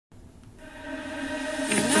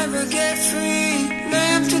get free.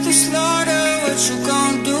 Lamb to the slaughter. What you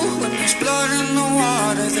gon' do when there's blood in the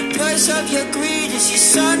water? The price of your greed is your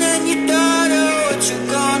son and your daughter. What you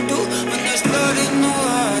gon' do when there's blood in the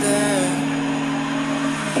water?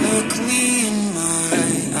 Look me in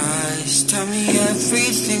my eyes. Tell me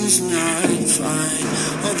everything's not fine.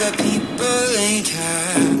 All the people ain't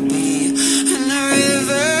happy, and the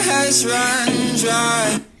river has run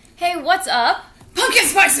dry. Hey, what's up? Pumpkin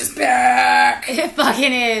spice is back! It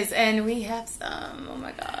fucking is, and we have some. Oh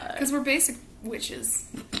my god. Because we're basic witches.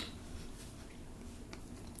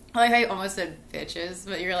 I like how you almost said bitches,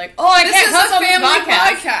 but you're like, oh, I This can't is cuss a on this family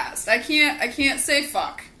podcast. I can't say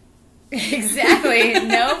fuck. Exactly.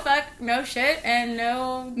 No fuck, no shit, and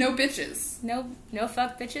no bitches. no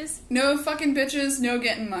fuck bitches. No fucking bitches, no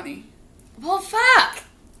getting money. Well, fuck.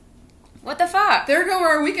 What the fuck? There go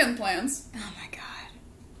our weekend plans. Oh my god.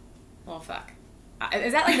 Well, fuck.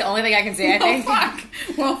 Is that like the only thing I can say? I think.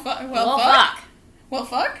 Well, fuck. Well, fuck. Well,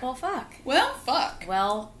 fuck? Well, fuck. Well, fuck.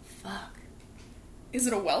 Well, fuck. Is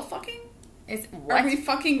it a well fucking? It's what? Are we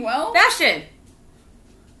fucking well? Bastion.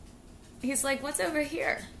 He's like, what's over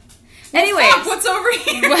here? Well, Anyways, fuck, what's over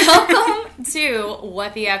here? welcome to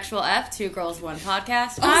What the Actual F, Two Girls, One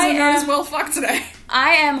Podcast. Also known as well fuck today.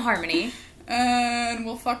 I am Harmony. And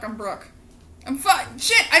well fuck, I'm Brooke. I'm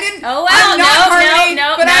shit, I didn't. Oh, well, I'm not Harmony,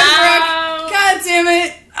 no, but no. I'm Brooke. God damn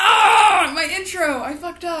it. Oh, my intro. I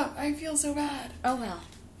fucked up. I feel so bad. Oh, well.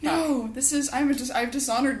 No, this is, I've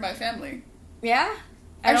dishonored my family. Yeah?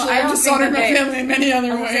 Actually, I've dishonored my family in many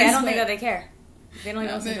other ways. I don't think that they care. They don't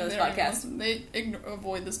even listen to this podcast. They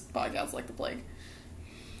avoid this podcast like the plague.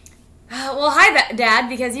 Well, hi, Dad,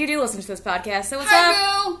 because you do listen to this podcast. So what's up?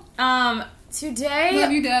 Hi, Bill. Today,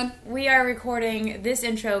 Love you, Dad. we are recording this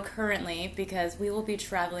intro currently because we will be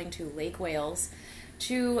traveling to Lake Wales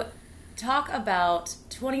to talk about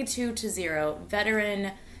 22-0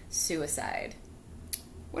 veteran suicide.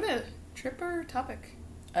 What a tripper topic.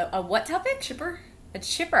 A what topic? Chipper? A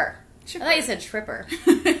chipper. I thought you said tripper.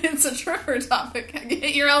 It's a tripper topic.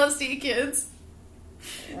 Get your LSD, kids.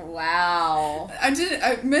 Wow.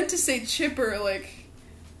 I meant to say chipper, like,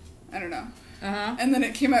 I don't know. Uh-huh. And then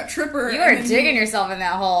it came out tripper. You are digging yourself in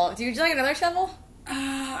that hole. Would you like another shovel?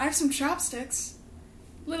 I have some chopsticks.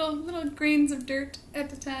 Little grains of dirt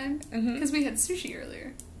at the time. Because we had sushi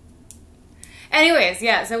earlier. Anyways,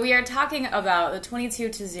 yeah, so we are talking about the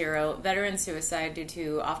 22-0 veteran suicide due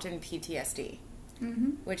to often PTSD,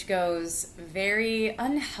 which goes very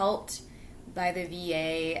unhelped by the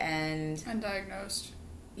VA and... Undiagnosed.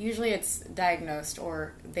 Usually it's diagnosed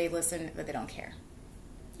or they listen, but they don't care.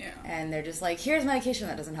 Yeah. And they're just like, here's medication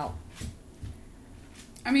that doesn't help.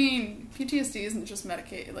 I mean, PTSD isn't just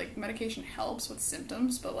medication. Like, medication helps with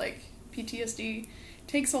symptoms, but, like, PTSD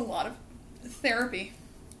takes a lot of therapy.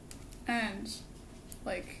 And,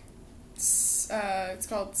 like, it's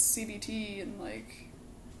called CBT and, like,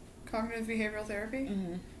 cognitive behavioral therapy.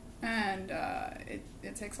 And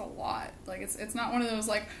it takes a lot. Like, it's not one of those,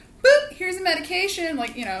 like, boop, here's a medication,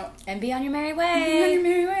 like, you know. And be on your merry way. Be on your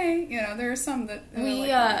merry way. You know, there are some that...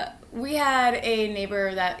 We had a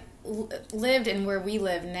neighbor that lived in where we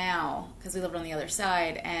live now, because we lived on the other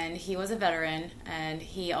side, and he was a veteran, and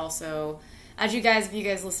he also... If you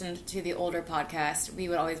guys listened to the older podcast, we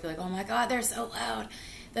would always be like, oh my god, they're so loud.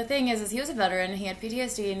 The thing is he was a veteran, he had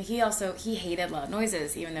PTSD, and he hated loud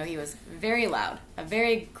noises, even though he was very loud. A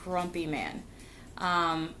very grumpy man.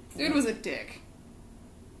 Dude was a dick.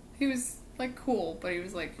 He was, like, cool, but he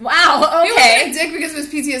was, like... Wow, okay. He wasn't a dick because of his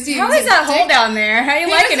PTSD. How is that hole down there? How are you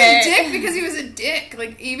liking it? He was a dick because he was a dick.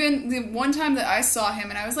 Like, even the one time that I saw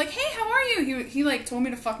him and I was like, hey, how are you? He like, told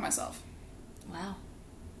me to fuck myself. Wow.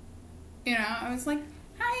 You know, I was like,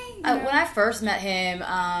 hi. When I first met him,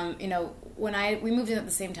 you know, we moved in at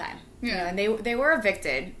the same time. Yeah. You know, and they were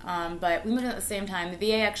evicted, but we moved in at the same time. The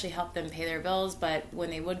VA actually helped them pay their bills, but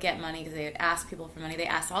when they would get money, because they would ask people for money, they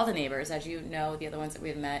asked all the neighbors, as you know, the other ones that we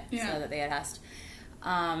had met, so that they had asked.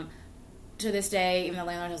 To this day, even the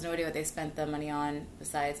landlord has no idea what they spent the money on,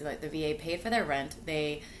 besides, like, the VA paid for their rent.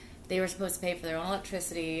 They were supposed to pay for their own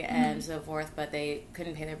electricity and so forth, but they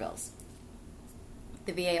couldn't pay their bills.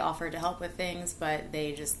 The VA offered to help with things, but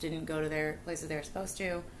they just didn't go to their places they were supposed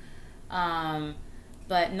to.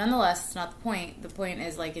 But nonetheless, it's not the point. The point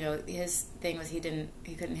is, like, you know, his thing was he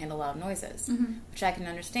couldn't handle loud noises, which I can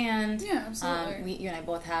understand. Yeah, absolutely. You and I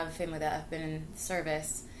both have family that have been in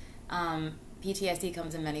service. PTSD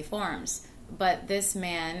comes in many forms. But this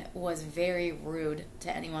man was very rude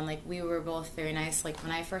to anyone. Like, we were both very nice. Like,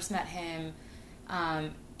 when I first met him,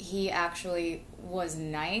 he actually was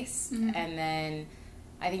nice. And then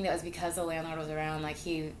I think that was because the landlord was around. Like,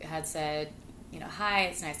 he had said, hi,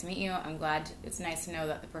 it's nice to meet you. I'm glad it's nice to know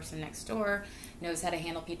that the person next door knows how to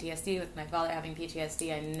handle PTSD. With my father having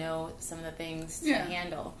PTSD, I know some of the things to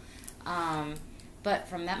handle. But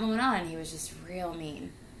from that moment on, he was just real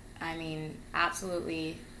mean. I mean,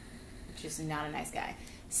 absolutely just not a nice guy.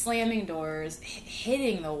 Slamming doors,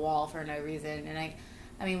 hitting the wall for no reason. And I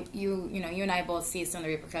mean, you and I both see some of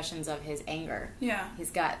the repercussions of his anger. Yeah.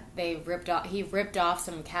 He ripped off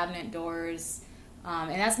some cabinet doors.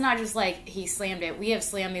 And that's not just like he slammed it. We have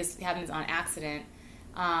slammed these cabinets on accident.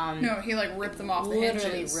 No, he like ripped them off the hinges.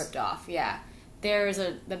 Literally ripped off, yeah. There's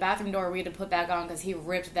the bathroom door we had to put back on because he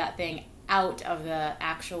ripped that thing out of the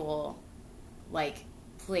actual, like,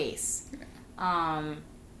 place.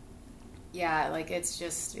 Yeah, like, it's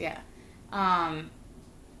just, just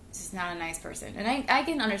not a nice person. And I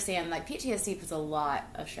can understand, like, PTSD puts a lot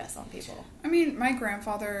of stress on people. I mean, my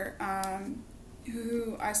grandfather,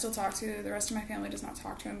 who I still talk to, the rest of my family does not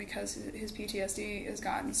talk to him because his PTSD has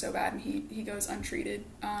gotten so bad and he goes untreated.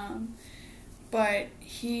 But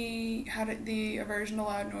he had the aversion to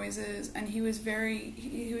loud noises, and he was very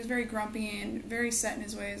grumpy and very set in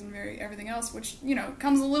his ways and very everything else, which,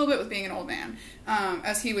 comes a little bit with being an old man,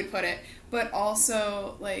 as he would put it. But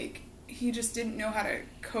also, like, he just didn't know how to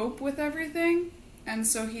cope with everything, and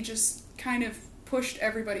so he just kind of pushed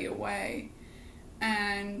everybody away.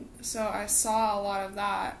 And so I saw a lot of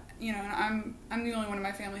that, and I'm the only one in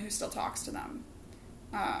my family who still talks to them.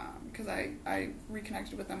 Because I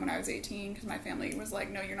reconnected with them when I was 18, because my family was like,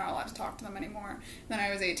 no, you're not allowed to talk to them anymore. Then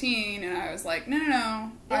I was 18, and I was like,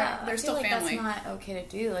 no, they're still family. That's not okay to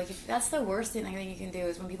do. Like, that's the worst thing I think you can do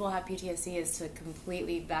is when people have PTSD is to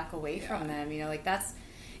completely back away from them. Like, that's,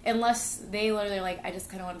 unless they literally like, I just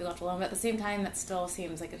kind of want to be left alone. But at the same time, that still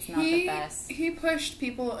seems like it's not the best. He pushed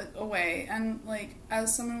people away, and like,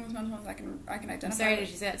 as someone with mental illness, I can identify. I'm sorry, did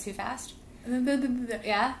you say that too fast?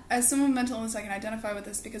 Yeah. As someone with mental illness, I can identify with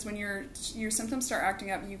this because when your symptoms start acting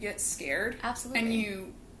up, you get scared. Absolutely.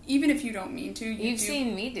 And even if you don't mean to, you've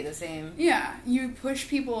seen me do the same. Yeah, you push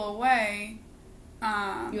people away.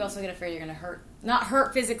 You also get afraid you're going to not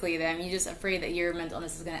hurt physically them. You're just afraid that your mental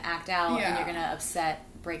illness is going to act out and you're going to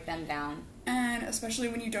break them down. And especially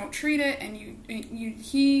when you don't treat it, and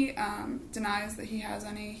he denies that he has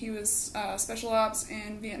any. He was special ops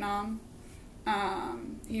in Vietnam.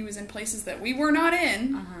 He was in places that we were not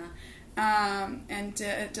in, and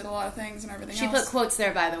did a lot of things and everything else. She put quotes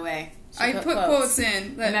there, by the way. I put quotes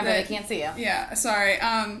in. Remember, they can't see you. Yeah, sorry.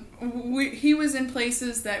 He was in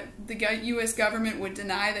places that the U.S. government would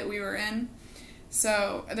deny that we were in.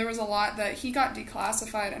 So there was a lot that he got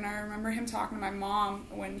declassified, and I remember him talking to my mom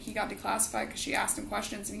when he got declassified because she asked him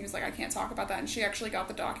questions, and he was like, I can't talk about that. And she actually got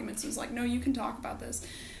the documents and was like, no, you can talk about this.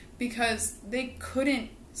 Because they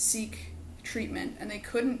couldn't seek treatment, and they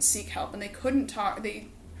couldn't seek help, and they couldn't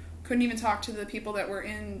even talk to the people that were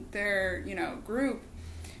in their group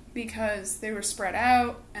because they were spread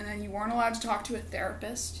out, and then you weren't allowed to talk to a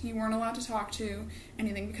therapist, you weren't allowed to talk to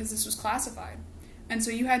anything because this was classified, and so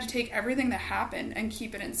you had to take everything that happened and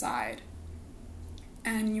keep it inside,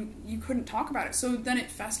 and you couldn't talk about it, so then it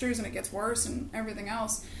festers and it gets worse and everything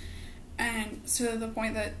else. And to the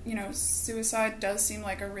point that suicide does seem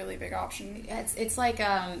like a really big option. It's like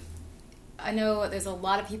I know there's a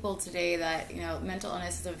lot of people today that, mental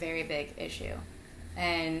illness is a very big issue.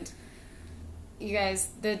 And you guys,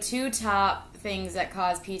 the two top things that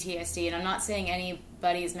cause PTSD, and I'm not saying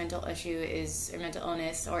anybody's mental issue or mental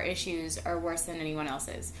illness or issues are worse than anyone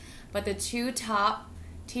else's, but the two top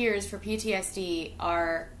tiers for PTSD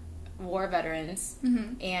are war veterans,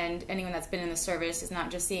 and anyone that's been in the service is not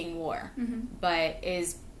just seeing war, but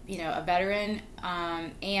is, a veteran,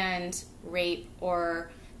 and rape or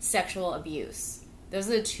sexual abuse. Those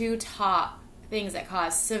are the two top things that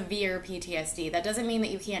cause severe PTSD. That doesn't mean that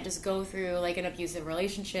you can't just go through like an abusive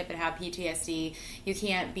relationship and have PTSD. You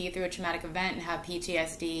can't be through a traumatic event and have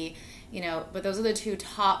PTSD, but those are the two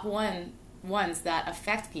top ones that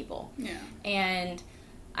affect people. Yeah. And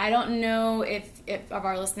I don't know if of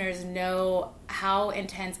our listeners know how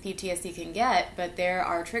intense PTSD can get, but there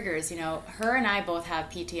are triggers. Her and I both have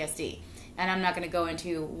PTSD. And I'm not going to go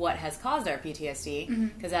into what has caused our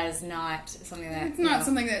PTSD, because that is not something that... It's not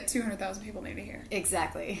something that 200,000 people need to hear.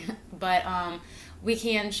 Exactly. But we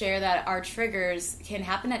can share that our triggers can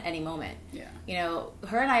happen at any moment. Yeah.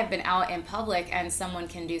 Her and I have been out in public, and someone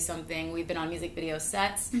can do something. We've been on music video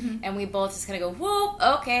sets, and we both just kind of go,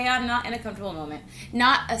 whoa, okay, I'm not in a comfortable moment.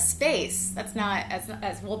 Not a space. That's not...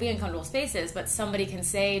 as we'll be in comfortable spaces, but somebody can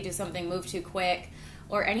do something, move too quick,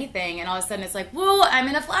 or anything, and all of a sudden it's like, whoa, I'm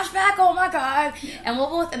in a flashback, oh my god. And we'll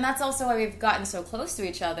both, and that's also why we've gotten so close to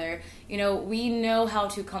each other. You know, we know how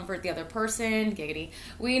to comfort the other person, giggity.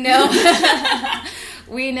 We know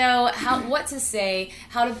what to say,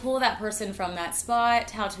 how to pull that person from that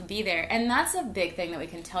spot, how to be there. And that's a big thing that we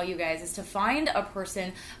can tell you guys, is to find a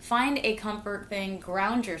person, find a comfort thing,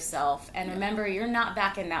 ground yourself, and remember, you're not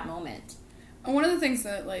back in that moment. One of the things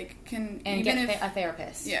that, like, can... And get a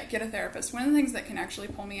therapist. Yeah, get a therapist. One of the things that can actually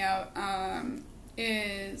pull me out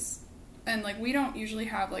is... And, like, we don't usually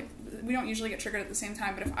get triggered at the same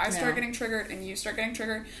time, but if I start getting triggered and you start getting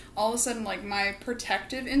triggered, all of a sudden, like, my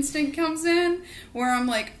protective instinct comes in, where I'm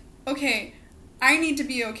like, okay, I need to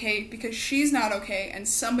be okay because she's not okay, and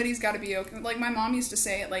somebody's got to be okay. Like, my mom used to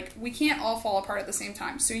say, like, we can't all fall apart at the same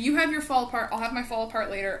time. So you have your fall apart, I'll have my fall apart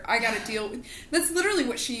later, I got to deal with... That's literally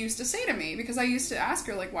what she used to say to me, because I used to ask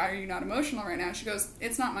her, like, why are you not emotional right now? She goes,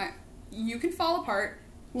 it's not my... You can fall apart,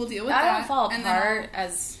 we'll deal with that. I don't fall apart and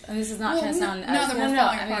this is not trying to sound... Not that we're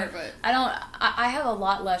falling apart, but... I have a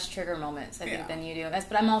lot less trigger moments, I think, than you do.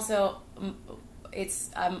 But I'm also...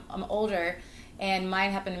 I'm older, and mine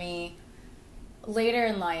happened to me later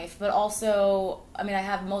in life, but also, I mean, I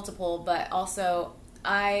have multiple, but also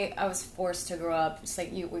I was forced to grow up just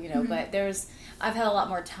like you know, but I've had a lot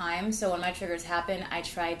more time, so when my triggers happen, I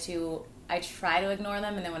try to ignore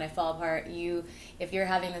them, and then when I fall apart, if you're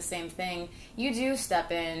having the same thing, you do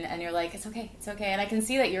step in and you're like, it's okay, and I can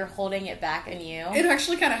see that you're holding it back in you. It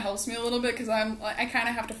actually kind of helps me a little bit, because I kind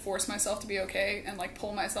of have to force myself to be okay and, like,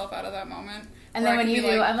 pull myself out of that moment. And then when you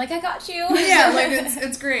do, I'm like, I got you. Yeah, like,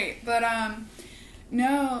 it's great, but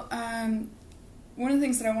no, one of the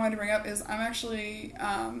things that I wanted to bring up is I'm actually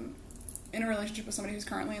in a relationship with somebody who's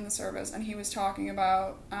currently in the service, and he was talking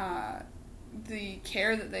about the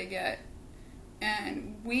care that they get.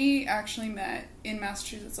 And we actually met in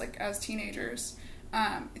Massachusetts, like, as teenagers,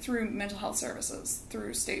 through mental health services,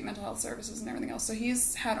 through state mental health services and everything else. So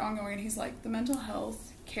he's had ongoing, and he's like, the mental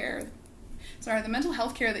health care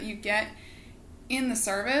that you get in the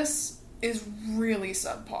service is really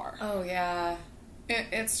subpar. Oh, yeah.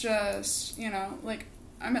 It's just, you know, like,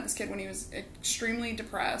 I met this kid when he was extremely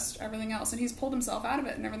depressed, everything else, and he's pulled himself out of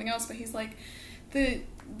it and everything else, but he's like, the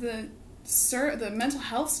mental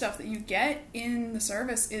health stuff that you get in the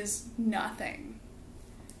service is nothing.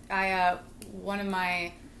 One of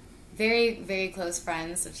my very, very close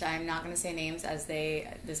friends, which I'm not going to say names, as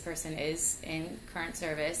this person is in current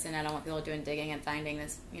service, and I don't want people doing digging and finding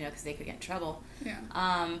this, you know, because they could get in trouble.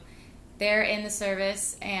 Yeah. They're in the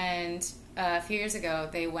service, and a few years ago,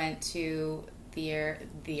 they went to their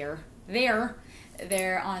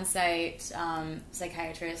on-site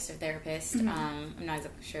psychiatrist or therapist. Mm-hmm. I'm not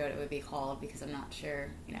exactly sure what it would be called, because I'm not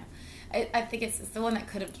sure, you know. I think it's the one that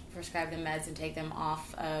could have prescribed them meds and take them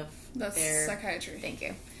off of their... psychiatry. Thank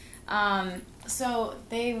you. So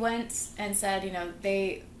they went and said, you know,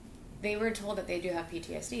 they were told that they do have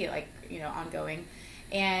PTSD, like, you know, ongoing.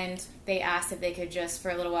 And they asked if they could just,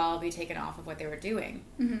 for a little while, be taken off of what they were doing.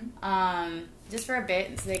 Mm-hmm. Just for a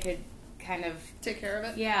bit, so they could kind of... take care of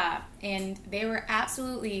it? Yeah. And they were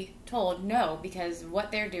absolutely told no, because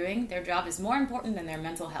what they're doing, their job is more important than their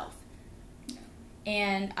mental health. Yeah.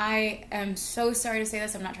 And I am so sorry to say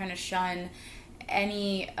this. I'm not trying to shun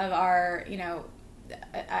any of our, you know...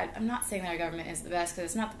 I'm not saying that our government is the best,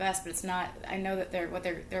 because it's not the best, but it's not... I know that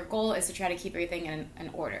their goal is to try to keep everything in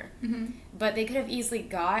order. Mm-hmm. But they could have easily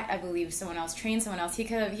I believe, trained someone else. He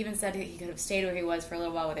could have even said he could have stayed where he was for a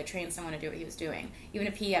little while, where they trained someone to do what he was doing, even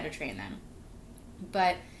if he had to train them.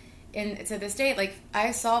 But to this date, like,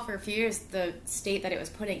 I saw for a few years the state that it was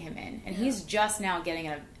putting him in, and he's just now getting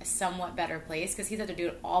in a somewhat better place, because he's had to do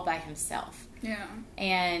it all by himself. Yeah.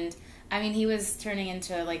 And... I mean, he was turning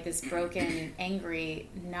into, like, this broken, angry,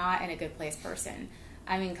 not in a good place person.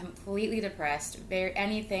 I mean, completely depressed.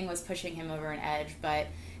 Anything was pushing him over an edge, but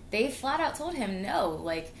they flat out told him, no,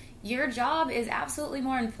 like, your job is absolutely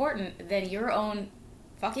more important than your own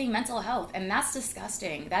fucking mental health, and that's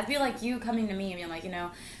disgusting. That'd be like you coming to me and being like, you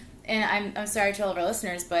know, and I'm sorry to all of our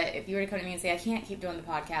listeners, but if you were to come to me and say, I can't keep doing the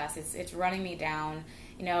podcast, it's running me down,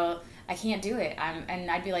 you know, I can't do it.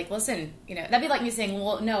 And I'd be like, listen, you know, that'd be like me saying,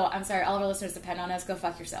 well, no, I'm sorry, all of our listeners depend on us, go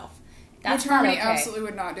fuck yourself. That's Which not Harmony okay. absolutely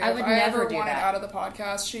would not do. I would if never I ever do wanted that. out of the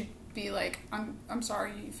podcast, she'd be like, I'm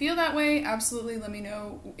sorry, you feel that way? Absolutely, let me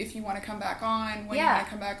know if you want to come back on, when you want to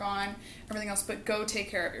come back on, everything else, but go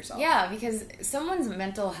take care of yourself. Yeah, because someone's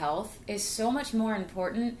mental health is so much more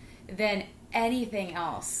important than anything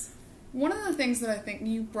else. One of the things that I think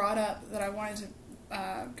you brought up that I wanted to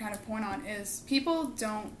kind of point on is people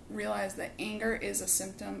don't realize that anger is a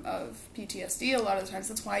symptom of PTSD a lot of the times.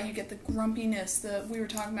 That's why you get the grumpiness, we were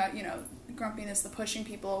talking about, you know, grumpiness, the pushing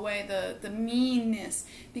people away, the meanness,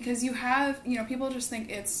 because you have, you know, people just think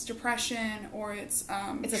it's depression or it's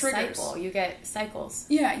it's triggers. a cycle. You get cycles.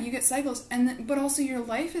 Yeah, you get cycles, but also your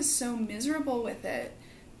life is so miserable with it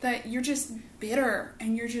that you're just bitter,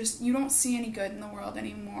 and you don't see any good in the world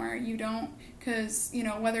anymore. You don't, because, you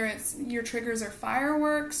know, whether it's your triggers are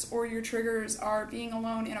fireworks or your triggers are being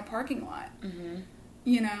alone in a parking lot,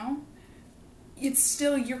 you know, it's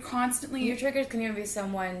still, you're constantly... Your triggers can even be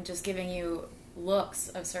someone just giving you looks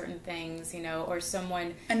of certain things, you know, or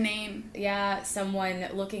someone... A name. Yeah, someone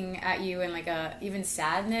looking at you in, like, even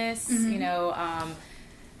sadness, you know,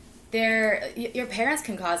 your parents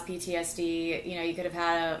can cause PTSD. You know, you could have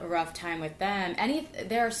had a rough time with them.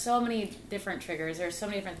 There are so many different triggers. There are so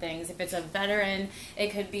many different things. If it's a veteran, it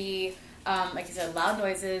could be, like you said, loud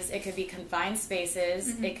noises. It could be confined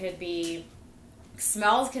spaces. It could be...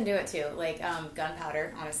 Smells can do it too, like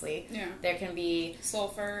gunpowder, honestly. Yeah. There can be...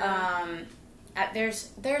 Sulfur.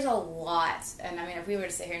 There's a lot. And, I mean, if we were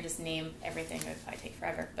to sit here and just name everything, it would probably take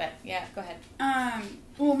forever. But, yeah, go ahead.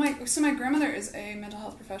 Well, my grandmother is a mental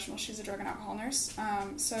health professional. She's a drug and alcohol nurse.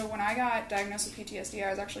 So when I got diagnosed with PTSD,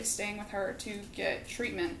 I was actually staying with her to get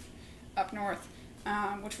treatment up north,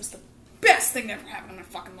 which was the best thing that ever happened in my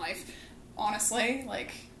fucking life. Honestly,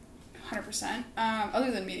 like, 100%.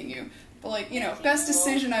 Other than meeting you. But, like, you know, best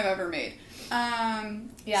decision I've ever made.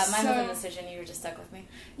 Yeah, mine was a decision. You were just stuck with me.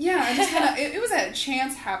 Yeah, I just had it was a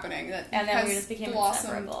chance happening that and then has we just became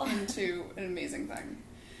blossomed into an amazing thing.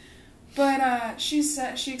 But she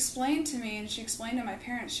explained to me, and she explained to my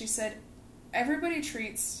parents, she said, everybody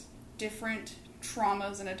treats different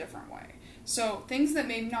traumas in a different way. So things that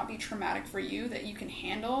may not be traumatic for you that you can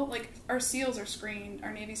handle, like our Navy SEALs are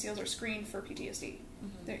screened for PTSD.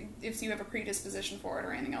 If you have a predisposition for it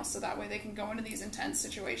or anything else, so that way they can go into these intense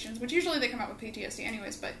situations, which usually they come out with PTSD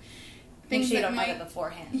anyways, but things that don't might know it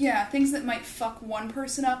beforehand. Yeah, things that might fuck one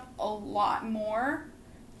person up a lot more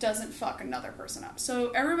doesn't fuck another person up. So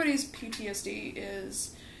everybody's PTSD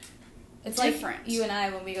is different. Like you and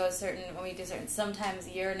I, when we do certain, sometimes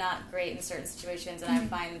you're not great in certain situations, and I'm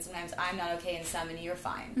fine, and sometimes I'm not okay in some, and you're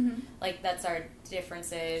fine. Like, that's our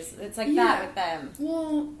differences. It's like that with them.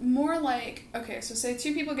 Well, more like, okay, so say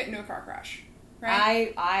two people get into a car crash,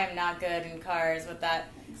 right? I am not good in cars with that.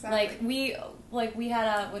 Exactly. Like, we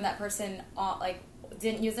had when that person,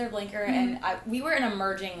 didn't use their blinker, and we were in a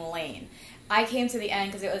merging lane. I came to the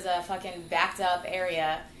end because it was a fucking backed up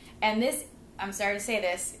area, and this... I'm sorry to say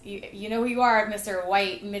this. You know who you are, Mr.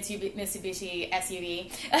 White Mitsubishi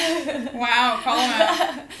SUV. Wow, call him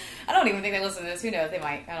out. I don't even think they listen to this. Who knows? They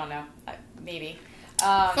might. I don't know. Maybe.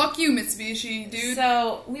 Fuck you, Mitsubishi, dude.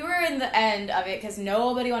 So we were in the end of it because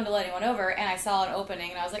nobody wanted to let anyone over, and I saw an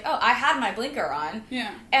opening, and I was like, oh, I had my blinker on.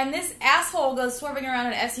 Yeah. And this asshole goes swerving around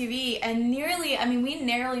an SUV, and we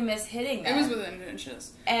narrowly missed hitting them. It was within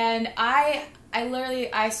inches. And I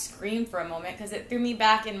screamed for a moment because it threw me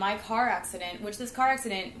back in my car accident, which this car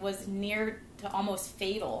accident was near to almost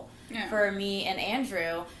fatal for me and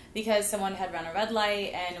Andrew because someone had run a red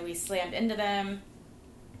light and we slammed into them.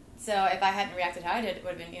 So if I hadn't reacted how I did, it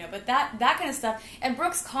would have been, but that kind of stuff. And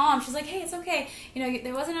Brooke's calm. She's like, hey, it's okay.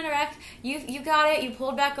 There wasn't an wreck. You got it. You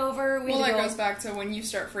pulled back over. That goes back to when you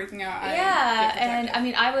start freaking out. Yeah, and I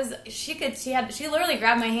mean, she literally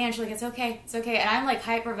grabbed my hand. She's like, it's okay. And I'm like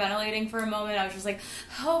hyperventilating for a moment. I was just like,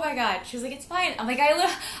 oh my God. She was like, it's fine. I'm like, I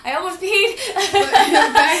almost peed.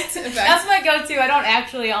 That's my go-to. I don't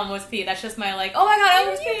actually almost pee. That's just my oh my God, I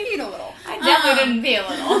almost peed. A little. I definitely didn't pee a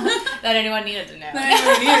little. That anyone needed to know.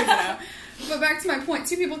 But back to my point,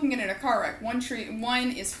 two people can get in a car wreck. One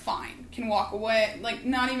is fine, can walk away,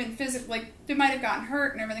 not even physically, they might have gotten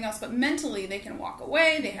hurt and everything else, but mentally they can walk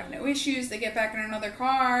away, they have no issues, they get back in another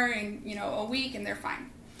car in, a week and they're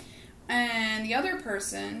fine. And the other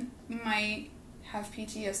person might have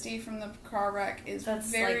PTSD from the car wreck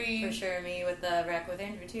That's for sure me with the wreck with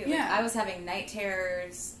Andrew too. Yeah. I was having night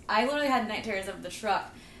terrors. I literally had night terrors of the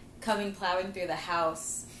truck plowing through the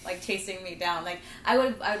house, chasing me down. I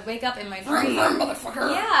would wake up in my dream.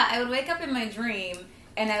 Motherfucker. Yeah, I would wake up in my dream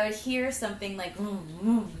and I would hear something vroom,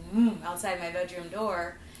 vroom, vroom, outside my bedroom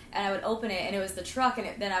door, and I would open it and it was the truck, and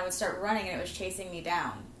then I would start running and it was chasing me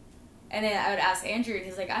down. And then I would ask Andrew and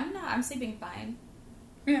he's like, I'm sleeping fine.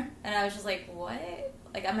 Yeah. And I was just like, what?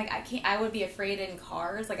 I'm like, I can't, I would be afraid in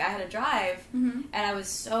cars. I had to drive, and I was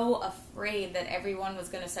so afraid that everyone was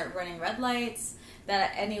going to start running red lights,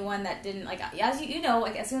 that anyone that didn't, as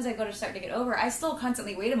as soon as I go to start to get over, I still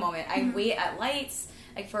constantly wait a moment. I wait at lights,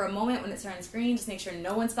 for a moment when it's turns green, just make sure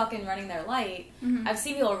no one's fucking running their light. I've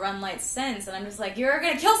seen people run lights since, and I'm just like, you're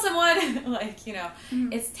going to kill someone!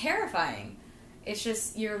 It's terrifying. It's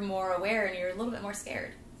just, you're more aware, and you're a little bit more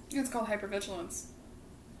scared. It's called hypervigilance.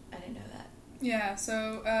 I didn't know that. Yeah,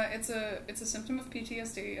 so it's a symptom of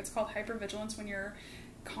PTSD. It's called hypervigilance when you're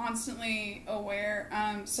constantly aware.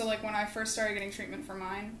 So like when I first started getting treatment for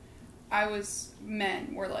mine,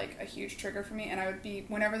 men were like a huge trigger for me, and I would be,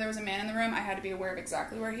 whenever there was a man in the room, I had to be aware of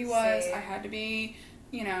exactly where he was. Same. I had to be,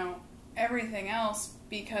 everything else,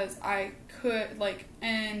 because I could,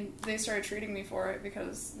 and they started treating me for it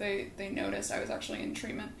because they noticed I was actually in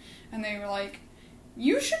treatment, and they were like,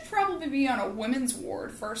 you should probably be on a women's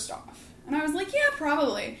ward first off. And I was like, yeah,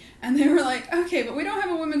 probably. And they were like, okay, but we don't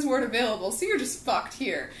have a women's ward available, so you're just fucked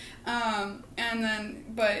here.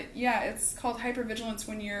 But yeah, it's called hypervigilance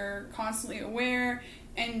when you're constantly aware,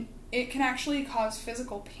 and it can actually cause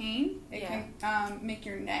physical pain. It can make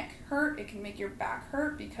your neck hurt. It can make your back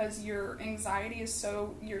hurt because your anxiety is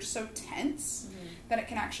you're so tense that it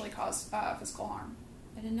can actually cause physical harm.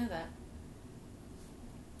 I didn't know that.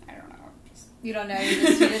 I don't know. You don't know.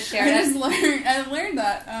 You just shared it. I learned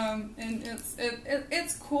that, and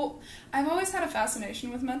it's cool. I've always had a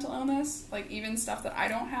fascination with mental illness, like even stuff that I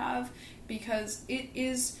don't have, because it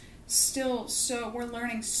is still we're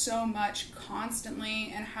learning so much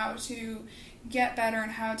constantly, and how to get better,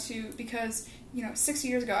 and because 60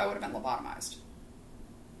 years ago I would have been lobotomized,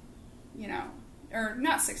 or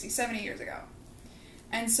not 60, 70 years ago,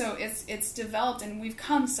 and so it's developed, and we've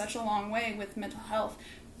come such a long way with mental health,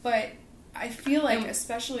 but I feel like,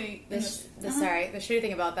 especially the shitty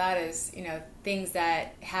thing about that is, things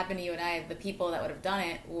that happen to you and I, the people that would have done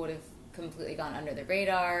it would have completely gone under the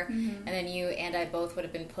radar, and then you and I both would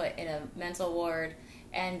have been put in a mental ward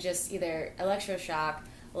and just either electroshock,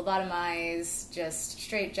 lobotomized, just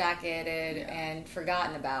straight-jacketed, and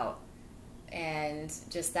forgotten about, and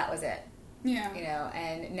just that was it. Yeah.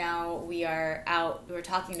 And now we are out, we're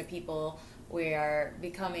talking to people, we are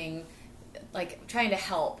becoming, trying to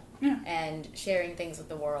help. Yeah. And sharing things with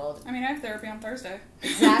the world. I have therapy on Thursday.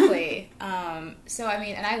 Exactly. So,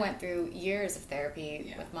 and I went through years of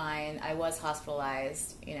therapy with mine. I was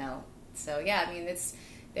hospitalized, So, yeah,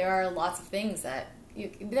 there are lots of things that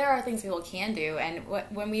there are things people can do. And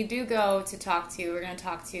when we do go to talk to, we're going to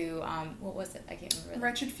talk to, what was it? I can't remember.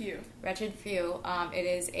 Wretched Few. Wretched Few. It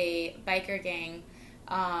is a biker gang.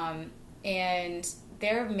 And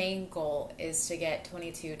their main goal is to get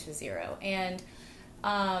 22 to 0. And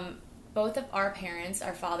both of our parents,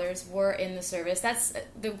 our fathers, were in the service. That's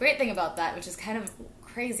the great thing about that, which is kind of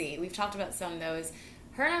crazy. We've talked about some of those.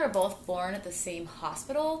 Her and I were both born at the same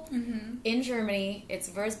hospital in Germany. It's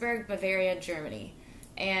Würzburg, Bavaria, Germany.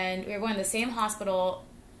 And we were born in the same hospital,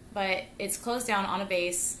 but it's closed down on a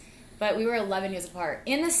base. But we were 11 years apart.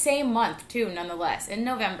 In the same month, too, nonetheless, in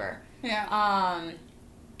November. Yeah.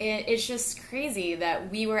 It's just crazy that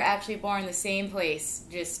we were actually born in the same place,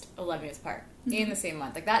 just 11 years apart. In the same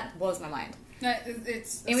month. That blows my mind.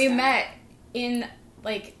 We met in,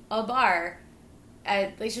 a bar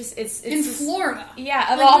at, it's in Florida.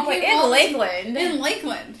 Yeah, of all places. In Lakeland. In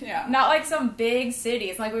Lakeland, yeah. Not, some big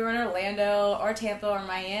city. It's like we were in Orlando or Tampa or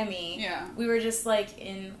Miami. Yeah. We were just,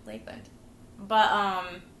 in Lakeland. But,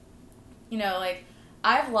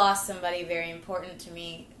 I've lost somebody very important to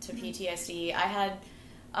me, to PTSD. I had,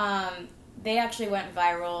 they actually went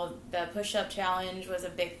viral. The push-up challenge was a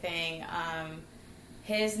big thing.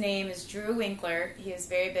 His name is Drew Winkler. He is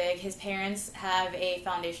very big. His parents have a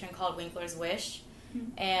foundation called Winkler's Wish,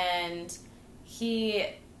 and he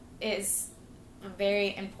is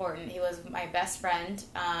very important. He was my best friend.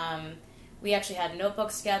 We actually had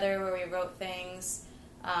notebooks together where we wrote things.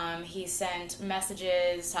 He sent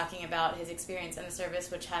messages talking about his experience in the service,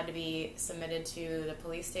 which had to be submitted to the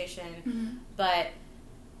police station. But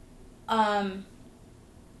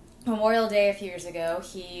Memorial Day a few years ago,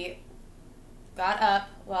 he got up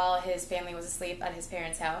while his family was asleep at his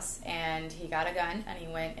parents' house, and he got a gun, and he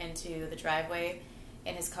went into the driveway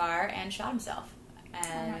in his car and shot himself.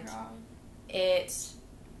 And oh my God.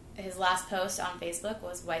 His last post on Facebook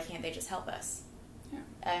was, "Why can't they just help us?" Yeah.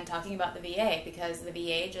 And talking about the VA, because the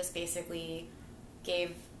VA just basically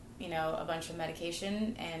gave, a bunch of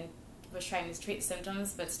medication and was trying to treat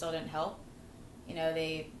symptoms, but still didn't help.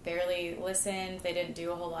 They barely listened. They didn't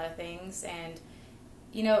do a whole lot of things. And,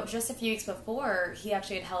 just a few weeks before, he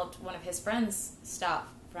actually had helped one of his friends stop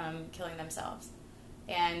from killing themselves.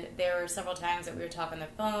 And there were several times that we would talk on the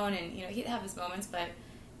phone, and, he'd have his moments, but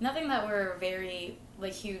nothing that were very,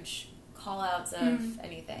 huge call-outs of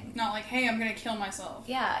anything. Not like, hey, I'm going to kill myself.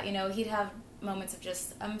 Yeah, he'd have moments of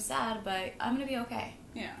just, I'm sad, but I'm going to be okay.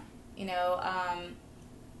 Yeah.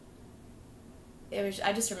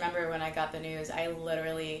 I just remember when I got the news, I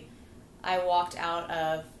walked out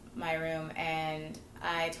of my room and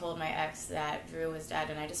I told my ex that Drew was dead,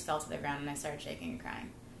 and I just fell to the ground and I started shaking and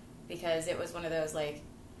crying. because it was one of those, like,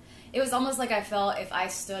 it was almost like I felt if I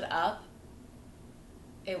stood up,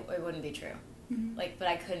 it wouldn't be true. Mm-hmm. Like, but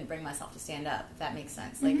I couldn't bring myself to stand up, if that makes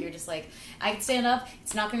sense. Like, you're just like, I can stand up,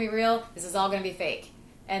 it's not going to be real, this is all going to be fake.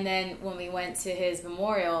 And then when we went to his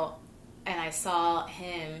memorial and I saw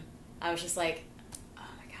him, I was just like, oh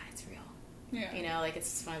my God, it's real. Yeah. You know, like, it's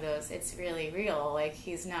just one of those, it's really real. Like,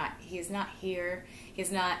 he's not here. He's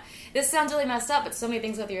not, this sounds really messed up, but so many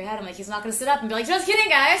things go through your head. I'm like, he's not going to sit up and be like, just kidding,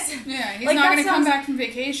 guys. Yeah, he's like, not going to come back from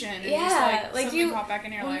vacation and just, like you pop back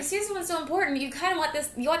in your when life. you see someone so important, you kind of want them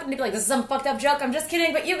to be like, this is some fucked up joke, I'm just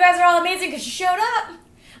kidding, but you guys are all amazing because you showed up.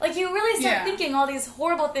 Like, you really start thinking all these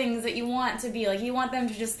horrible things that you want to be. Like, you want them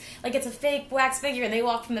to just, like, it's a fake wax figure, and they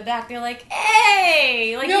walk from the back, they're like,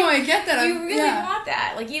 hey! Like, no, I get that. You really want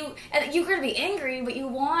that. Like, you're going to be angry, but you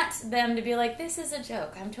want them to be like, this is a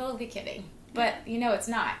joke, I'm totally kidding. But, you know, it's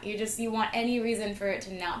not. You want any reason for it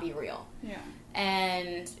to not be real. Yeah.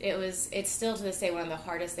 And it's still to this day one of the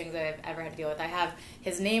hardest things I've ever had to deal with. I have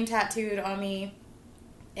his name tattooed on me.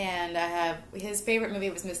 And I have, his favorite movie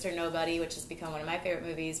was Mr. Nobody, which has become one of my favorite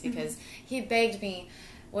movies because he begged me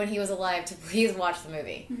when he was alive to please watch the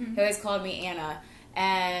movie. He always called me Anna.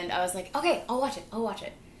 And I was like, okay, I'll watch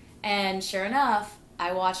it. And sure enough,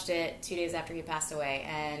 I watched it 2 days after he passed away.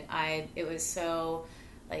 And it was so,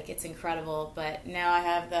 like, it's incredible. But now I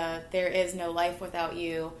have There Is No Life Without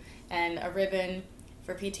You and a ribbon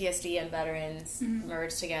for PTSD and veterans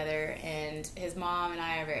merged together, and his mom and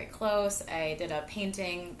I are very close. I did a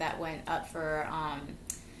painting that went up for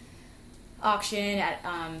auction at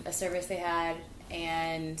a service they had,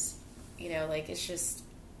 and, you know, like, it's just,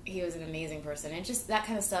 he was an amazing person, and just that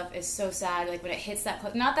kind of stuff is so sad, like, when it hits that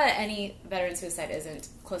close, not that any veteran suicide isn't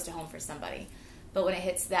close to home for somebody, but when it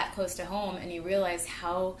hits that close to home and you realize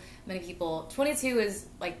how many people, 22 is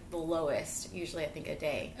like the lowest, usually I think a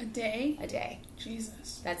day. A day? A day.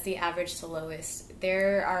 Jesus. That's the average to lowest.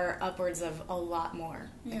 There are upwards of a lot more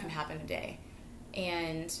that can happen a day.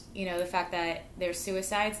 And, you know, the fact that there's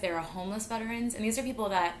suicides, there are homeless veterans, and these are people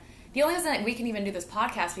that, the only reason that we can even do this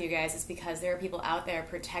podcast for you guys is because there are people out there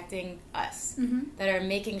protecting us, that are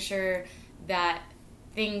making sure that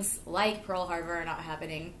things like Pearl Harbor are not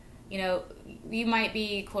happening. You know, we might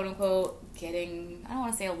be, quote unquote, getting, I don't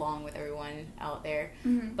want to say along with everyone out there,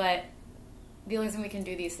 but the only reason we can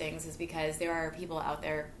do these things is because there are people out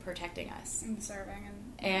there protecting us. And serving.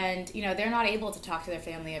 And, you know, they're not able to talk to their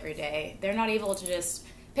family every day. They're not able to just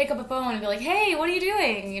pick up a phone and be like, hey, what are you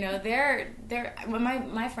doing? You know,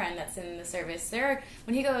 my friend that's in the service,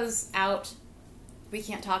 when he goes out, we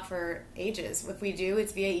can't talk for ages. If we do,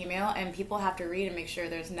 it's via email, and people have to read and make sure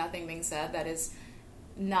there's nothing being said that is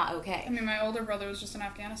not okay. I mean, my older brother was just in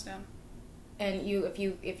Afghanistan. And if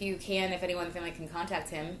anyone in the family can contact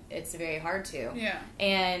him, it's very hard to. Yeah.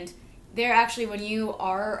 And they're actually, when you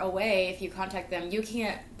are away, if you contact them,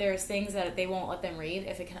 there's things that they won't let them read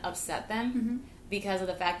if it can upset them because of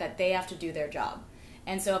the fact that they have to do their job.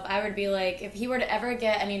 And so if I would be like, if he were to ever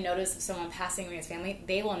get any notice of someone passing away in his family,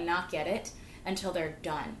 they will not get it until they're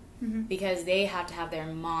done. Because they have to have their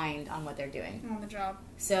mind on what they're doing. On the job.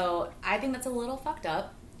 So I think that's a little fucked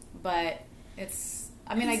up, but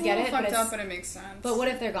I get it. It's fucked up, but it makes sense. But what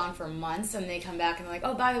if they're gone for months and they come back and they're like,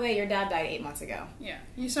 oh, by the way, your dad died 8 months ago. Yeah.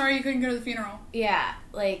 You sorry you couldn't go to the funeral. Yeah,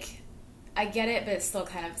 like, I get it, but it's still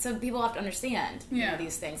kind of, so people have to understand you know,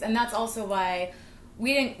 these things. And that's also why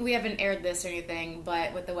we haven't aired this or anything,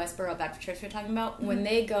 but with the Westboro Baptist Church we're talking about, when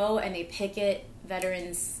they go and they picket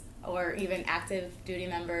veterans or even active duty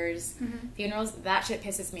members' funerals, that shit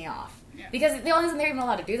pisses me off. Yeah. Because the only reason they're even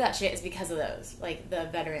allowed to do that shit is because of those, like, the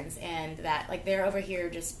veterans, and that, like, they're over here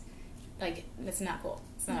just, like, it's not cool.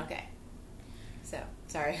 It's not okay. So,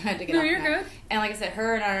 sorry, I had to get off. No, you're good. And like I said,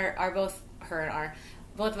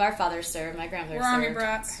 both of our fathers served, my grandmother served. We're Army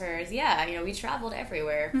brats. Hers, yeah, you know, we traveled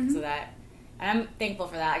everywhere, so that, and I'm thankful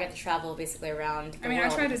for that. I got to travel basically around the world. I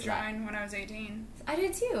tried to join when I was 18. I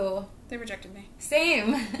did too. They rejected me.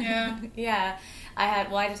 Same. Yeah. Yeah. I had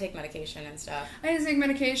to take medication and stuff. I had to take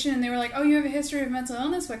medication, and they were like, oh, you have a history of mental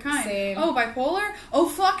illness? What kind? Same. Oh, bipolar? Oh,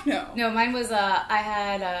 fuck no. No, mine was, because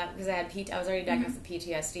I was already diagnosed with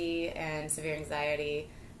PTSD and severe anxiety,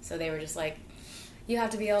 so they were just like, you have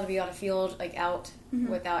to be able to be on a field, like, out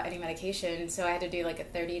without any medication, so I had to do, like, a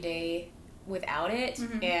 30-day without it,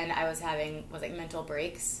 and I was having, mental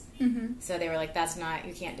breaks, so they were like,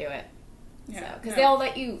 you can't do it. Yeah, because they'll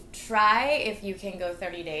let you try if you can go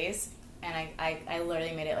 30 days, and I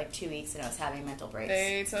literally made it like 2 weeks, and I was having mental breaks.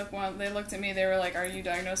 They took one. They looked at me. They were like, "Are you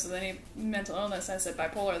diagnosed with any mental illness?" I said,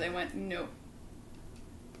 "Bipolar." They went, "No."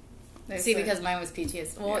 Because mine was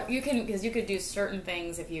PTSD. Well, you could do certain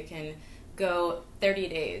things if you can go 30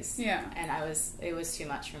 days. Yeah. And it was too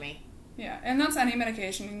much for me. Yeah, and that's any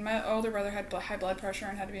medication. My older brother had high blood pressure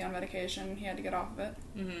and had to be on medication. He had to get off of it.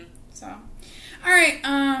 Mm-hmm. So, all right.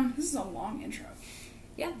 This is a long intro.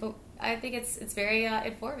 Yeah, but I think it's very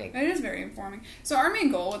informing. It is very informing. So our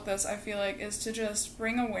main goal with this, I feel like, is to just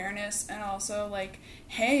bring awareness and also, like,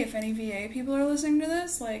 hey, if any VA people are listening to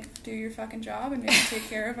this, like, do your fucking job and maybe take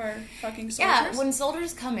care of our fucking soldiers. Yeah, when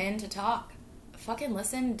soldiers come in to talk, fucking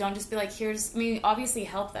listen. Don't just be like, obviously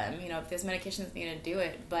help them. You know, if there's medications needed, do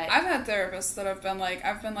it. But I've had therapists that I've been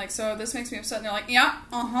like, so this makes me upset, and they're like, yeah,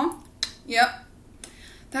 yep.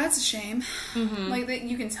 That's a shame. Mm-hmm. Like,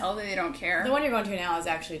 you can tell that they don't care. The one you're going to now is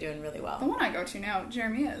actually doing really well. The one I go to now,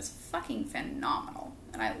 Jeremiah, is fucking phenomenal,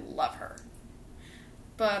 and I love her.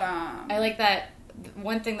 But, I like that.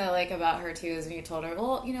 One thing that I like about her, too, is when you told her,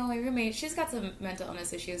 well, you know, my roommate, she's got some mental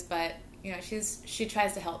illness issues, but, you know, she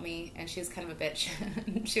tries to help me, and she's kind of a bitch.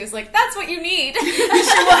 She was like, that's what you need. She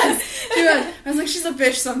was. I was like, she's a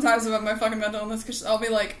bitch sometimes about my fucking mental illness, because I'll be,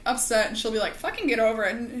 like, upset, and she'll be like, fucking get over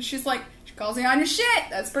it. And she's like, she calls me on your shit.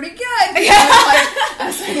 That's pretty good. I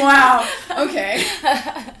was like, wow, okay.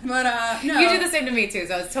 But, no. You do the same to me, too,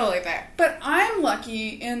 so it's totally fair. But I'm lucky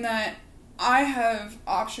in that I have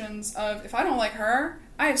options of, if I don't like her,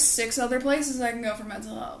 I have 6 other places I can go for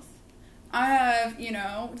mental health. I have, you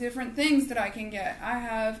know, different things that I can get. I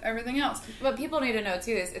have everything else. But people need to know,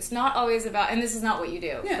 too, is it's not always about, and this is not what you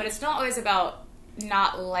do, but it's not always about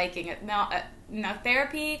not liking it. Now,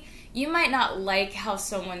 therapy, you might not like how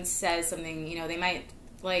someone says something, you know, they might,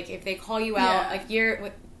 like, if they call you out, like,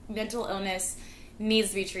 with mental illness needs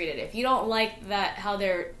to be treated. If you don't like that,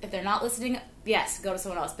 if they're not listening, yes, go to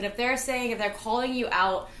someone else. But if they're calling you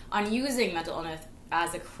out on using mental illness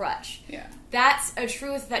as a crutch, that's a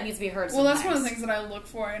truth that needs to be heard sometimes. Well, that's one of the things that I look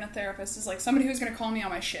for in a therapist is, like, somebody who's going to call me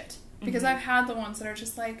on my shit. Because I've had the ones that are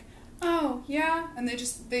just like, oh, yeah, and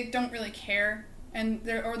they don't really care. And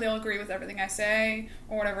they'll agree with everything I say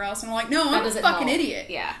or whatever else. And I'm like, no, I'm a fucking idiot.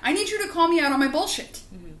 Yeah. I need you to call me out on my bullshit.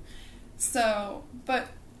 Mm-hmm. So, but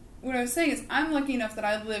what I was saying is I'm lucky enough that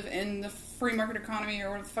I live in the free market economy,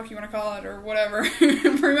 or what the fuck you want to call it, or whatever. Free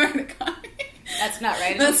market economy. That's not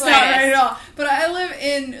right. That's not right at all. But I live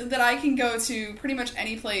in that I can go to pretty much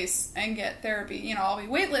any place and get therapy. You know, I'll be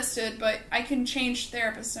waitlisted, but I can change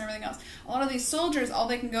therapists and everything else. A lot of these soldiers, all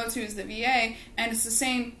they can go to is the VA, and it's the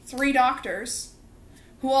same 3 doctors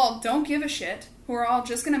who all don't give a shit, who are all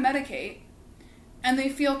just going to medicate, and they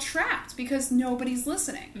feel trapped because nobody's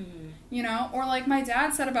listening. Mm-hmm. You know? Or like my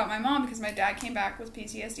dad said about my mom, because my dad came back with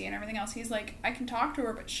PTSD and everything else, he's like, I can talk to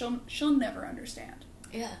her, but she'll never understand.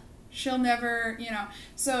 Yeah. She'll never, you know.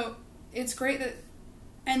 So it's great that,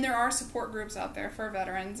 and there are support groups out there for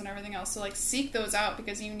veterans and everything else, so like seek those out,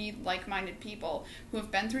 because you need like-minded people who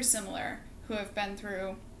have been through similar, who have been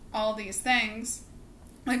through all these things.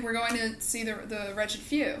 Like, we're going to see the Wretched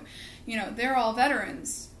Few. You know, they're all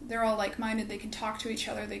veterans. They're all like-minded. They can talk to each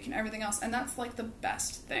other. They can everything else. And that's, like, the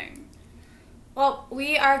best thing. Well,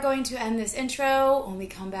 we are going to end this intro. When we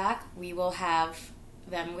come back, we will have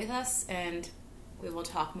them with us, and we will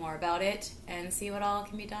talk more about it and see what all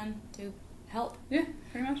can be done to help. Yeah,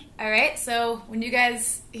 pretty much. All right, so when you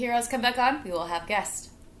guys hear us come back on, we will have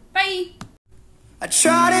guests. Bye! I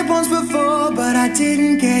tried it once before, but I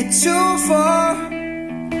didn't get too far.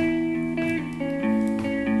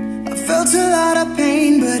 Felt a lot of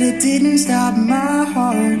pain, but it didn't stop my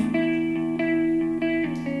heart.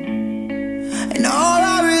 And all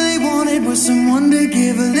I really wanted was someone to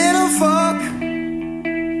give a little fuck.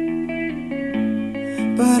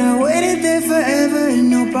 But I waited there forever and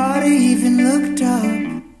nobody even looked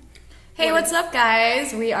up. Hey, what's up,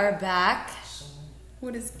 guys? We are back.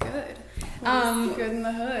 What is good? What is good in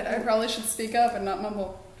the hood? I probably should speak up and not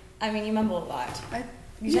mumble. I mean, you mumble a lot.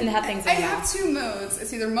 You tend to have things in I have 2 modes.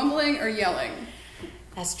 It's either mumbling or yelling.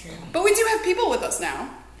 That's true. But we do have people with us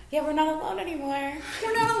now. Yeah, we're not alone anymore.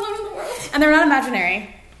 We're not alone in the world. And they're not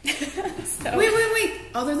imaginary. So. Wait.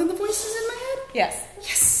 Other than the voices in my head? Yes.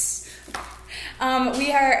 Yes.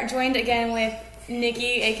 We are joined again with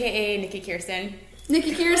Nikki, a.k.a. Nikki Kirsten.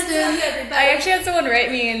 Nikki Kirsten. I actually had someone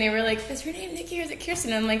write me, and they were like, is her name Nikki or is it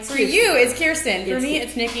Kirsten? And I'm like, for you, it's Kirsten. For me,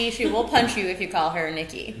 it's Nikki. She will punch you if you call her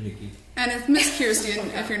Nikki. And it's Miss Kirsten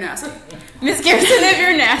if you're nasty. Miss Kirsten if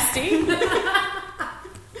you're nasty.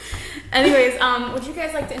 Anyways, would you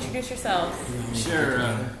guys like to introduce yourselves?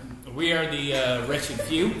 Sure. We are the Wretched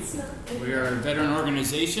Few. We are a veteran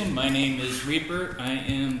organization. My name is Reaper. I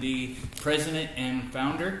am the president and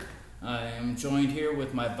founder. I am joined here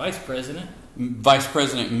with my vice president. Vice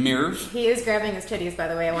President Mears. He is grabbing his titties, by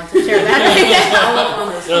the way. I want to share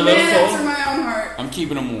that. Man after my own heart. I'm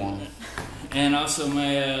keeping them warm. And also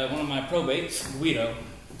my one of my probates, Guido.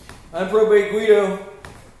 I'm probate Guido.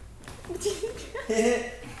 You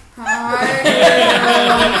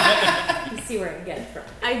see where I get it from.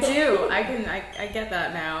 I do. I get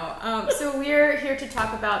that now. So we're here to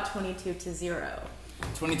talk about 22-0.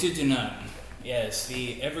 22 to none. Yes,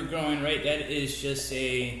 the ever-growing rate, that is just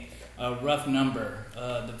a rough number.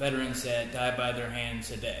 The veterans that die by their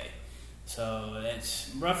hands a day. So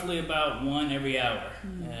that's roughly about one every hour.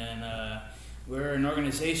 And we're an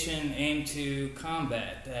organization aimed to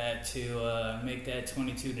combat that, to make that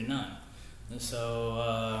 22 to none. And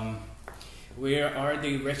so we are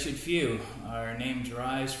the wretched few. Our name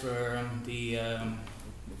derives from the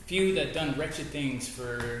few that done wretched things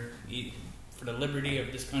for the liberty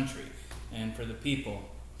of this country and for the people.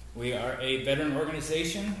 We are a veteran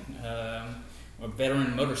organization, a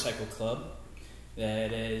veteran motorcycle club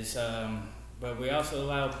that is, but we also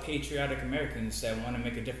allow patriotic Americans that want to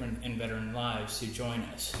make a difference in veteran lives to join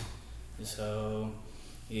us. So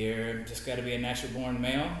you're just got to be a natural born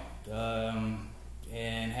male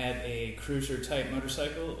and have a cruiser type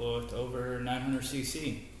motorcycle with over 900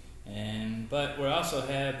 cc. But we also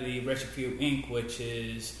have the Wretched Few Inc., which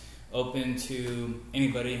is open to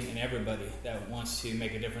anybody and everybody that wants to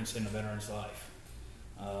make a difference in a veteran's life.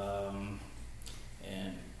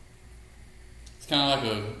 And it's kind of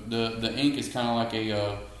like the ink is kind of like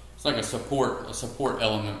it's like a support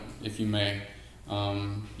element, if you may.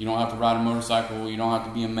 You don't have to ride a motorcycle. You don't have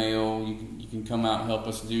to be a male. You can come out and help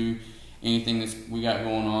us do anything that we got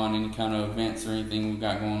going on, any kind of events or anything we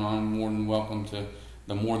got going on. More than welcome to.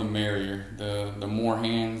 The more the merrier. The more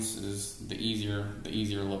hands is the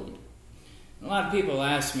easier load. A lot of people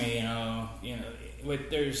ask me,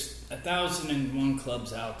 there's 1,001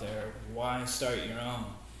 clubs out there. Why start your own?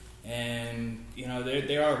 And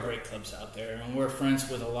there are great clubs out there, and we're friends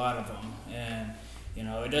with a lot of them. And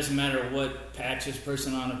it doesn't matter what patch this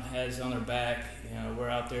person has on their back. We're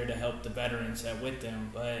out there to help the veterans that with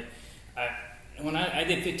them. But I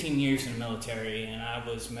did 15 years in the military, and I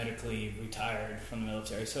was medically retired from the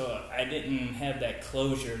military, so I didn't have that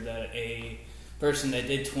closure that a person that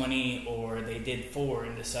did 20 or they did 4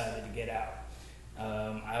 and decided to get out.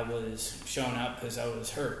 I was shown out because I was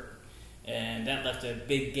hurt, and that left a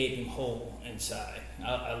big gaping hole inside.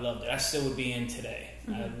 I loved it. I still would be in today.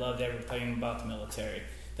 I loved everything about the military,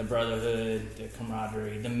 the brotherhood, the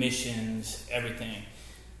camaraderie, the missions, everything.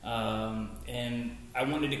 And I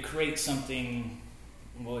wanted to create something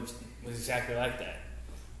which was exactly like that.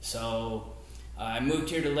 So I moved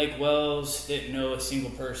here to Lake Wells, didn't know a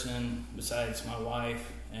single person besides my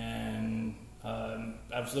wife, and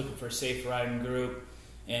I was looking for a safe riding group,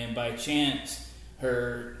 and by chance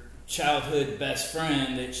her childhood best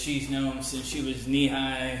friend that she's known since she was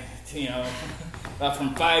knee-high, about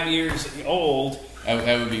from 5 years old.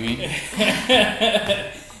 That would be me.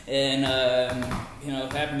 And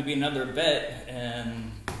happened to be another vet,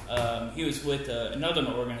 and he was with another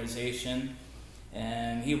organization,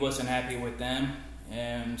 and he wasn't happy with them,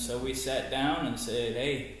 and so we sat down and said,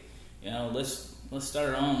 hey, let's start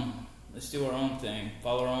our own, let's do our own thing,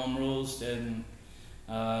 follow our own rules. And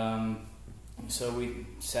so we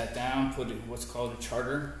sat down, put what's called a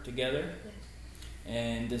charter together,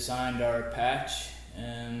 and designed our patch,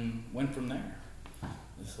 and went from there.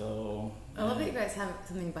 So I love that you guys have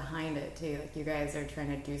something behind it too. Like you guys are trying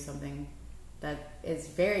to do something that is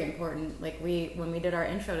very important. Like when we did our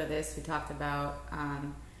intro to this, we talked about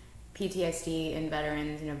PTSD in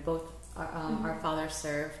veterans. Both our fathers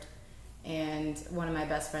served, and one of my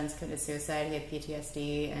best friends committed suicide. He had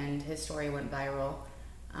PTSD, and his story went viral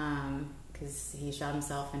because he shot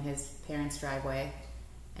himself in his parents' driveway,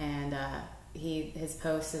 and his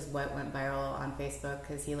post is what went viral on Facebook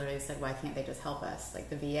because he literally said, why can't they just help us, like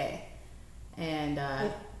the VA? And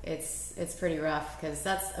it's pretty rough because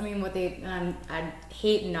what they, I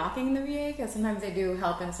hate knocking the VA because sometimes they do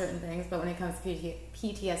help in certain things, but when it comes to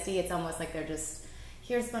PTSD, it's almost like they're just,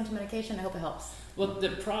 here's a bunch of medication, I hope it helps. Well, the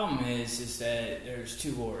problem is that there's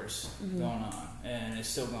 2 wars going on, and it's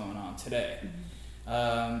still going on today.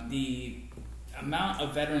 The amount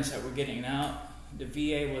of veterans that we're getting out, the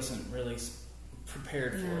VA wasn't really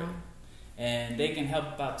prepared for it, and they can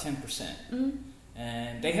help about 10%.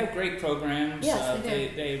 And they have great programs. Yes,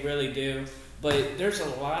 they really do. But there's a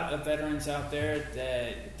lot of veterans out there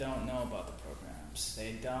that don't know about the programs.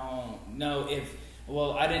 They don't know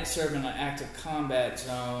I didn't serve in an active combat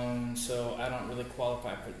zone, so I don't really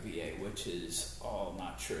qualify for the VA, which is all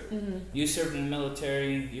not true. You served in the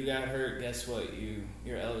military, you got hurt, guess what?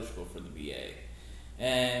 You're eligible for the VA.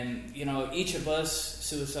 And, each of us,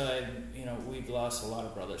 suicide, we've lost a lot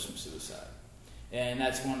of brothers from suicide. And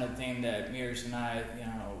that's one of the things that Mears and I,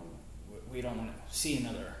 we don't want to see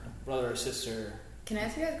another brother or sister. Can I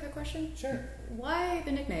ask you guys a quick question? Sure. Why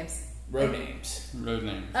the nicknames? Road names. Road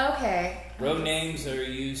names. Okay. Road names are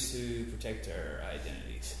used to protect our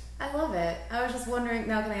identities. I love it. I was just wondering,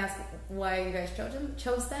 now can I ask why you guys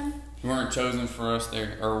chose them? They weren't chosen for us,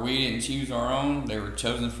 or we didn't choose our own, they were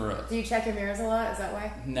chosen for us. Do you check your mirrors a lot? Is that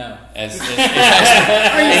why? No. It's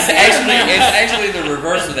actually the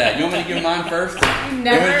reverse of that. You want me to give mine first? Never. You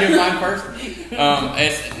want me to give mine first?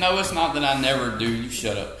 It's not that I never do. You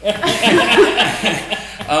shut up.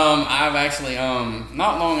 I've actually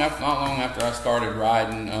not long after I started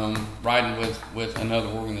riding with another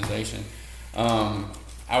organization.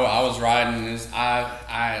 I was riding this.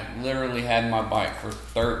 I literally had my bike for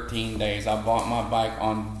 13 days. I bought my bike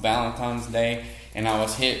on Valentine's Day, and I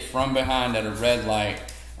was hit from behind at a red light,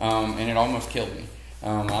 and it almost killed me.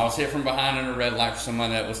 I was hit from behind at a red light for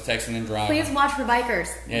someone that was texting and driving. Please watch for bikers.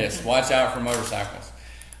 Yes, watch out for motorcycles.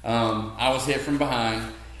 I was hit from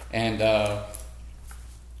behind, and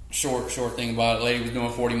short thing about it, lady was doing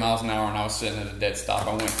 40 miles an hour, and I was sitting at a dead stop.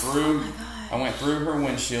 I went through her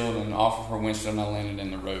windshield and off of her windshield, and I landed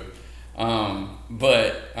in the road.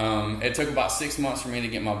 But it took about 6 months for me to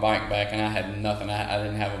get my bike back, and I had nothing. I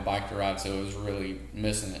didn't have a bike to ride, so it was really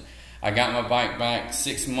missing it. I got my bike back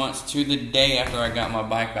 6 months to the day after I got my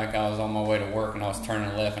bike back. I was on my way to work, and I was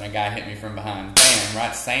turning left, and a guy hit me from behind. Bam!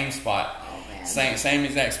 Right, same spot. Oh, man. Same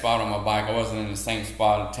exact spot on my bike. I wasn't in the same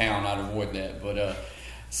spot of town. I'd avoid that. But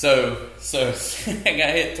so I got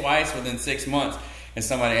hit twice within 6 months. And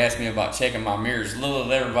somebody asked me about checking my mirrors. Little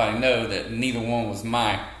did everybody know that neither one was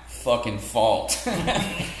my fucking fault.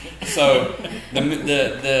 So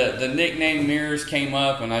the nickname Mirrors came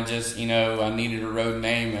up, and I just, I needed a road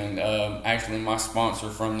name. And actually my sponsor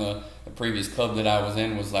from the previous club that I was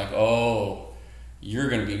in was like, oh, you're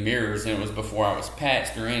going to be Mirrors. And it was before I was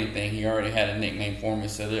patched or anything. He already had a nickname for me,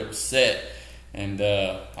 so that it was set. And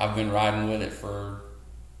I've been riding with it for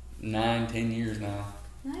 9-10 years now.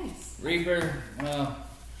 Nice. Reaper, well,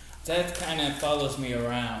 that kind of follows me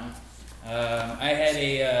around. I had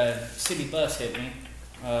a city bus hit me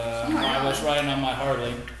while I was riding on my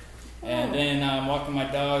Harley. And then I'm walking my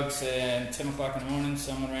dogs, and 10 o'clock in the morning,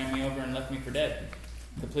 someone ran me over and left me for dead.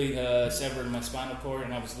 Complete severed my spinal cord,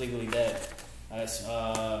 and I was legally dead. I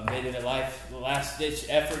made it a last-ditch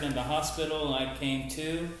effort in the hospital. I came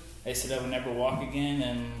to. They said I would never walk again,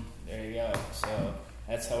 and there you go. So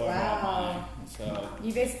that's how I got mine. So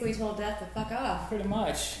you basically told death to fuck off. Pretty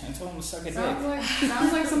much. I told him to suck a dick.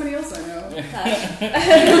 Sounds like somebody else I know.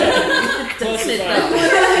 Plus How many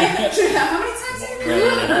times have you been?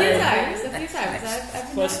 A few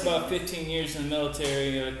times. Plus about 15 years in the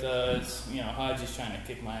military with Hodges trying to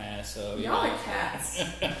kick my ass. So y'all are cats.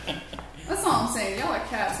 That's all I'm saying. Y'all are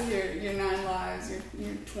cats with your 9 lives,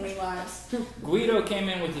 your 20 lives. Guido came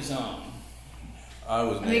in with his own. I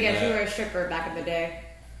was. Let me guess, you were a stripper back in the day.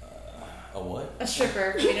 A what? A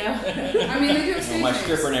stripper, I mean, they do have my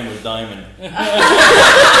stripper name was Diamond.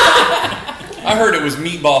 I heard it was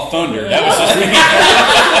Meatball Thunder. That was just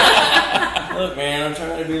Look, man, I'm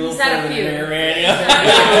trying to be a little feminine here, man.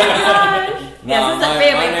 This is a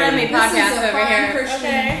family-friendly podcast over here.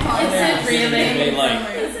 Okay. Is it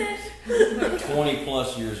really? 20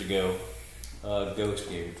 plus years ago, Ghost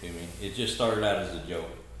gave it to me. It just started out as a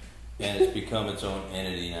joke, and it's become its own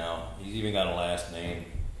entity now. He's even got a last name.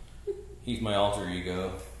 He's my alter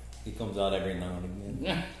ego. He comes out every now and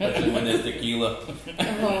again. Especially when there's tequila.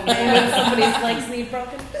 Oh man, somebody's legs need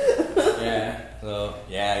broken. Yeah. So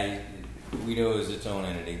Guido is its own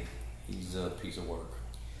entity. He's a piece of work.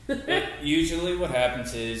 But usually, what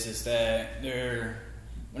happens is that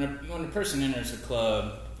when a person enters a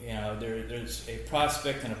club, there's a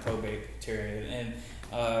prospect and a probate period, and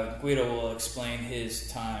Guido will explain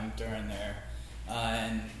his time during there,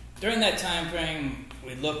 and during that time frame,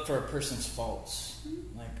 we look for a person's faults.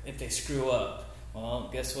 Like, if they screw up, well,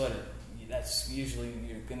 guess what? That's usually,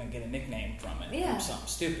 you're going to get a nickname from it. Yeah. From something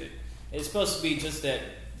stupid. It's supposed to be just that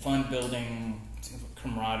fun-building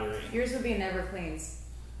camaraderie. Yours would be Never Cleans.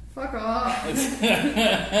 Fuck off.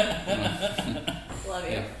 Love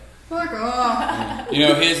you. Fuck off.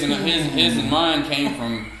 His and mine came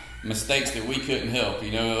from mistakes that we couldn't help.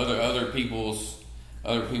 Other people's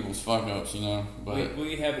fuck ups. But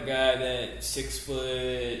we have a guy that's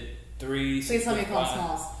 6'3". Please tell me you call him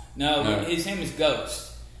Smalls. No, his name is Ghost.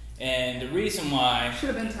 And the reason why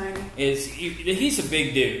should have been tiny is he's a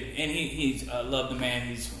big dude, and he's I love the man.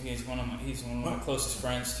 He's one of my closest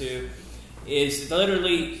friends too. Is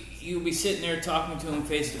literally you'll be sitting there talking to him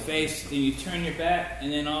face to face, then you turn your back,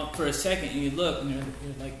 and then for a second and you look, and you're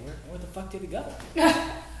like, where the fuck did he go?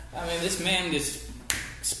 I mean, this man just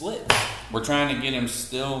split. We're trying to get him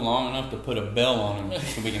still long enough to put a bell on him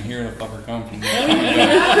so we can hear the fucker come from We have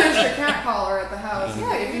an extra cat collar at the house.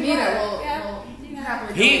 Yeah, If you need it, we'll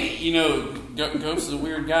happily do it. He, Ghost is a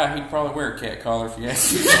weird guy. He'd probably wear a cat collar if you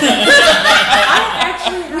asked him.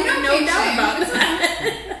 Actually, We don't no keep doubt shame. about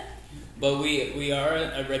that. But we are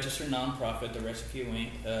a registered nonprofit. The Rescue Few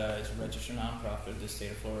Inc. Is a registered nonprofit in the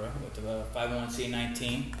state of Florida with a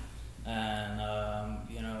 501c19. And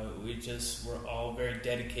we're all very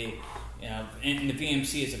dedicated. And the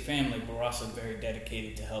VMC is a family, but we're also very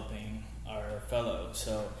dedicated to helping our fellows.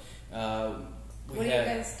 So What do you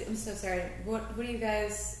guys do? I'm so sorry. What do you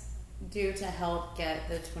guys do to help get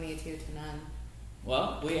the 22 to none?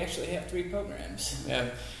 Well, we actually have 3 programs. Yeah,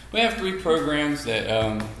 we have 3 programs that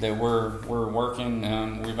we're working.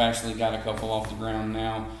 We've actually got a couple off the ground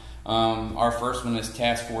now. Our first one is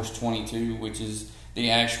Task Force 22, which is the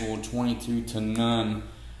actual 22 to none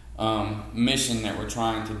mission that we're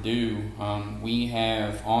trying to do. We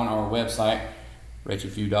have on our website,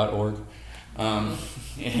 wretchedfew.org.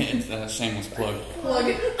 It's a shameless plug. Plug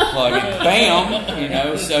it. Plug it.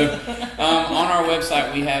 Bam! So on our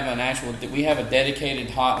website we have a dedicated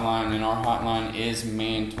hotline, and our hotline is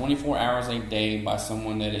manned 24 hours a day by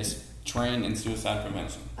someone that is trained in suicide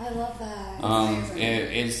prevention. I love that.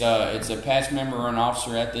 It's a past member or an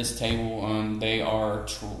officer at this table.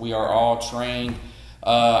 We are all trained.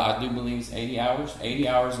 I do believe it's 80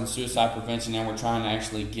 hours in suicide prevention, and we're trying to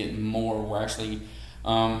actually get more. We're actually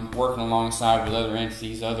working alongside with other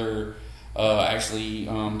entities, the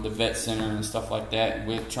vet center and stuff like that,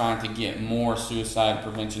 with trying to get more suicide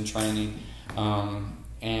prevention training. That's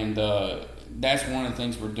one of the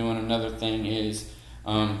things we're doing. Another thing is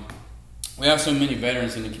we have so many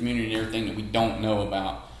veterans in the community and everything that we don't know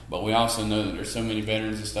about, but we also know that there's so many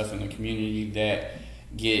veterans and stuff in the community that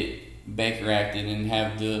get Baker acted and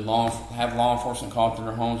have law enforcement called to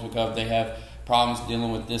their homes because they have problems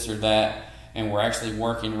dealing with this or that. And we're actually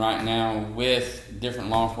working right now with different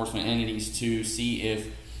law enforcement entities to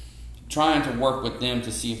trying to work with them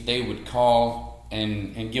to see if they would call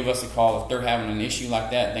and give us a call if they're having an issue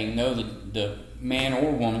like that. They know that the man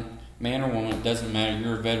or woman, it doesn't matter,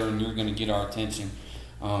 you're a veteran, you're going to get our attention.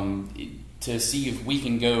 To see if we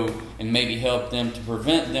can go and maybe help them to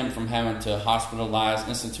prevent them from having to hospitalize,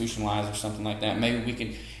 institutionalize, or something like that. Maybe we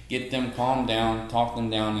could get them calmed down, talk them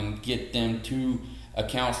down, and get them to a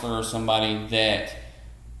counselor or somebody that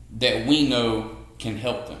we know can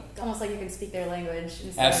help them. It's almost like you can speak their language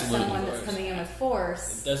instead Absolutely. of someone that's coming in with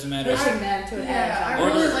force. It doesn't matter. Pushing them to an edge. Yeah, I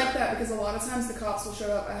really like that because a lot of times the cops will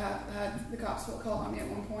show up. I have had the cops will call on me at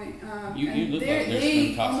one point. You and look like there's they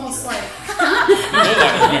been cops almost that like. You look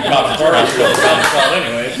like there's been cops that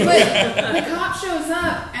anyway. But the cop shows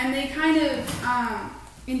up and they kind of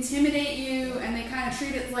intimidate you, and they kind of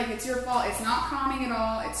treat it like it's your fault. It's not calming at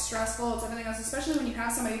all. It's stressful. It's everything else, especially when you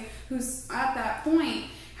have somebody who's at that point.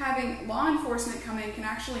 Having law enforcement come in can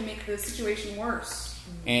actually make the situation worse.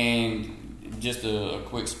 And just a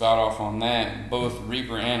quick spout off on that, both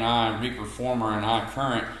Reaper former and I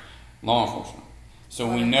current law enforcement. So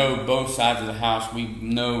we know both sides of the house. We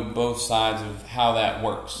know both sides of how that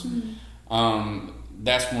works. Mm-hmm.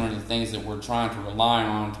 That's one of the things that we're trying to rely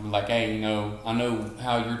on, to be like, hey, I know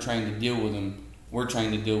how you're trained to deal with them. We're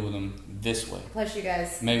trained to deal with them this way. Plus, you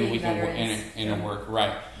guys maybe we can work in a work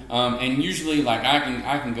right. And usually, like I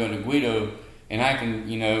can go to Guido and I can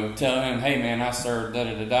tell him, hey man, I served da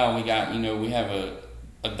da da da. We got we have a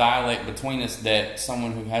dialect between us that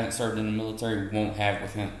someone who hasn't served in the military won't have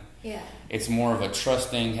with him. Yeah. It's more of a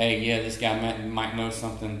trusting. Hey, yeah, this guy might know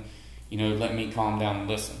something. Let me calm down and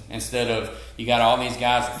listen. Instead of you got all these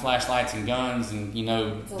guys with flashlights and guns, and they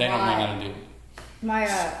don't know how to do it. My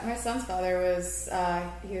son's father was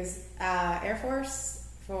he was Air Force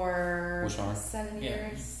for 7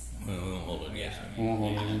 years. We won't hold it against him. I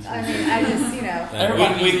mean, I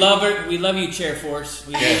just we love her. We love you, Chair Force.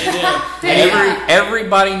 We really do.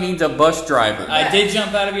 Everybody needs a bus driver. I did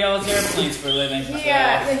jump out of y'all's airplanes for a living.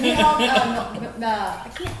 Yeah, he helped.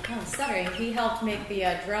 I'm stuttering. He helped make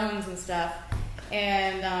the drones and stuff,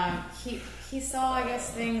 and he saw, I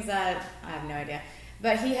guess, things that I have no idea.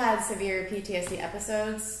 But he had severe PTSD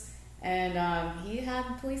episodes, and he had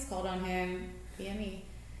police called on him, PME,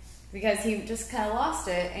 because he just kind of lost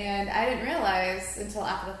it. And I didn't realize until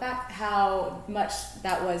after the fact how much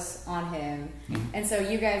that was on him. Mm-hmm. And so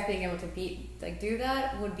you guys being able to do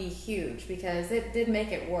that would be huge, because it did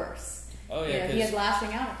make it worse. Oh yeah, he had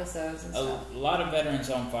lashing out episodes and stuff. A lot of veterans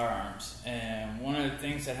own firearms, and one of the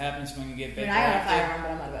things that happens when you get Baker I own a active, firearm,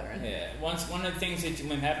 but I'm not a veteran. Yeah, one of the things that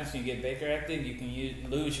happens when you get Baker active, you can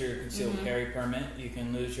lose your concealed carry permit. You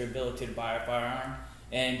can lose your ability to buy a firearm,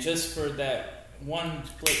 and just for that one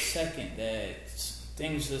split second that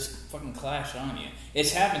things just fucking clash on you.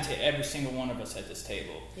 It's happened to every single one of us at this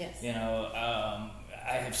table. Yes. You know,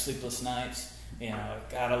 I have sleepless nights. You know,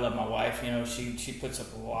 God, I love my wife. You know, she puts up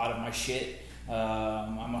a lot of my shit.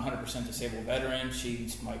 I'm a 100% disabled veteran.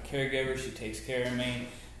 She's my caregiver. She takes care of me.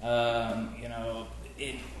 You know,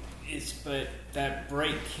 but that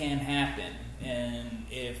break can happen. And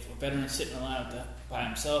if a veteran's sitting around by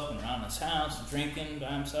himself and around his house drinking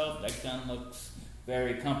by himself, that gun looks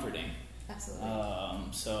very comforting. Absolutely.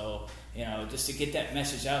 So, you know, just to get that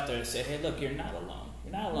message out there to say, hey, look, you're not alone.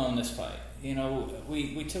 You're not alone in this fight. You know,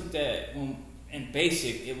 we took that, in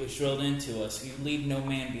basic, it was drilled into us. You leave no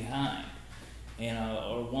man behind, you know,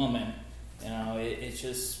 or woman. You know, it's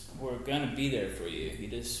just, we're going to be there for you. You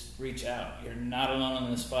just reach out. You're not alone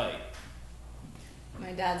in this fight.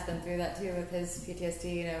 My dad's been through that too with his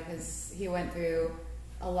PTSD, you know, because he went through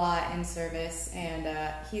a lot in service, and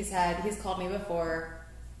he's called me before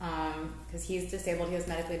because he's disabled. He was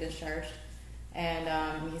medically discharged,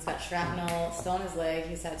 and he's got shrapnel still in his leg.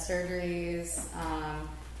 He's had surgeries,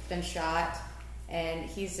 been shot, and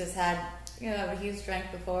he's just had, you know, he's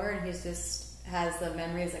drank before, and he's just has the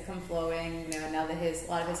memories that come flowing, you know, now that a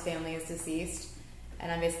lot of his family is deceased.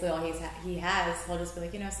 And I'm basically all he has. He'll just be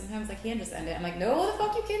like, you know, sometimes I can just end it. I'm like, no, the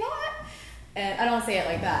fuck you cannot. And I don't say it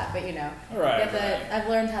like that, but you know, right. I've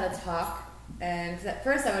learned how to talk. And cause at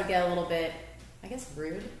first I would get a little bit, I guess,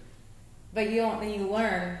 rude. But then you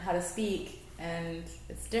learn how to speak, and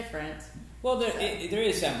it's different. Well, there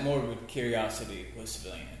is that morbid curiosity with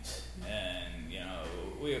civilians, and you know,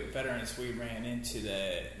 we veterans, we ran into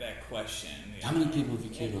that question. How many people have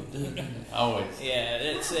you killed? Always. Yeah,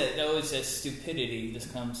 that's it. Always that stupidity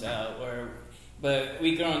just comes out but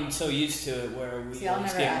we grown so used to it where we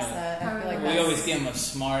always give them a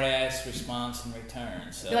smart ass response in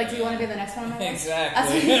return. So, you're like, do you want to be the next one?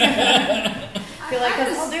 Exactly. Feel like,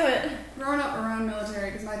 I'll do it. Growing up around military,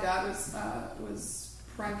 because my dad was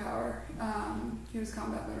prime power. He was a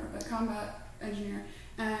combat engineer,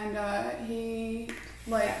 and he,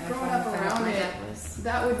 like, growing up around it,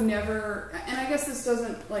 that would never, and I guess this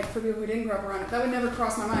doesn't, like, for people who didn't grow up around it, that would never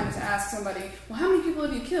cross my mind to ask somebody, well, how many people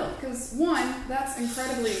have you killed? Because one, that's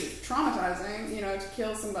incredibly traumatizing, you know, to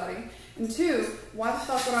kill somebody, and two, why the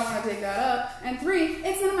fuck would I want to dig that up? And three,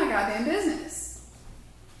 it's none of my goddamn business.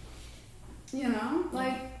 You know,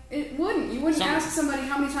 like, you wouldn't ask somebody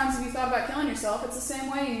how many times have you thought about killing yourself. It's the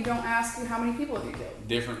same way you don't ask how many people have you killed.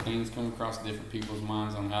 Different things come across different people's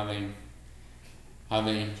minds on how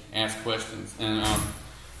they ask questions. And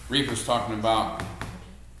Reaper's talking about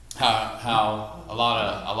how a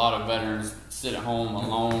lot of veterans sit at home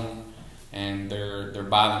alone and they're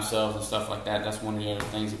by themselves and stuff like that. That's one of the other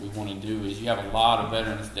things that we want to do is you have a lot of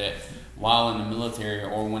veterans that while in the military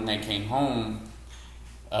or when they came home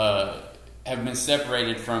have been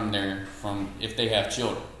separated from if they have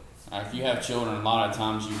children. If you have children, a lot of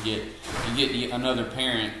times you get another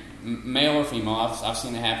parent, male or female. I've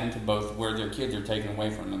seen it happen to both, where their kids are taken away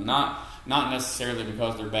from them. Not necessarily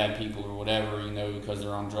because they're bad people or whatever, you know, because they're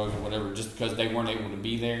on drugs or whatever, just because they weren't able to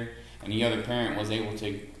be there, and the other parent was able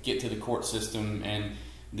to get to the court system, and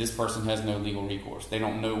this person has no legal recourse. They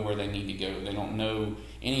don't know where they need to go. They don't know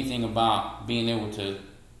anything about being able to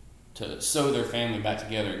sew their family back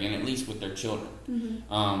together again, at least with their children.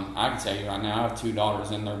 Mm-hmm. I can tell you right now, I have 2 daughters,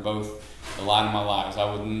 and they're both the light of my lives. I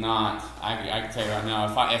can tell you right now,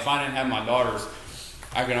 if I didn't have my daughters,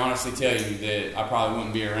 I can honestly tell you that I probably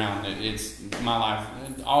wouldn't be around. It's my life.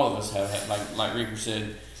 All of us have had, like Reaper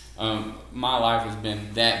said, my life has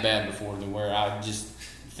been that bad before, to where I just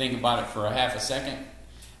think about it for a half a second,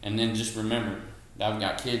 and then just remember that I've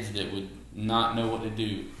got kids that would not know what to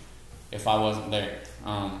do if I wasn't there.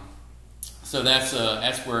 So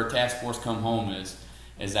that's where Task Force Come Home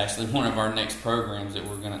is actually one of our next programs that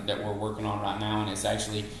we're working on right now, and it's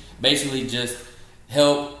actually basically just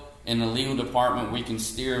help in the legal department. We can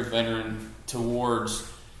steer a veteran towards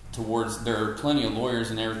there are plenty of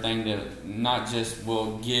lawyers and everything that not just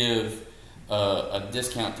will give a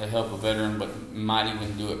discount to help a veteran, but might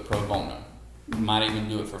even do it pro bono, might even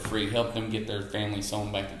do it for free, help them get their family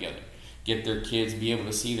sewn back together, get their kids, be able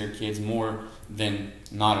to see their kids more than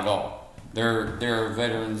not at all. There are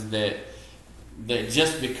veterans that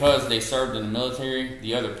just because they served in the military,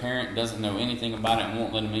 the other parent doesn't know anything about it and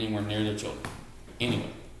won't let them anywhere near their children. Anyway,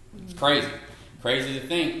 it's crazy. Crazy to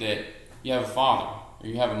think that you have a father or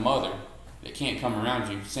you have a mother that can't come around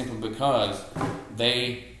you simply because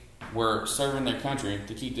they were serving their country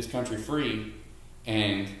to keep this country free,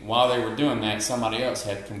 and while they were doing that, somebody else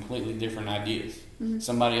had completely different ideas. Mm-hmm.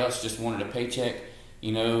 Somebody else just wanted a paycheck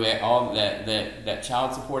all that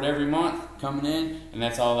child support every month coming in, and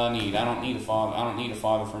that's all I need. I don't need a father. I don't need a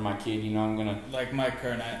father for my kid. I'm gonna like my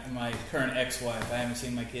current ex-wife. I haven't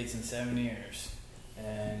seen my kids in 7 years,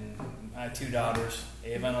 and I have 2 daughters,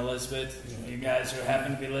 Ava and Elizabeth. You guys who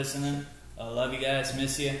happen to be listening, I love you guys,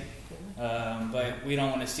 miss you, but we don't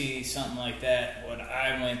want to see something like that. What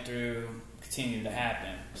I went through continue to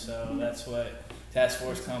happen. So that's what Task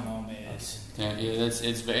Force Come Home is. Yeah,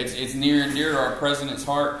 it's near and dear to our president's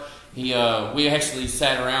heart. We actually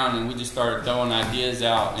sat around and we just started throwing ideas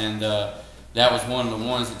out, and that was one of the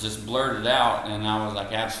ones that just blurted out, and I was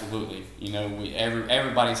like, absolutely.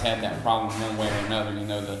 Everybody's had that problem one way or another.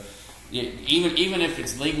 Even if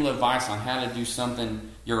it's legal advice on how to do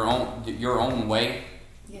something your own way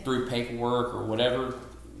through paperwork or whatever,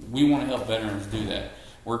 we want to help veterans do that.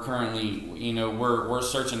 We're currently, we're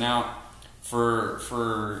searching out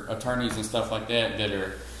for attorneys and stuff like that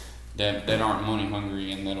that aren't money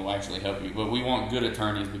hungry and that'll actually help you. But we want good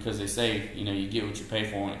attorneys because they say, you get what you pay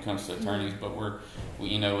for when it comes to attorneys. But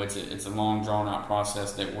it's a long drawn out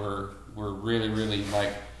process that we're really, really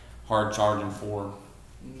like hard charging for.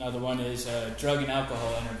 Another one is drug and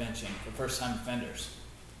alcohol intervention for first time offenders.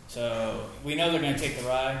 So we know they're going to take the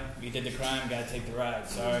ride. You did the crime, got to take the ride.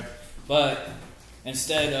 Sorry, but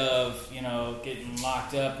instead of, getting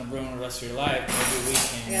locked up and ruining the rest of your life, maybe we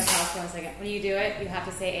can... I gotta pause for 1 second. When you do it, you have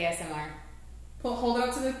to say ASMR. Hold it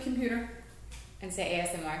up to the computer. And say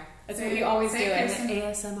ASMR. That's what you always do.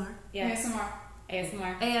 ASMR. Yeah.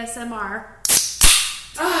 ASMR. ASMR.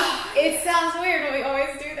 It sounds weird, but we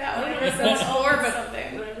always do that whenever someone's over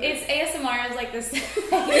something. It's ASMR is like this.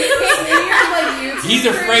 He's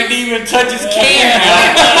afraid to even touch his can.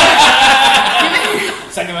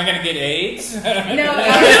 It's like, am I going to get AIDS? No,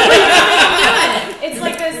 it's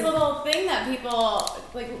like this little thing that people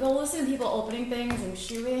like. They'll listen to people opening things and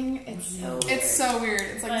chewing. It's so weird.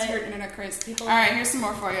 It's like this weird internet craze. All right, here's some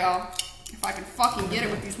more for y'all. If I can fucking get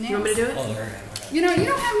it with these nails. You want me to do it? You don't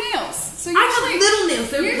have nails. So I have little nails.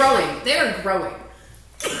 They're growing. They're growing.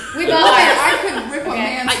 We both. I could rip a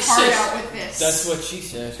man's heart out with this. That's what she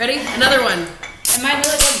said. Ready? Another one. And mine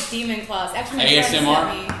look like demon claws. Actually,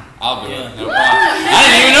 ASMR? I'll do it. No problem. I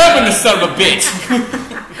didn't even open the son of a bitch.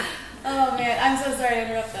 Oh man, I'm so sorry to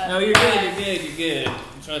interrupt that. No, you're good.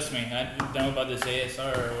 Trust me, I don't know about this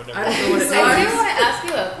ASR or whatever. I don't know what it is. I do want to ask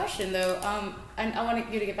you a question though. I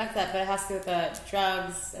want you to get back to that, but it has to do with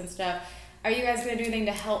drugs and stuff. Are you guys going to do anything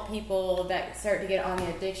to help people that start to get on the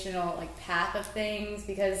addictional path of things?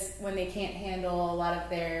 Because when they can't handle a lot of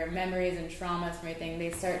their memories and traumas from everything, they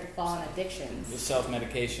start to fall in addictions. The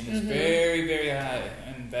self-medication is very, very high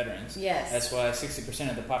in veterans. Yes. That's why 60%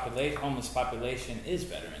 of the homeless population is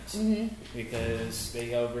veterans. Because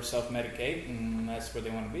they over self-medicate, and that's where they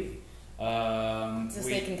want to be. So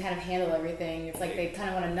they can kind of handle everything. It's like they kind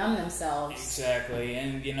of want to numb themselves. Exactly.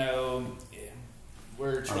 And,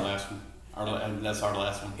 we're trying. Our last one. That's our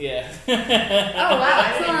last one. Yeah. Oh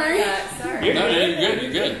wow! Sorry. You're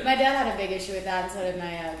good. My dad had a big issue with that, and so did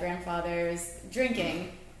my grandfather's.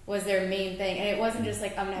 Drinking was their main thing, and it wasn't just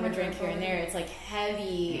like I'm gonna have a drink here and there. It's like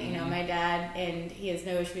heavy. My dad, and he has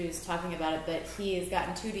no issues talking about it, but he has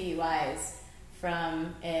gotten 2 DUIs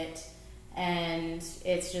from it, and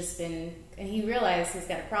it's just been. And he realized he's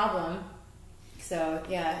got a problem. So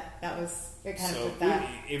yeah, that was kind of with that.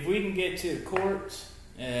 If we can get to the courts.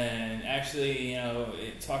 And actually,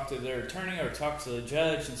 talk to their attorney or talk to the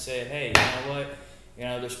judge and say, hey, you know what?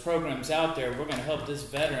 There's programs out there. We're going to help this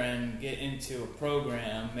veteran get into a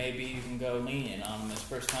program. Maybe you can go lenient on them as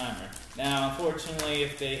first timer. Now, unfortunately,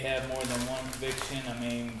 if they have more than one conviction,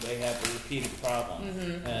 they have a repeated problem.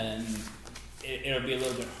 And it'll be a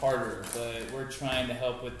little bit harder. But we're trying to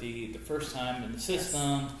help with the first time in the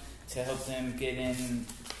system to help them get in,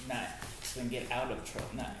 get out of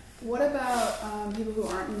trouble. What about people who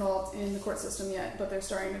aren't involved in the court system yet, but they're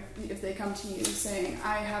starting to, if they come to you saying,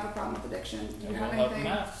 I have a problem with addiction, do you have anything?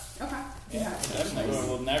 Okay. Yeah, definitely.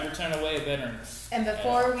 We'll never turn away a veteran. And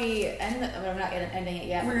before we end I'm not ending it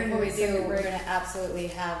yet, but before we do, we're going to absolutely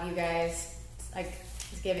have you guys,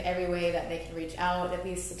 just give every way that they can reach out, at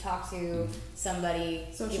least to talk to somebody,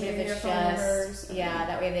 social even if it's just,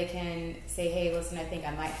 that way they can say, hey, listen, I think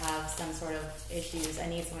I might have some sort of issues, I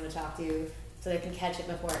need someone to talk to, so they can catch it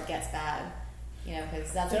before it gets bad,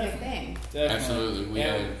 because that's a big thing. Definitely.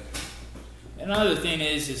 Absolutely. Another thing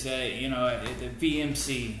is that, the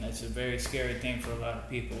VMC, that's a very scary thing for a lot of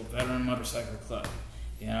people, Veteran Motorcycle Club.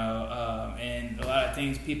 And a lot of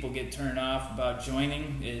things people get turned off about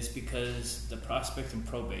joining is because the prospect and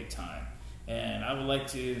probate time. And I would like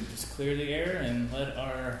to just clear the air and let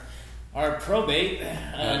our our probate.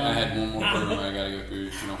 I had one more program I gotta go through,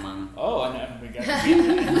 if you don't mind. Oh, I know. We got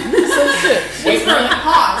Wait for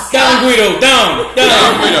Pause. Down, Guido, down.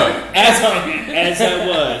 as I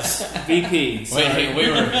was VP. Wait, we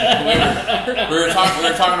were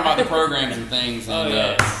talking about the programs and things, and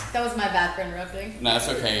That was my bad for interrupting. no, it's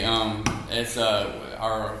okay. It's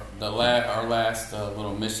our last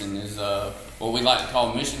little mission is what we like to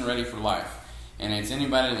call Mission Ready for Life, and it's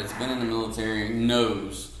anybody that's been in the military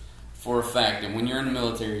knows for a fact that when you're in the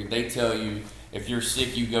military, they tell you if you're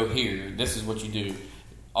sick, you go here. This is what you do.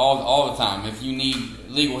 All the time. If you need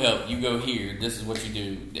legal help, you go here. This is what you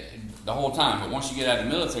do. The whole time. But once you get out of the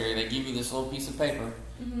military, they give you this little piece of paper,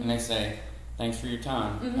 and they say, thanks for your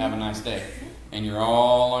time. Have a nice day. And you're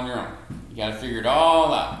all on your own. You got to figure it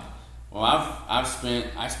all out. Well, I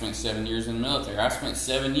spent 7 years in the military. I spent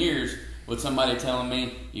 7 years with somebody telling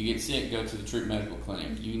me, you get sick, go to the troop medical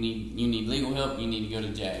clinic. You need legal help, you need to go to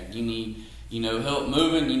JAG. You need help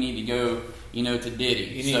moving, you need to go to Diddy.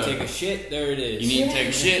 You need to take a shit. There it is. You need to take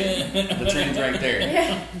a shit. The train's right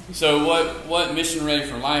there. So what Mission Ready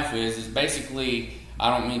for Life is basically,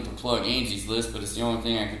 I don't mean to plug Angie's List, but it's the only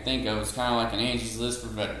thing I can think of. It's kind of like an Angie's List for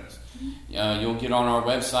veterans. You'll get on our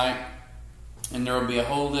website, and there will be a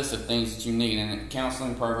whole list of things that you need. And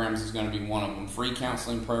counseling programs is going to be one of them. Free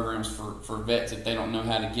counseling programs for vets if they don't know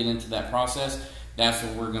how to get into that process. That's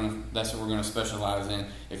what we're gonna specialize in.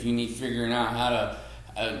 If you need figuring out how to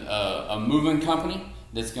a moving company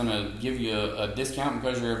that's going to give you a discount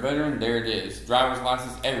because you're a veteran, there it is. Driver's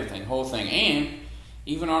license, everything, whole thing. And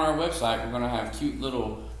even on our website, we're going to have cute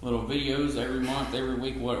little videos every month, every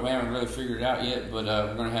week. We haven't really figured it out yet, but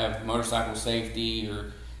we're going to have motorcycle safety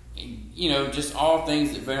or, just all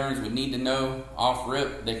things that veterans would need to know off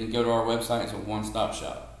rip. They can go to our website. It's a one-stop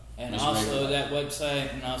shop. And also that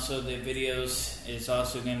website and also the videos is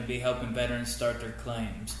also going to be helping veterans start their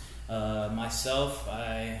claims. Myself,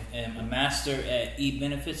 I am a master at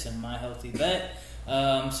e-benefits and My Healthy Vet.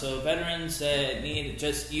 So veterans that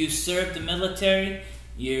you served the military,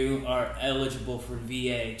 you are eligible for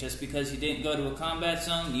VA. Just because you didn't go to a combat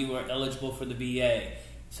zone, you are eligible for the VA.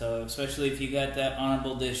 So especially if you got that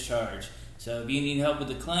honorable discharge. So if you need help with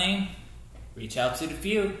the claim, reach out to the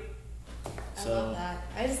few. I love that.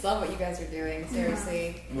 I just love what you guys are doing.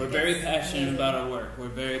 Seriously, we're very passionate about our work. We're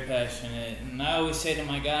very passionate, and I always say to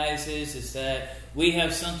my guys is that we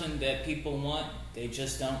have something that people want. They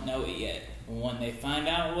just don't know it yet. And when they find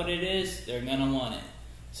out what it is, they're gonna want it.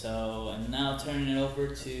 So, and now turning it over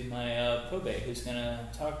to my probate, who's gonna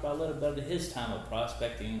talk about a little bit of his time of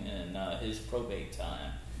prospecting and his probate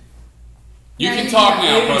time. You can talk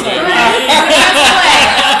now, probate.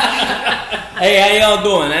 Hey, how y'all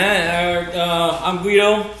doing? I'm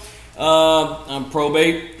Guido. I'm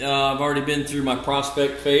probate. I've already been through my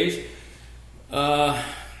prospect phase. How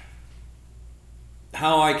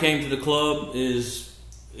I came to the club is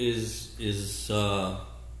a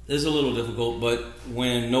little difficult, but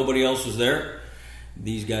when nobody else was there,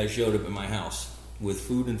 these guys showed up at my house with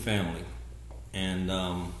food and family, and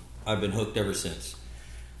I've been hooked ever since.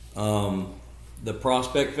 The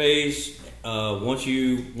prospect phase, once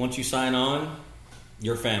you sign on,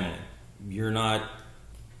 you're family. You're not.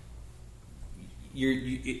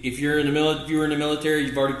 If you're in the military,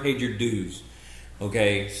 you've already paid your dues.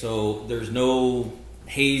 Okay, so there's no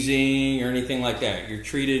hazing or anything like that. You're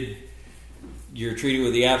treated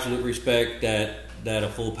with the absolute respect that a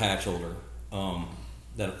full patch holder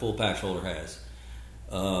has.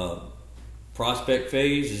 Prospect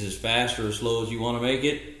phase is as fast or as slow as you want to make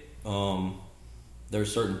it.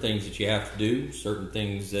 There's certain things that you have to do, certain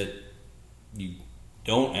things that you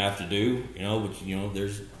don't have to do.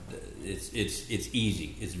 But it's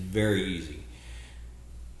easy. It's very easy.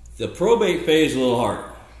 The probate phase is a little harder,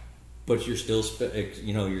 but you're still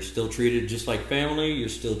you're still treated just like family. You're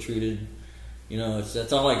still treated.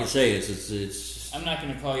 That's all I can say. It's. I'm not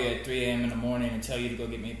going to call you at 3 a.m. in the morning and tell you to go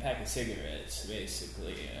get me a pack of cigarettes,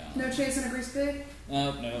 basically. No chasing a grease pig?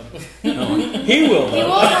 No. He will. He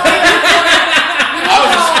will.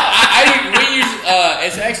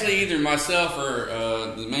 It's actually either myself or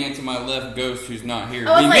the man to my left, Ghost, who's not here.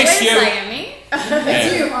 I was we like, miss wait a you. second, me?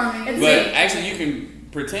 It's you, Army. It's But me. actually, you can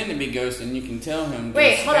pretend to be Ghost and you can tell him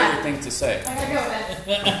Wait, his hold on. favorite things to say. I gotta go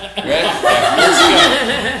then. Ready? Yeah,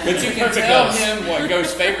 here we go. But you can tell him what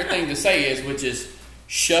Ghost's favorite thing to say is, which is,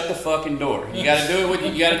 shut the fucking door. You gotta do it with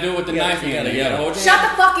the knife hand. You gotta hold your Shut the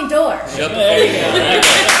fucking door. Shut the fucking door.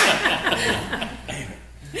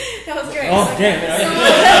 That was great. Oh, damn it.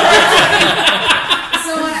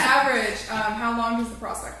 So on average, how long does the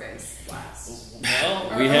prospect phase last? Well,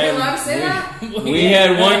 Are we allowed to say that? We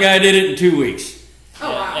had one guy did it in 2 weeks.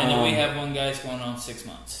 Oh wow. And then we we have one guy's going on 6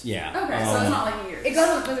 months. Yeah. Okay, so it's not like a year.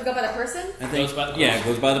 Does it go by the person? I think, It goes by the yeah, it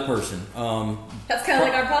person. goes by the person. That's kind of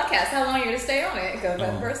like our podcast. How long you're going to stay on it? It goes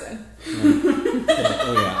by the person.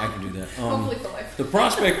 Oh yeah, I can do that. Hopefully for life. The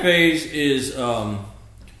prospect phase is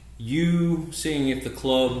you seeing if the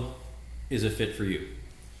club is a fit for you.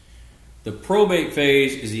 The probate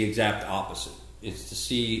phase is the exact opposite. It's to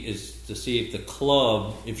see if the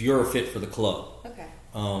club, if you're a fit for the club. Okay.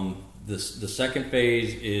 The second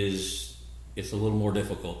phase is it's a little more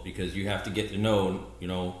difficult because you have to get to know.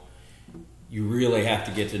 You really have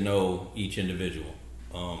to get to know each individual.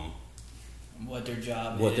 What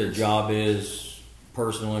their job is,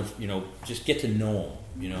 personally, just get to know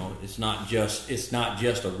them. It's not just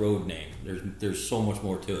a road name. There's so much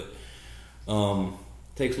more to it.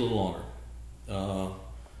 Takes a little longer.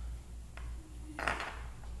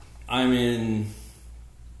 I'm in.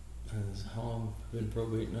 How long have I been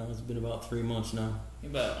probate now? It's been about 3 months now.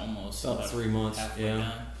 About 3 months. halfway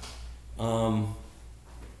Yeah. done.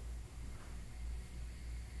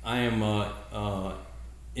 I am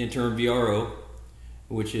interim VRO,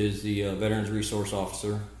 which is the Veterans Resource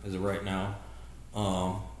Officer as of right now.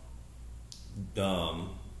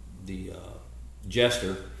 The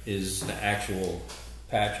jester is the actual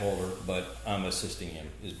patch holder, but I'm assisting him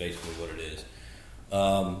is basically what it is.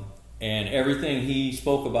 And everything he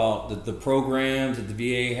spoke about, the programs that the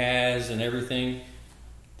VA has and everything,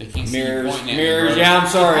 They can't see you mirrors. pointing at me, brother. Yeah, I'm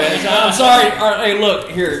sorry. I'm sorry. Hey, look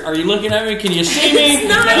here. Are you looking at me? Can you see me?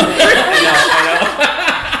 No. Can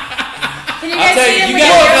you I'll guys tell see you. him You with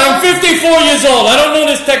got. your I'm earphones? 54 years old. I don't know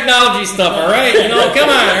this technology stuff. All right. Come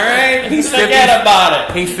on. All right. Forget about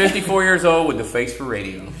it. He's 54 years old with the face for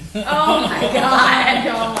radio. Oh my god.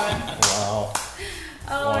 God. Wow.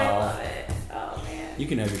 Oh, I love it. Oh man. You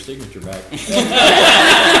can have your signature back.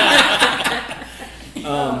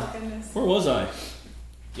 Oh goodness. Where was I?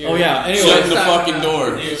 Oh yeah. Anyway, Shut the fucking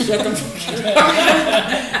door.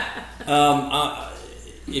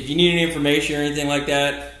 if you need any information or anything like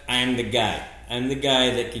that, I'm the guy. I'm the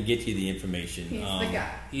guy that can get you the information. He's the guy.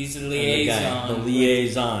 He's the I'm the guy, liaison. the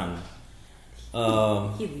liaison.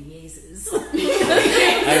 He liaises.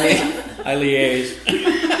 I liaise.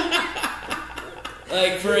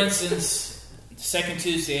 Like, for instance, the second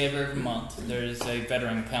Tuesday of every month, there's a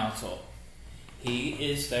veteran council. He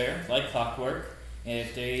is there, like clockwork. And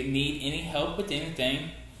if they need any help with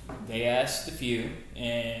anything, they ask the few,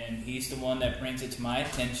 and he's the one that brings it to my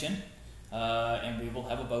attention. And we will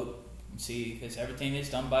have a vote. See, because everything is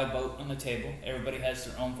done by vote on the table. Everybody has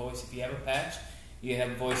their own voice. If you have a patch, you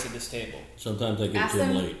have a voice at this table. Sometimes I get Ask to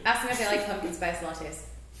them them late. if they like pumpkin spice lattes.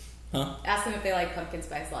 Huh? Ask them if they like pumpkin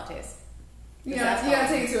spice lattes. You gotta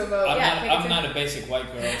take it to a vote. I'm not a basic white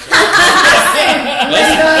girl. So. Listen,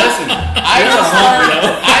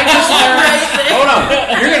 I just learned. Hold on,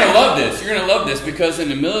 you're gonna love this. You're gonna love this because in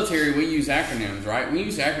the military we use acronyms, right? We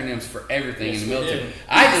use acronyms for everything Yes, in the we military. do.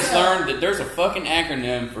 I just learned that there's a fucking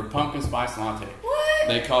acronym for pumpkin spice latte. What?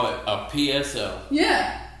 They call it a PSL.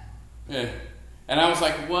 Yeah. Yeah. And I was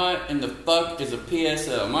like, what in the fuck is a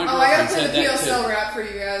PSL? My Oh, I gotta girlfriend play said the that PSL too. rap for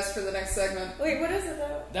you guys for the next segment. Wait, what is it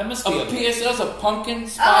though? That must A be a PSL is a pumpkin Oh,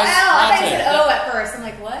 spice L. I thought you latte. said O at first. I'm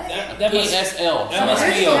like, what? that must PSL. That must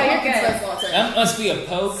There's be no a- you're pumpkin good. spice latte. That must be a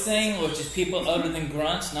pogue thing, which is people other than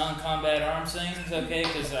grunts, non-combat arms things, okay?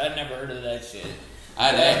 Because I'd never heard of that shit.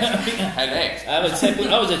 I'd ask. I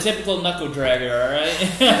was a typical knuckle dragger, all right?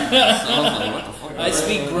 So I was like, what the fuck? I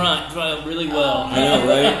speak grunt really well. I know,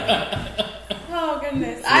 right? Oh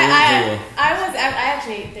goodness! So I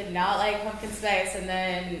actually did not like pumpkin spice, and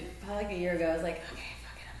then probably like a year ago, I was like, okay,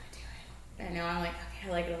 fuck it, I'm gonna do it. And now I'm like, okay,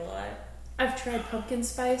 I like it a lot. I've tried pumpkin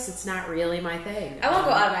spice. It's not really my thing. I won't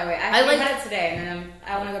go out of my way. I like- had it today, and then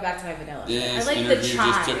I want to go back to my vanilla. This I like the interview chai.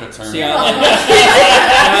 just took a turn. See, I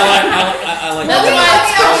like That's that. why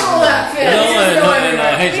it's actual outfit. No, Just no, go no, in no,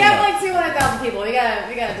 there. hey, We have like 200,000 people. We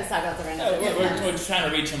gotta decide about the random. We're trying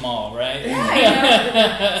to reach them all, right? Yeah, you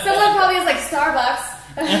know. Someone probably is like Starbucks.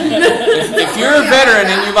 If you're a veteran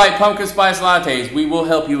and you like pumpkin spice lattes, we will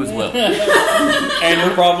help you as well. And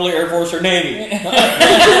you're probably Air Force or Navy.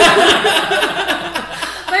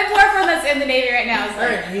 My boyfriend that's in the Navy right now is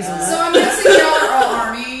like, So I'm guessing y'all are all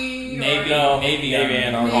Army. Navy, or- Navy, and Navy,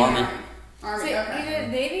 Army. Army, so you okay. did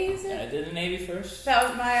Navy, you I said? did the Navy first. That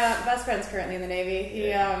was my best friend's currently in the Navy.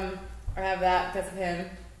 He I have that because of him.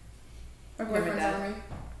 My boyfriend's dad. Army.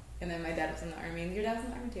 And then my dad was in the Army. Your dad was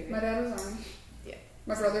in the Army too, My right? dad was Army. Yeah.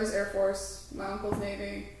 My brother's Air Force. My uncle's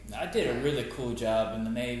Navy. I did a really cool job in the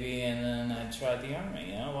Navy, and then I tried the Army.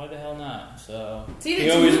 You know, why the hell not? So So you He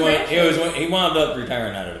did always two went. branches. He wound up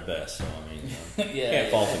retiring out of the best. So I mean, Yeah,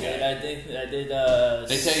 can't fault the guy. I did.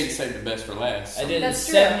 They tell you to save the best for last. I did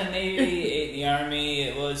 7 in the Navy, 8 in the Army.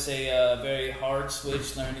 It was a very hard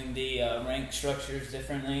switch, learning the rank structures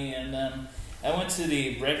differently, and then I went to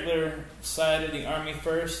the regular side of the Army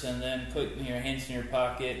first, and then putting your hands in your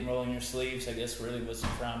pocket and rolling your sleeves, I guess, really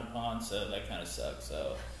wasn't frowned upon, so that kind of sucked.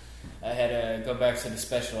 So I had to go back to the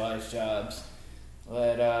specialized jobs.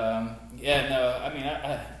 But, I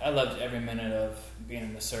loved every minute of being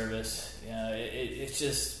in the service. It's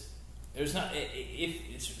just, there's not,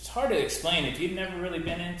 it's hard to explain. If you've never really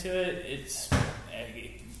been into it, it's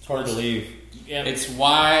hard to leave. Yeah. It's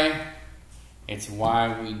why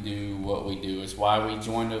we do what we do. It's why we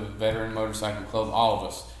joined a veteran motorcycle club, all of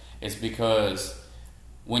us. It's because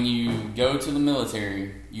when you go to the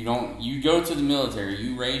military, you go to the military,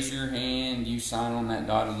 you raise your hand, you sign on that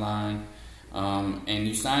dotted line, and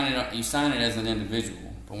you sign it as an individual.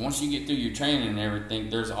 But once you get through your training and everything,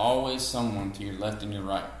 there's always someone to your left and your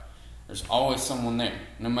right. There's always someone there.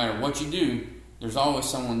 No matter what you do, there's always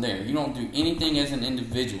someone there. You don't do anything as an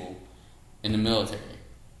individual in the military.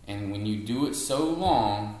 And when you do it so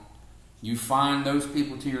long, you find those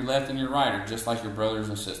people to your left and your right are just like your brothers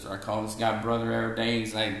and sisters. I call this guy brother every day.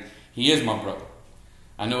 He's like, he is my brother.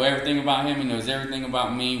 I know everything about him. He knows everything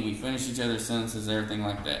about me. We finish each other's sentences, everything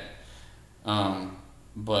like that.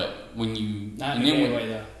 But when you... Not in a gay way,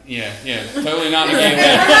 though. Yeah, totally not in a gay way.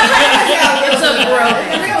 It's a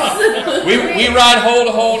bromance. We ride hole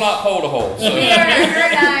to hole, not pole to hole. So. Her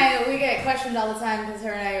and I, we get questioned all the time because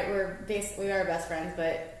her and I, we are best friends,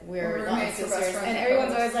 but we're not sisters. And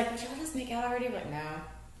everyone's always like, "Would y'all just make out already?" I'm like, no.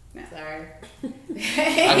 Sorry.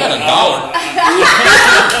 I got $1.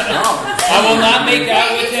 I will not make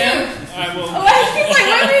out with him. I will. Oh, he's like,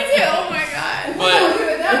 what me too? Oh my god.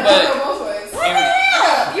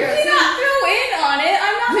 You cannot throw in on it.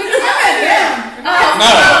 I'm not making out with him. No,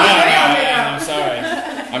 I'm sorry.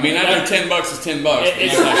 I mean, I know $10 is $10.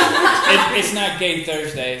 It's not Gay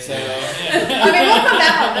Thursday, so. Yeah. I mean, we'll come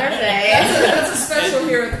back on Thursday. That's a special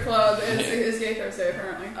here at the club. It's Gay Thursday,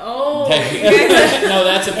 apparently. Oh. No,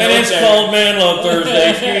 that's a. And it's called Man Love Thursday.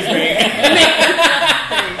 Excuse me.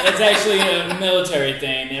 It's actually a military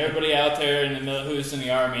thing. Everybody out there who's in the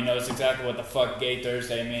Army knows exactly what the fuck Gay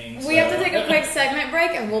Thursday means. We have to take a quick segment break,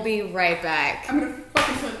 and we'll be right back. I'm gonna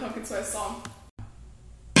fucking play the Pumpkin Spice song.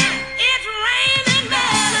 It's raining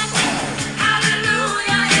men.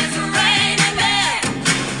 Hallelujah, it's raining men.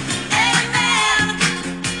 Amen.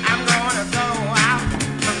 I'm gonna go out.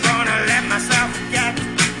 I'm gonna let myself get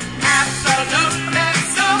absolutely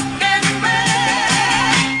soaking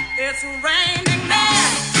wet. It's raining men.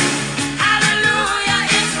 Hallelujah,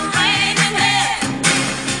 it's raining men.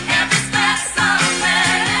 Every step's a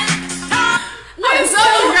man. What is up,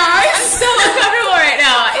 you guys? I'm so uncomfortable right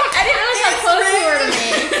now. I didn't realize how close you were to me.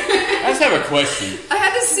 I just have a question. I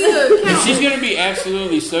had to see the If count. she's going to be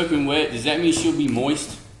absolutely soaking wet, does that mean she'll be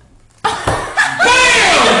moist? Bam!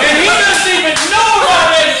 And he doesn't even know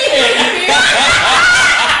about that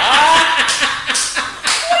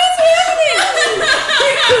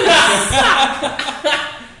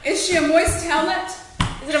shit. Is she a moist helmet?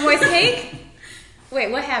 Is it a moist cake? Wait,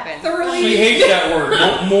 what happened? Thoroughly. She hates that word.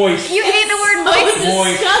 Moist. You hate the word moist?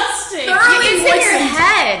 Moist. Disgusting. It's in your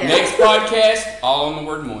head. Next podcast, all on the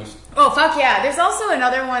word moist. Oh, fuck yeah. There's also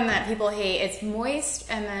another one that people hate. It's moist,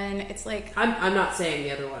 and then it's like... I'm not saying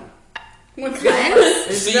the other one. What's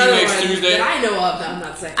There's See you another next one Tuesday. that I know of that I'm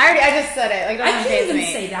not saying. I just said it. Like, don't I have can't to even me.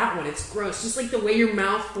 say that one. It's gross. Just like the way your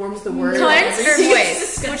mouth forms the word. Cunt or Everything is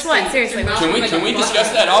moist? disgusting. Which one? Seriously. Your mouth Can we is can like we a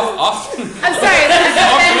discuss butt. that off? I'm sorry.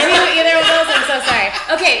 I didn't do either of those. I'm so sorry.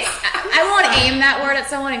 Okay, I won't aim that word at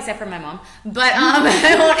someone except for my mom. But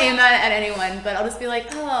I won't aim that at anyone. But I'll just be like,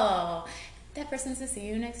 oh, that person's to see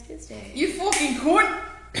you next Tuesday. You fucking cunt.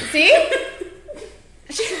 See?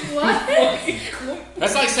 What?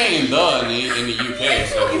 That's like saying the in the UK.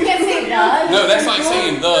 So. You can't say the. No, that's like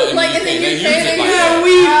saying the in Like the in UK. the They UK, use it they like use that. Oh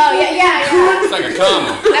yeah. It's like a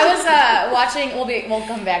comma. I was watching. We'll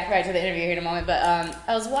come back right to the interview here in a moment. But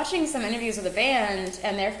I was watching some interviews with a band,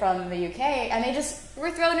 and they're from the UK, and they just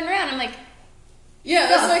were throwing it around. I'm like, Yeah,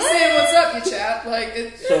 that's like saying what's up, you chat. Like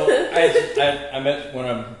it's So I met when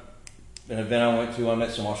an event I went to. I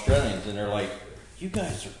met some Australians, and they're like, "You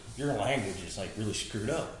guys are your language is like really screwed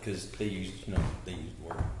up because they use the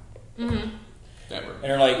word." mm-hmm. That word. And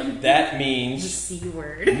they're like, "That The means C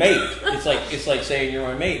word. mate." It's like saying you're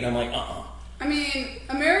my mate, and I'm like, I mean,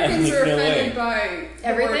 Americans No are way. offended by the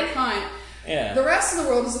Everything? word cunt. Yeah. The rest of the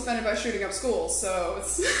world is offended by shooting up schools, so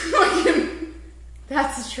it's fucking.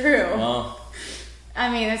 that's true. Well,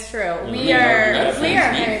 I mean, that's true. Yeah, We we are that offends me.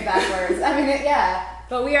 very backwards. I mean, yeah.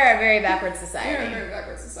 But we are a very backward We are a society. very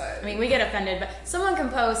backward society. I mean, we get offended, but someone can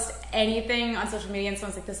post anything on social media and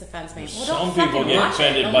someone's like, this offends me. Well, Some don't people fucking get watch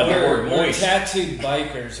offended it. by the Don't word We're moist. tattooed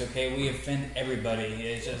bikers, okay? We offend everybody.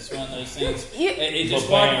 It's just one of those things. You- Just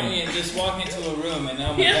walk into a room and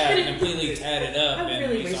oh my god, completely tatted up, I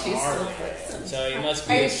and really he's wish a you still Harley. put some. So he must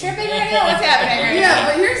be. Are you tripping right now? What's happening right Yeah, now?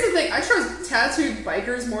 but here's the thing. I trust tattooed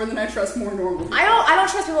bikers more than I trust more normal people. I don't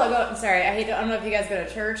trust people that go. I'm sorry, I don't know if you guys go to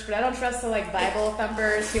church, but I don't trust the like Bible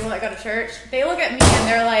thumpers, people that go to church. They look at me and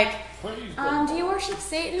they're like, do you worship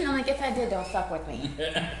Satan? I'm like, if I did, don't fuck with me. I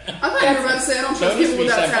thought you were about to say I don't trust Notice people me,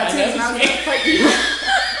 without senpai, tattoos, and I was going to fight you.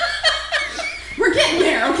 We're getting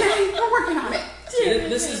there, okay? We're working on it.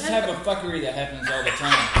 This is the type of fuckery that happens all the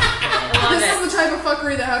time. This is the type of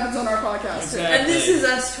fuckery that happens on our podcast, too. Exactly. And this is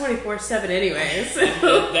us 24/7 anyways.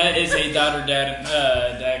 That is a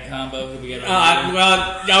daughter-dad combo. Could we get on?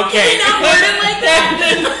 Well, okay. Not worded like that.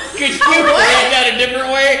 Could you word that a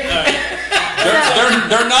different way?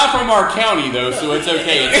 They're not from our county though, so it's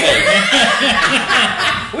okay. It's safe.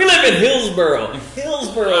 We live in Hillsboro.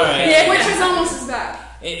 Hillsboro. Right. Which is almost as bad.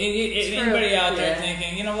 Anybody out there Yeah.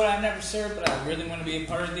 thinking, you know what, I never served, but I really want to be a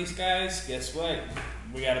part of these guys? Guess what?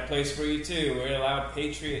 We got a place for you too. We allow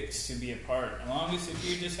patriots to be a part. As long as if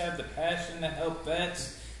you just have the passion to help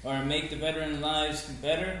vets or make the veteran lives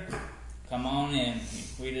better, come on in.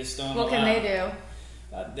 We just don't. What can allow- they do?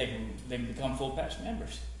 They can become full patch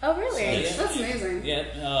members. Oh, really? So, That's amazing. Yeah,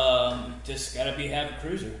 just gotta have a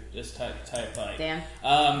cruiser, just type bike. Damn.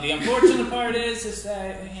 The unfortunate part is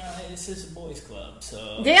that this is a boys' club,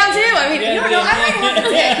 so Damn, too. I mean, you don't know. I'm like,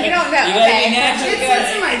 what's it? You don't know. You gotta be Okay. natural.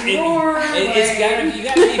 It's in my drawer. It's gotta.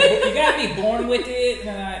 You gotta be born with it,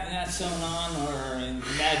 not sewn on or in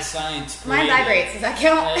mad science. Mine created. vibrates. Does that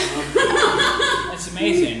count? That's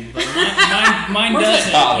amazing, but mine Where's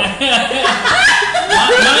doesn't. that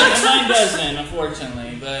Mine doesn't,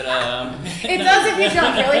 unfortunately. But It does if you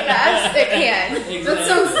jump really fast. It can. That exactly.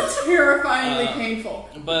 sounds terrifyingly painful.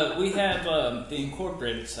 But we have the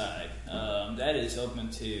incorporated side. That is open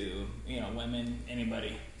to women,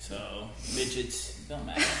 anybody. So midgets don't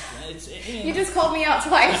matter. You just called me out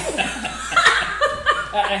twice.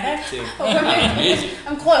 I have to. amazing.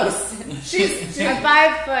 I'm close. She's I'm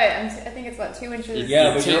 5 foot. I think it's what, 2 inches.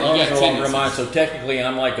 Yeah, but You your got arms are longer than tendencies. mine, so technically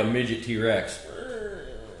I'm like a midget T-Rex.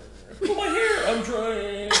 Come on here, I'm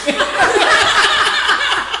trying.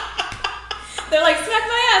 They're like, smack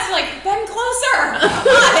my ass. You're like, bend closer.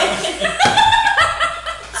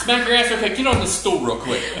 Smack your ass. Okay, get on the stool real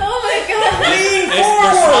quick. Oh my god. They're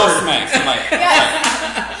small smacks. Like, Yes.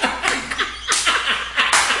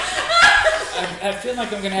 I feel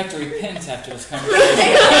like I'm gonna have to repent after this conversation. Wait,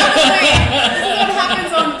 this is what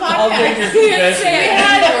happens on the I'll take your podcast. confession. We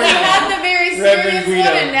had the very Reverend serious Guido.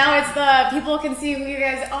 one, and now it's the people can see who you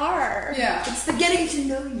guys are. yeah. It's the getting to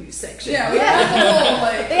know you section. Yeah, we have the whole,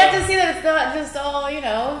 like, They have to see that it's not just all, You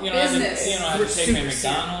don't Business. have We're to take me to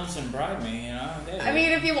super McDonald's and bribe me. I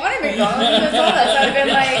mean, if you wanted McDonald's, you would have told us. I would have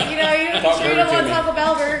been like, you don't want Taco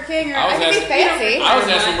Bell, Burger King, or I was I could be asking- fancy. I was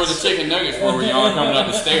asking where the chicken nuggets were when y'all were coming up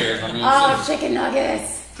the stairs. I mean, Oh, chicken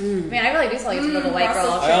nuggets. Man, I really do tell you typical white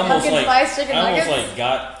girl. I Pumpkin spice chicken nuggets.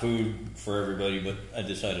 got food for everybody, but I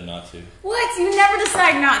decided not to. What? You never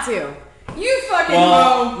decide not to. you fucking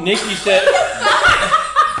Well, hoe. Nikki said,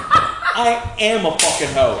 I am a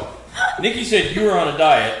fucking hoe. Nikki said you were on a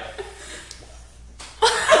diet.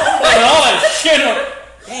 And all that shit.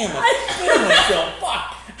 Damn, I feel myself.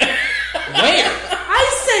 Fuck. where? I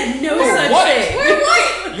said no such what? thing.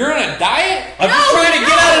 What? You're on a diet? I'm just trying to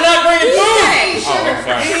get out of not bringing food. Hey, sugar. Oh,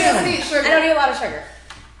 sorry. He doesn't eat sugar. I don't eat a lot of sugar.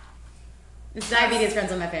 It's diabetes runs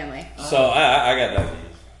in my family. So I got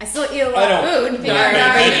diabetes. I still eat a I lot don't- of food. don't pay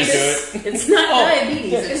attention to it. It's not Oh,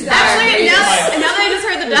 diabetes. It's Actually, diabetes. now that I just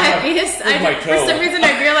heard the diabetes, my for toe. some reason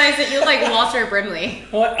I realized that you look like Walter Brimley.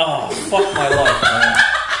 What? Oh, fuck my life, man.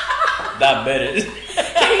 Diabetes.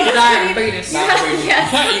 Diabetes.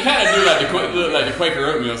 Yes. You kind of do like the Quaker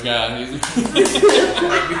Oatmeals guy.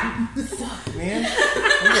 Man.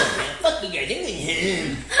 Fuck you guys.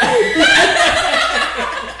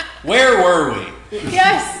 Where were we?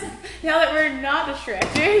 Yes. Now that we're not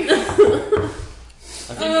distracting. I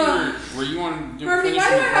think were you on? Harmony, why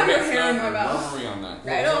do I have your hair in my mouth? Where were we on that?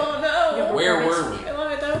 I don't know. Where were we? I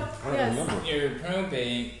love it though. I don't Yes. remember. Your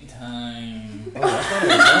probate time. Oh, I thought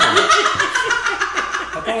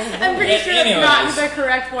I was done. I'm pretty sure that's Anyways. not the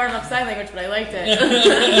correct form of sign language, but I liked it.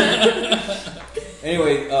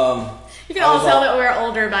 Anyway, You can all tell that we're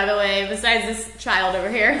older, by the way, besides this child over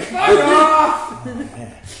here.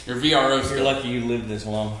 Your VRO you're still. lucky you lived this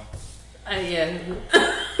long. Yeah.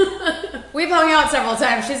 We've hung out several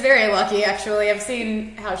times. She's very lucky, actually. I've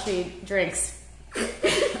seen how she drinks.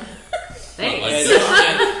 Thanks.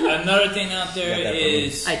 Another thing out there You got that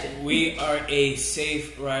is I did. we are a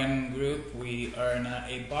safe riding group. We are not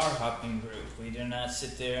a bar hopping group. We do not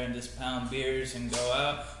sit there and just pound beers and go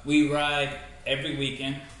out. We ride every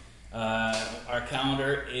weekend. Our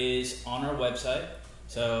calendar is on our website.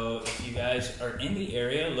 So if you guys are in the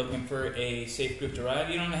area looking for a safe group to ride,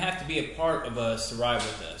 you don't have to be a part of us to ride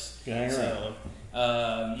with us. Yeah, you're so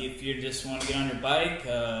if you just want to get on your bike,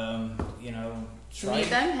 try Meet it.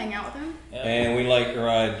 them, hang out with them. Yeah. And we like to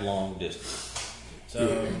ride long distance.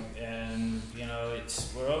 So, and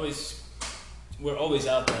we're always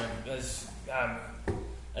out there.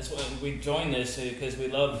 That's why we joined this because we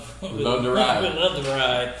love We love to ride. We love to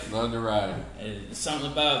ride. Love to ride. It's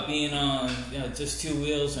something about being on just two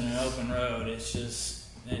wheels in an open road. It's just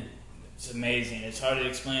it's amazing. It's hard to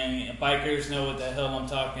explain. Bikers know what the hell I'm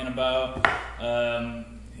talking about.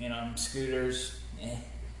 Scooters.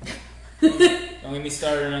 Don't get me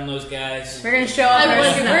started on those guys. We're gonna show up.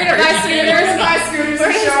 We're gonna buy scooters.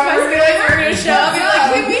 We're gonna show up. Be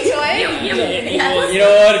like, can we join? You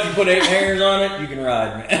know what? If you put 8 hangers on it, you can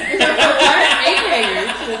ride, man.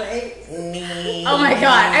 Oh my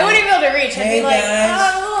god, I wouldn't be able to reach. I'd Hey, be like,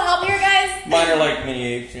 guys. oh, help here, guys. Mine are like mini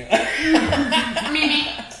apes.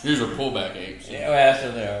 These are pullback apes. Yeah, well,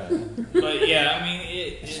 so they are. But yeah, I mean,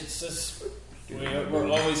 it's just we're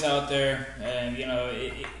always out there, and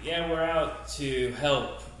we're out to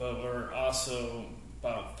help, but we're also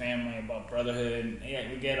about family, about brotherhood. Yeah,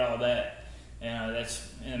 we get all that. That's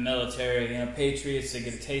in the military. Patriots, they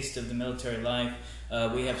get a taste of the military life.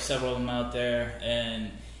 We have several of them out there,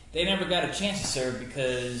 and they never got a chance to serve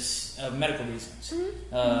because of medical reasons.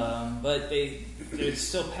 But they're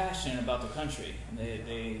still passionate about the country.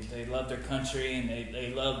 They love their country, and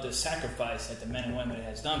they love the sacrifice that the men and women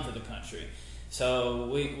has done for the country. So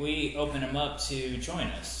we open them up to join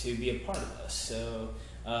us, to be a part of us. So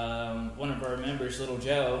one of our members, Little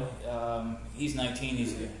Joe, he's 19.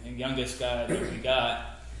 He's the youngest guy that we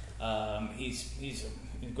got. He's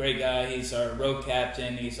a great guy. He's our road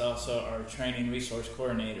captain. He's also our training resource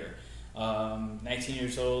coordinator. 19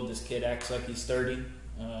 years old. This kid acts like he's 30.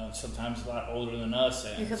 Sometimes a lot older than us.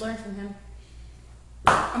 You could learn from him.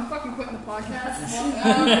 I'm fucking quitting the podcast.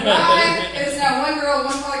 Bye. It is now one girl,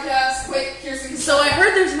 one podcast. Quick, Kirsten. So I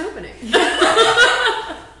heard there's an opening.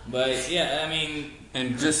 But yeah, I mean,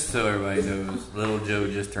 And just so everybody knows, little Joe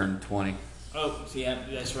just turned 20. yeah,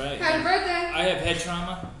 that's right. Happy birthday. I have head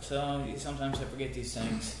trauma, so sometimes I forget these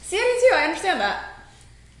things. See, I do too. I understand that.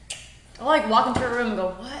 I'll walk into a room and go,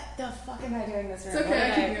 what the fuck am I doing this room? It's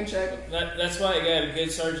okay, I keep you in check. That's why I got a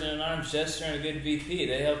good sergeant at arms, Jester, and a good VP.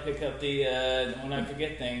 They help pick up the when I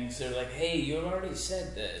forget things. They're like, "Hey, you already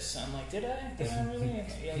said this." I'm like, "Did I? Did I really?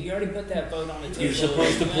 Yeah, you already put that vote on the table." You're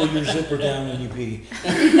supposed to pull your zipper down when you pee.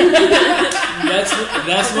 That's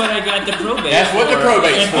what I got the probate. That's what the for.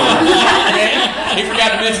 probate's for. He forgot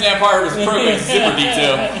to mention that part of his probate zipper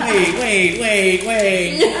detail.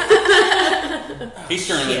 Wait. He's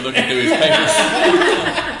currently looking through his papers.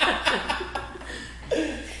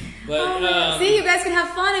 But See, you guys can have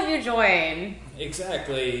fun if you join.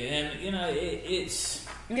 exactly, and it's.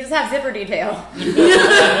 You can just have zipper detail.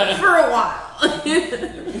 For a while.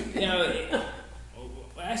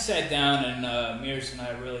 When I sat down and Mears and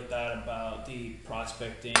I really thought about the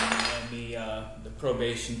prospecting and the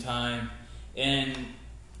probation time, and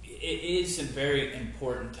it is a very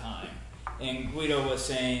important time. And Guido was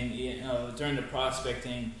saying, during the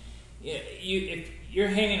prospecting, if you're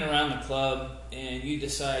hanging around the club and you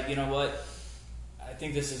decide, you know what, I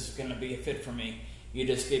think this is going to be a fit for me. You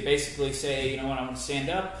just basically say, you know what, I'm going to stand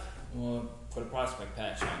up. We'll put a prospect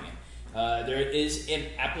patch on you. There is an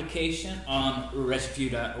application on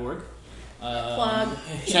rescue.org. Plug.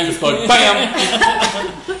 Shameless plug. Bam!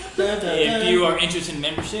 If you are interested in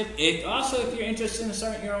membership, if you're interested in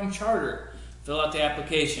starting your own charter, fill out the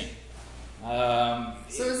application. So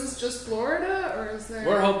is this just Florida, or is there...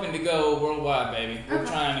 We're hoping to go worldwide, baby. We're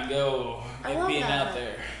trying to go I and love being that. out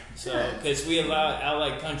there. So, because we allow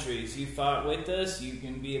allied countries, you fought with us, you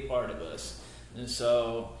can be a part of us. And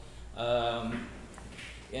so, Like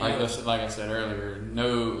I said earlier,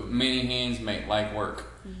 many hands make light work.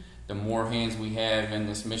 The more hands we have in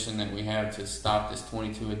this mission that we have to stop this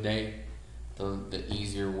 22 a day, the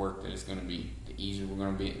easier work that it's going to be. The easier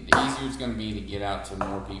it's going to be to get out to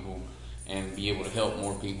more people and be able to help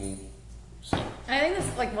more people. So And I think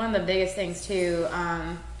that's one of the biggest things too.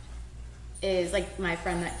 Is my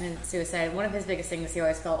friend that committed suicide. One of his biggest things is he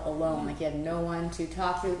always felt alone. He had no one to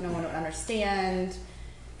talk to, no one would understand.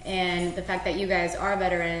 And the fact that you guys are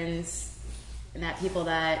veterans and that people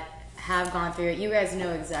that have gone through it, you guys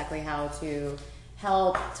know exactly how to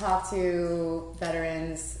help, talk to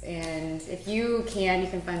veterans, and if you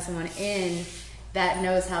can find someone in that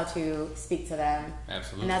knows how to speak to them.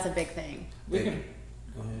 Absolutely. And that's a big thing.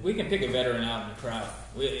 We can pick a veteran out in the crowd.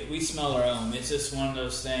 We smell our own. It's just one of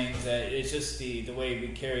those things that it's just the way we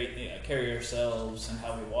carry ourselves and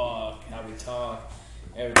how we walk, how we talk,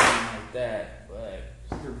 everything like that. But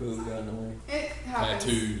Your boob got in the way. It happens.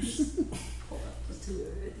 Tattoos.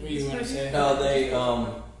 what do you want to say? No, they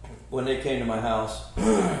when they came to my house,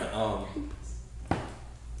 I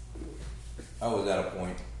was at a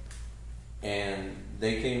point, and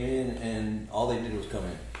they came in, and all they did was come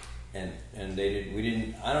in, and we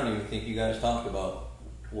didn't. I don't even think you guys talked about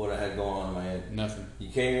what I had going on in my head. Nothing. You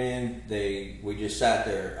came in, we just sat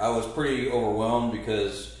there. I was pretty overwhelmed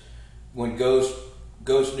because when Ghost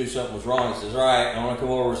knew something was wrong, he says, "All right, I want to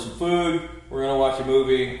come over with some food. We're gonna watch a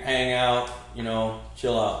movie, hang out,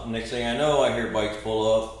 chill out." Next thing I know, I hear bikes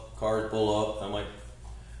pull up, cars pull up. I'm like,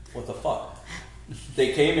 "What the fuck?"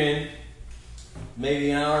 They came in,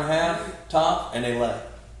 maybe an hour and a half top, and they left.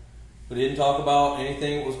 We didn't talk about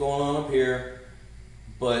anything that was going on up here,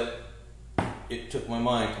 but it took my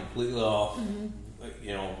mind completely off,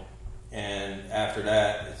 and after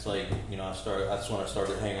that, it's like, that's when I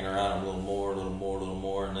started hanging around a little more,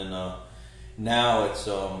 and then now it's,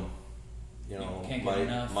 can't get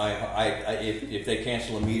enough. If they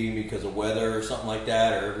cancel a meeting because of weather or something like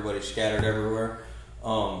that, or everybody's scattered everywhere,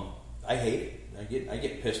 I hate it. I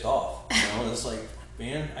get pissed off. It's like,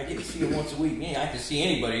 man, I get to see you once a week. Man, I can see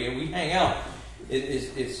anybody, and we hang out.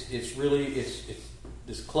 It's really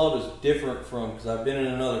this club is different from, because I've been in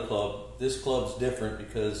another club. This club's different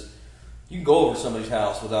because you can go over to somebody's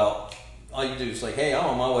house without, all you do is like, "Hey, I'm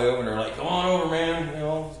on my way over," and they're like, "Come on over, man.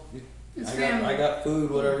 I got food,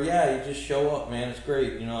 whatever." Yeah, you just show up, man. It's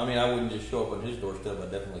great. I wouldn't just show up on his doorstep.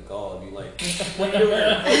 I'd definitely call. I'd be like, "What are you doing?"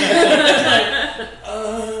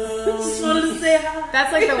 Just wanted to say hi.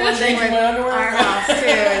 That's like the one thing with my underwear. our house too,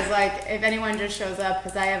 is like if anyone just shows up,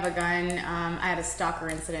 because I have a gun. I had a stalker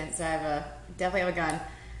incident, so I definitely have a gun.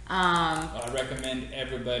 I recommend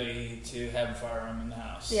everybody to have a firearm in the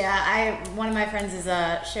house. Yeah, one of my friends is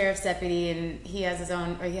a sheriff's deputy, and he had his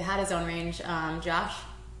own range. Josh,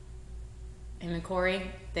 him and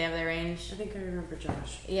Corey, they have their range. I think I remember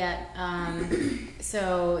Josh. Yeah.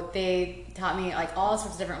 So they taught me like all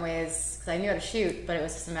sorts of different ways, because I knew how to shoot, but it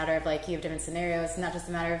was just a matter of like you have different scenarios. It's not just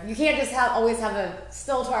a matter of you can't just always have a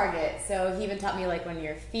still target. So he even taught me like when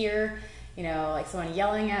you're fear, like someone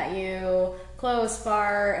yelling at you, close,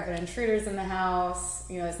 far, if an intruder's in the house,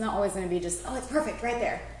 it's not always going to be just, "Oh, it's perfect right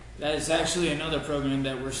there." That is actually another program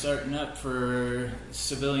that we're starting up for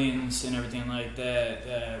civilians and everything like that.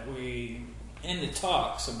 That we in the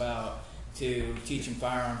talks about to teaching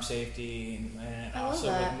firearm safety and also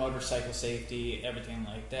with motorcycle safety, everything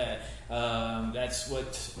like that. That's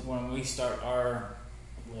when we start our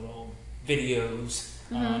little videos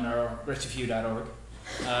on our richofew.org.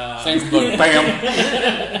 Thanks, buddy. Bam.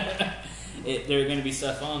 There are going to be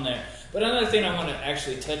stuff on there. But another thing I want to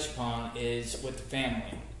actually touch upon is with the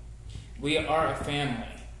family. We are a family.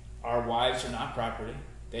 Our wives are not property.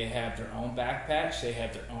 They have their own back patch. They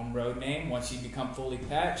have their own road name. Once you become fully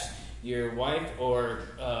patched, your wife or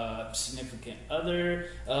significant other,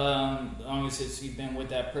 as long as you've been with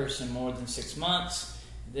that person more than 6 months,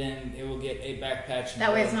 then it will get a back patch.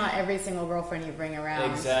 That way it's not every single girlfriend you bring around.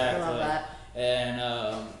 Exactly. I love that. And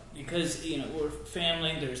because we're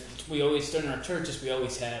family, we always during our churches we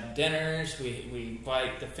always have dinners. We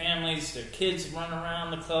invite the families, their kids run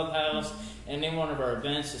around the clubhouse, and in one of our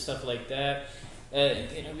events and stuff like that.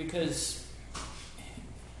 Because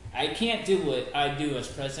I can't do what I do as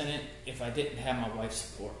president if I didn't have my wife's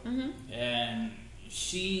support, and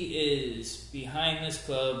she is behind this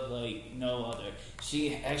club like no other.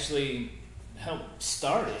 She actually helped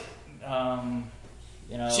start it.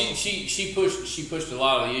 She pushed a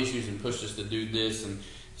lot of the issues and pushed us to do this, and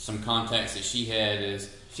some contacts that she had is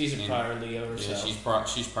she's a prior Leo herself. Yeah,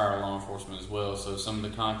 she's prior law enforcement as well. So some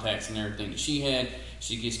of the contacts and everything that she had,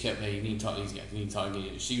 she just kept, "Hey, you need to talk to these guys. You need to talk to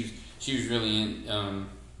these." She was really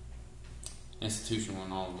institutional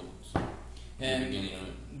in all of it. So, and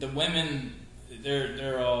the women,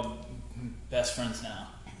 they're all best friends now.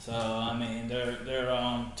 So I mean, they're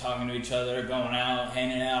talking to each other, going out,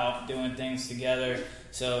 hanging out, doing things together.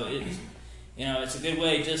 So it's a good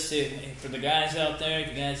way just for the guys out there. If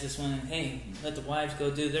you guys just want to, hey, let the wives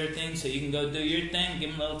go do their thing, so you can go do your thing.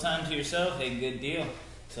 Give them a little time to yourself. Hey, good deal.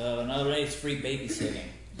 So another way is free babysitting.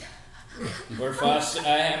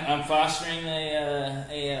 I'm fostering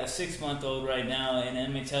a 6-month-old right now, and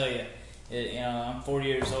let me tell you, I'm 40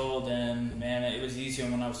 years old, and man, it was easier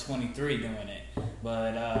when I was 23 doing it.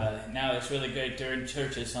 But now it's really great during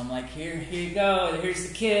churches. So I'm like, here you go. Here's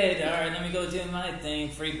the kid. All right, let me go do my thing.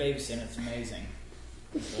 Free babysitting. It's amazing.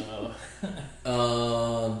 So.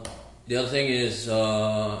 The other thing is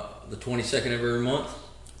the 22nd of every month.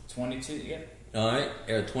 22. Yep. All right,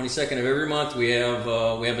 22nd of every month we have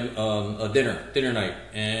a dinner night,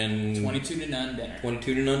 and 22 to none dinner.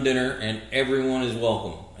 22 to none dinner, and everyone is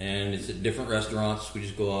welcome. And it's at different restaurants. We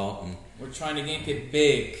just go out and we're trying to make it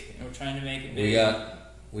big. We're trying to make it big.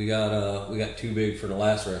 We got too big for the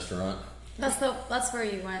last restaurant. That's where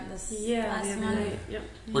you went this last month. Yep.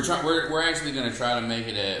 We're actually going to try to make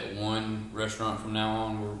it at one restaurant from now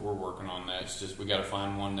on. We're working on that. It's just we got to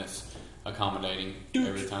find one that's accommodating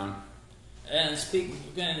every time. And speaking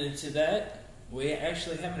into that, we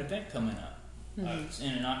actually have an event coming up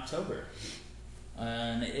in October,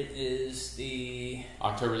 and it is the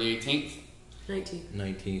October the 18th,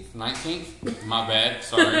 19th. My bad.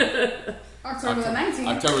 Sorry. October the 19th.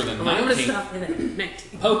 October the I'm gonna 19th. stop at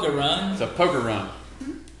 19. poker run. It's a poker run.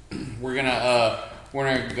 We're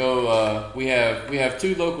gonna go. We have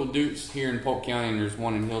two local dukes here in Polk County, and there's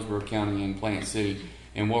one in Hillsborough County in Plant City.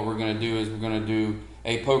 And what we're gonna do is we're gonna do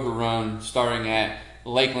a poker run starting at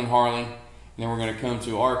Lakeland Harley, and then we're gonna come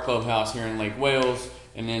to our clubhouse here in Lake Wales,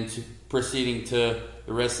 and then proceeding to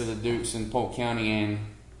the rest of the dukes in Polk County and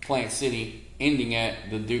Plant City, ending at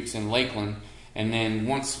the dukes in Lakeland. And then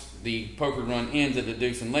once the poker run ends at the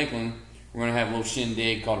dukes in Lakeland, we're going to have a little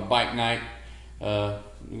shindig called a bike night. We're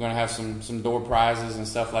going to have some door prizes and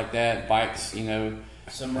stuff like that. Bikes,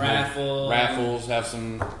 some raffles, have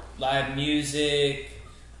some live music,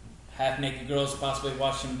 half naked girls possibly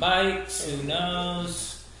watching bikes. Who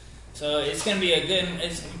knows? So it's going to be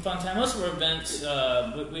it's a fun time. Most of our events,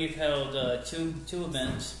 we've held two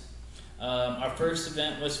events. Our first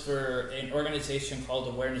event was for an organization called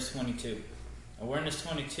Awareness 22. Awareness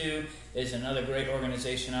 22 is another great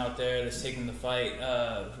organization out there that's taking the fight,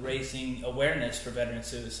 raising awareness for veteran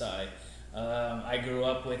suicide. I grew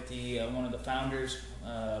up with one of the founders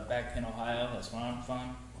back in Ohio. That's where I'm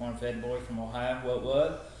from. Corn-fed boy from Ohio.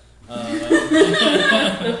 What?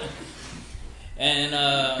 And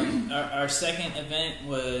our second event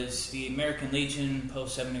was the American Legion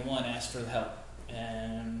Post 71 asked for help.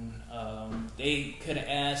 And they could have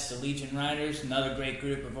asked the Legion Riders, another great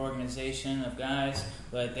group of organization of guys,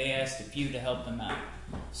 but they asked a few to help them out.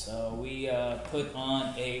 So we put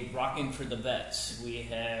on a Rockin' for the Vets. We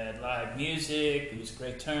had live music. It was a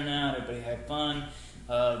great turnout. Everybody had fun.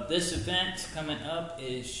 This event coming up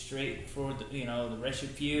is straight for the rest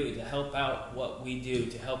of you to help out what we do,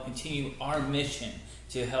 to help continue our mission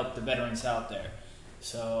to help the veterans out there.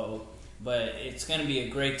 So, but it's going to be a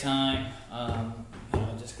great time.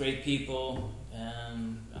 Just great people,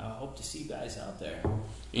 and I hope to see you guys out there.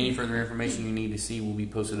 Any further information you need to see will be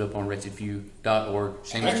posted up on wretchedfew.org.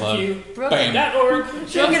 Shameless plug. Brooke.org.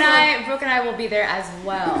 Brooke and I will be there as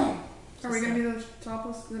well. Are we going to be the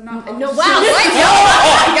topless? Not No, topless. wow, what? No,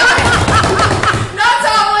 oh my God. Not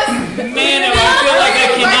topless. Man, I feel like I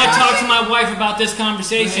cannot talk to my wife about this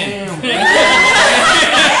conversation.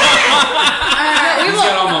 He's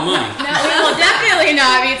got all my money. No, we will definitely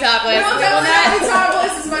not be topless. We will definitely not be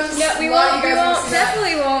topless as much as we a lot of won't. you guys want to see that.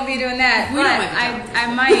 Definitely won't be doing that. We But don't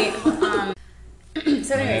I might.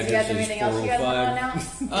 So, anyways, you guys have anything else you guys want to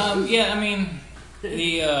announce? Yeah, I mean,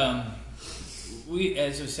 we,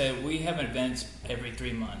 as I said, we have events every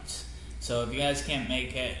 3 months. So if you guys can't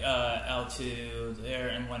make it out to there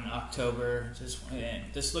in October, just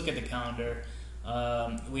look at the calendar.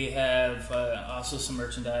 We have also some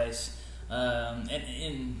merchandise,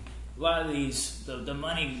 and a lot of these, the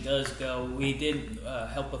money does go. We did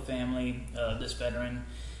help a family, this veteran.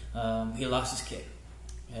 He lost his kid,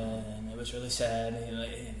 and it was really sad.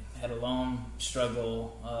 He had a long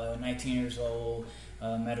struggle, 19 years old,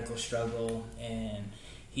 medical struggle, and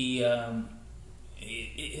his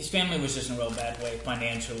family was just in a real bad way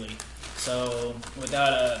financially. So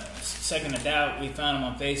without a second of doubt, we found him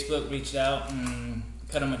on Facebook, reached out, and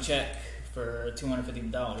cut him a check for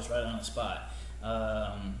 $250 right on the spot.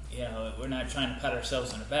 We're not trying to pat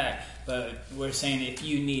ourselves on the back, but we're saying if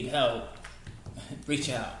you need help,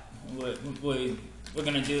 reach out. We're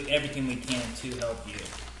going to do everything we can to help you.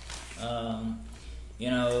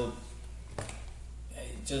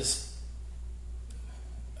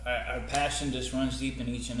 Our passion just runs deep in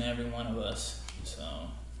each and every one of us. So,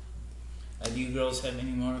 do you girls have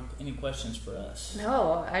any questions for us?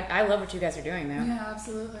 No, I love what you guys are doing, though. Yeah,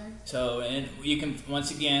 absolutely. So, and you can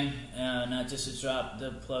once again, not just to drop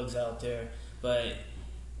the plugs out there, but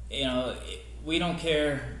we don't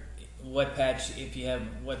care what patch, if you have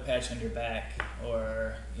what patch on your back,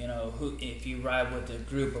 or if you ride with a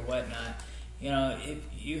group or whatnot. If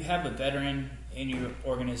you have a veteran in your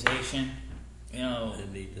organization, we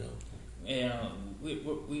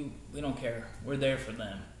don't care. We're there for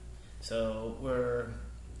them. So we're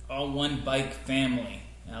all one bike family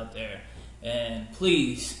out there. And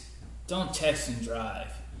please don't text and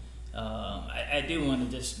drive. I do want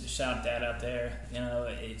to just shout that out there.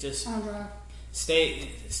 It just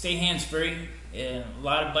stay hands free. A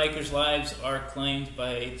lot of bikers' lives are claimed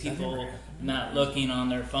by people not looking on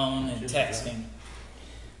their phone and texting.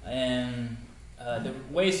 And the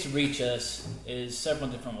ways to reach us is several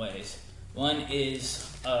different ways. One is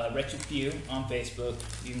Wretched Few on Facebook.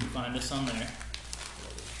 You can find us on there.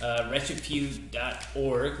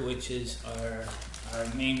 WretchedFew.org, which is our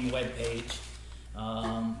main webpage.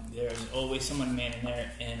 There's always someone manning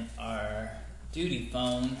there, and our duty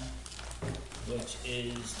phone, which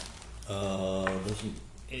is on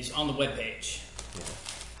the webpage. Yeah.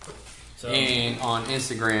 So, and on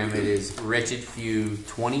Instagram, it is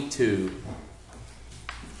WretchedFew22.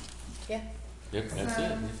 Yeah. Yep, that's it.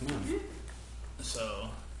 Yes, ma'am. So,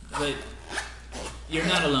 but you're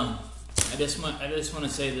not alone. I just want to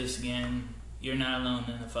say this again. You're not alone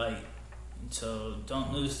in the fight. So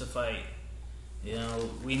don't lose the fight.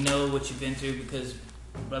 We know what you've been through because,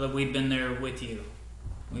 brother, we've been there with you.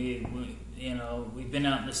 We've been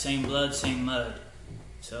out in the same blood, same mud.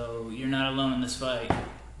 So you're not alone in this fight.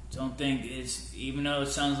 Don't think even though it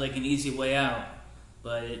sounds like an easy way out,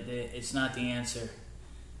 but it's not the answer.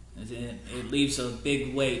 It leaves a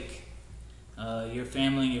big wake. Your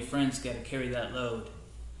family and your friends got to carry that load.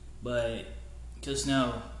 But just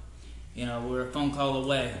know, we're a phone call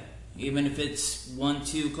away. Even if it's 1,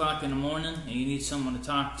 2 o'clock in the morning and you need someone to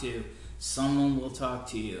talk to, someone will talk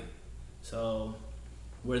to you. So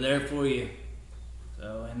we're there for you.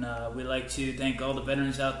 So, and we'd like to thank all the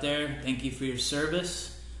veterans out there. Thank you for your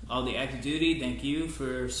service. All the active duty, thank you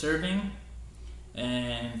for serving.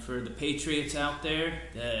 And for the patriots out there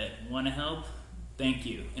that want to help, thank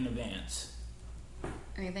you in advance.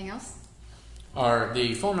 Anything else?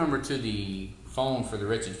 The phone number to the phone for the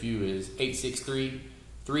Wretched Few is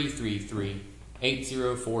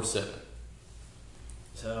 863-333-8047.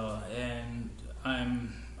 So, and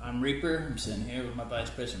I'm Reaper. I'm sitting here with my Vice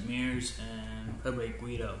President Mears and Probate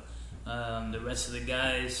Guido. The rest of the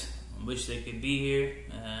guys wish they could be here,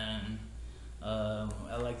 and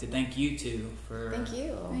I'd like to thank you two for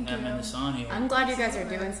having us on here. I'm glad you guys are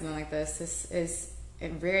doing something like this. This is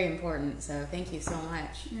very important, so thank you so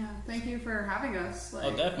much. Yeah, thank you for having us. Oh,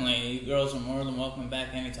 definitely. You girls are more than welcome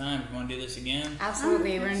back anytime. If you want to do this again?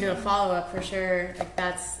 Absolutely. We're going to do a follow-up for sure.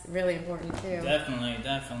 That's really important, too. Definitely.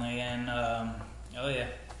 And,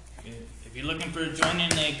 if you're looking for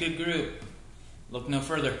joining a good group, look no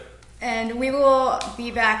further. And we will be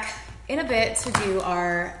back in a bit to do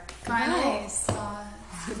our goodbyes.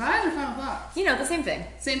 Goodbyes or final thoughts? The same thing.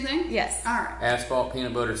 Same thing? Yes. All right. Asphalt,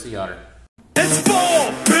 peanut butter, sea otter. It's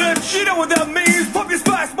fall, bitch, you know what that means. Pump your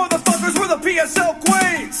splash, motherfuckers, we're the PSL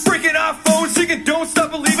queens. Freaking iPhone, singing Don't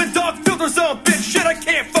Stop Believing. Dog filters on, bitch, shit, I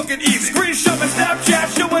can't fucking even. Screenshot my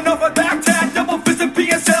Snapchat, showing off my back tat. Double fisted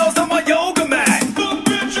PSLs on my yoga mat.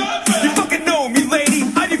 You fucking know me, lady.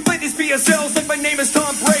 I deflate these PSLs like my name is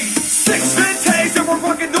Tom Brady. 6 vintage and we're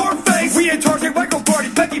rocking North Face. We in charge of Michael Party,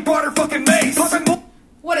 Becky brought her fucking mace.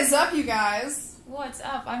 What is up, you guys? What's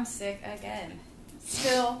up? I'm sick again.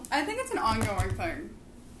 Still, I think it's an ongoing thing.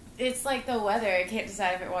 It's like the weather. I can't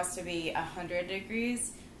decide if it wants to be 100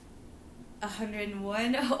 degrees,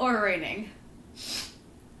 101, or raining.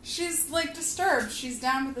 She's like disturbed. She's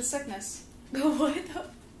down with the sickness. What the?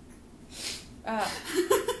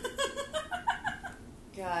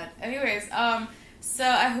 God. Anyways, so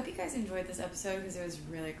I hope you guys enjoyed this episode because it was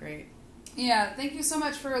really great. Yeah, thank you so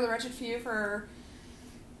much for the Wretched Few for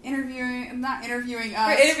interviewing us. For interviewing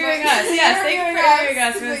us. Yes, thank you for interviewing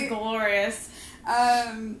us. It was glorious.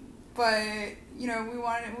 But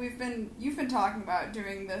you've been talking about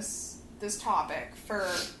doing this topic for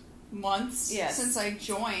months since I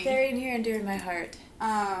joined. Very near and dear to my heart.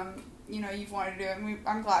 You've wanted to do it, and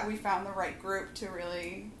I'm glad we found the right group to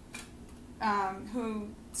really who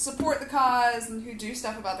support the cause and who do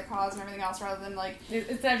stuff about the cause and everything else, rather than like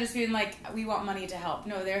it's not just being like we want money to help.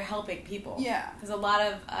 No, they're helping people. Yeah, there's a lot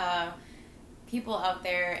of people out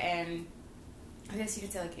there, and I guess you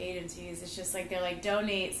could say like agencies. It's just like they're like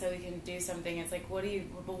donate so we can do something. It's like what are you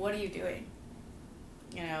doing?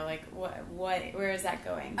 Like what where is that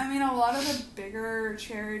going? I mean, a lot of the bigger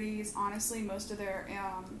charities, honestly, most of their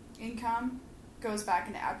income goes back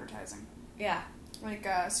into advertising. Yeah. Like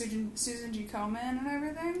Susan G. Komen and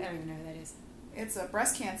everything. I don't even know who that is. it's a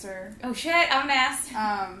breast cancer Oh shit, I'm an ass.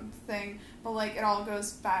 thing, but like it all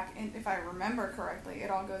goes back, in, if I remember correctly, it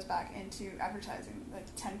all goes back into advertising.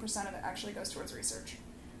 Like 10% of it actually goes towards research.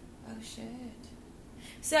 Oh shit.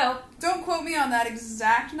 So, don't quote me on that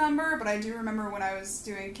exact number, but I do remember when I was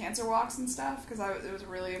doing cancer walks and stuff, because it was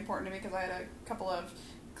really important to me, because I had a couple of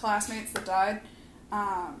classmates that died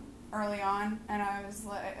early on, and I was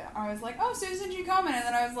like, oh, Susan G. Komen, and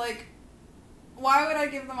then I was like, why would I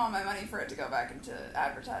give them all my money for it to go back into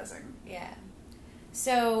advertising? yeah.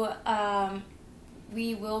 So,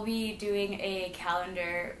 we will be doing a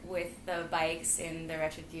calendar with the bikes in the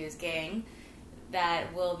Wretched Fuse gang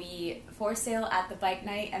that will be for sale at the bike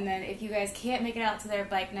night, and then if you guys can't make it out to their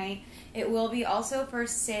bike night, it will be also for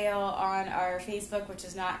sale on our Facebook, which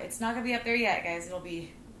is it's not going to be up there yet, guys. It'll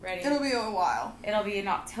be ready. It'll be a while. It'll be in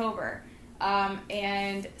October.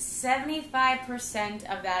 And 75%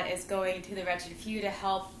 of that is going to the Wretched Few to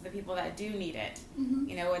help the people that do need it. Mm-hmm.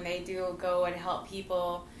 You know, when they do go and help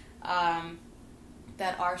people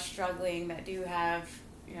that are struggling, that do have,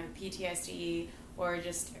 you know, PTSD, or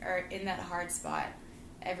just are in that hard spot,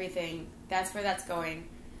 everything, that's where that's going.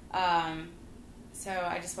 So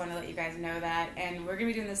I just want to let you guys know that. And we're going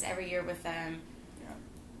to be doing this every year with them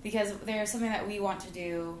because there's something that we want to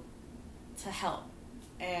do to help.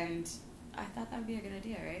 And I thought that would be a good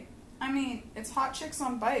idea, right? I mean, it's hot chicks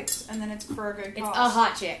on bikes, and then it's for a good cause. It's a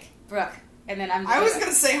hot chick, Brooke. And then I was going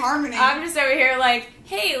to say Harmony. I'm just over here like,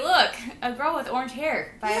 hey, look, a girl with orange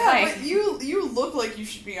hair by a bike. But you look like you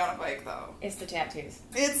should be on a bike, though. It's the tattoos.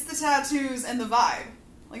 It's the tattoos and the vibe.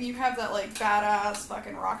 Like, you have that, like, badass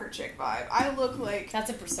fucking rocker chick vibe. I look like... That's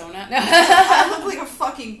a persona. I look like a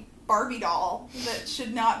fucking Barbie doll that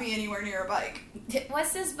should not be anywhere near a bike.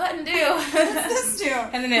 What's this button do? What's this do?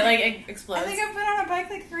 And then it, like, explodes. I think I've been on a bike,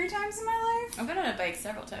 like, 3 times in my life. I've been on a bike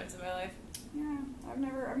several times in my life. Yeah, I've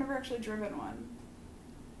never actually driven one.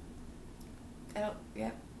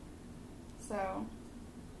 Yeah. So,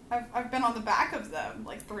 I've been on the back of them,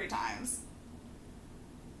 like, 3 times.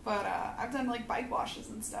 But, I've done, like, bike washes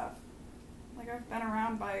and stuff. Like, I've been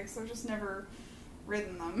around bikes, I've just never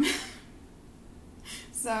ridden them.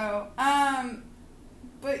 So,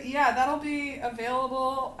 but yeah, that'll be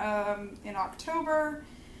available, in October.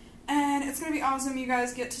 And it's gonna be awesome. You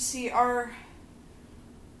guys get to see our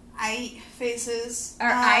faces.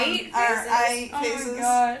 Our faces? Oh my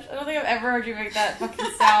gosh. I don't think I've ever heard you make that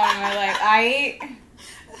fucking sound in my life.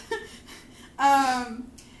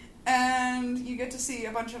 And you get to see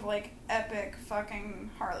a bunch of, like, epic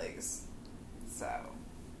fucking Harleys. So.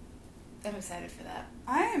 I'm excited for that.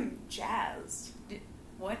 I am jazzed.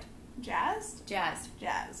 What? Jazzed? Jazzed.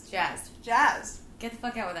 Jazzed. Jazzed. Jazzed. Get the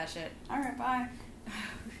fuck out with that shit. Alright, bye.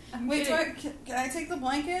 Wait, can I take the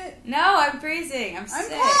blanket? No, I'm freezing. I'm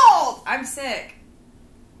sick. I'm cold! I'm sick.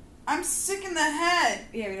 I'm sick in the head.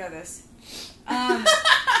 Yeah, we know this.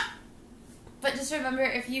 But just remember,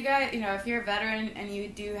 if you guys, you know, if you're a veteran and you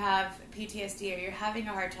do have PTSD or you're having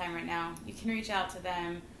a hard time right now, you can reach out to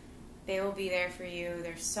them. They will be there for you.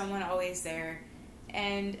 There's someone always there.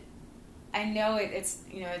 And I know it's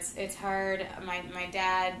you know, it's hard. My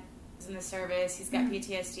dad is in the service. He's got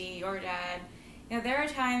PTSD. Your dad. You know, there are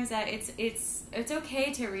times that it's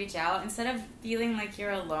okay to reach out instead of feeling like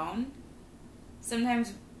you're alone.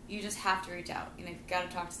 Sometimes you just have to reach out. You know, you've got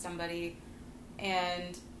to talk to somebody.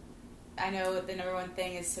 And I know the number one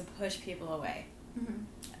thing is to push people away. Mm-hmm.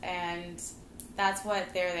 And that's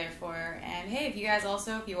what they're there for. And hey, if you guys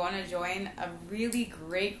also, if you want to join a really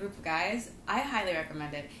great group of guys, I highly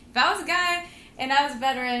recommend it. If I was a guy and I was a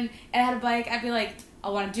veteran and I had a bike, I'd be like, I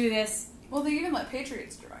want to do this. Well, they even let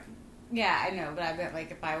Patriots join. Yeah, I know, but I bet,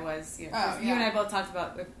 like, if I was, you know, you and I both talked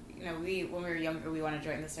about, you know, when we were younger, we want to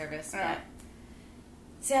join the service. But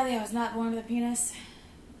sadly, I was not born with a penis.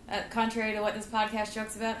 Contrary to what this podcast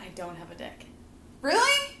jokes about, I don't have a dick.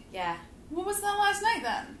 Really? Yeah. What was that last night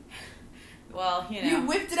then? Well, you know. You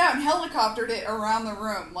whipped it out and helicoptered it around the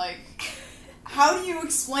room. Like, how do you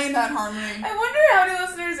explain that, Harmony? I wonder how many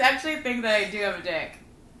listeners actually think that I do have a dick.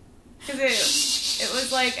 Because it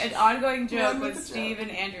was like an ongoing joke with Steve and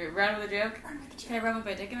Andrew. Run with a joke? Run with a joke. Can I run with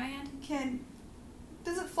my dick in my hand?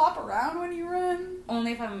 Does it flop around when you run?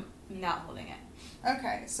 Only if I'm not holding it.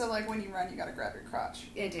 Okay, so like when you run, you gotta grab your crotch.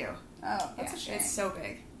 I do. Oh, that's a shame. It's so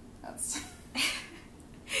big. That's.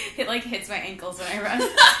 It like hits my ankles when I run.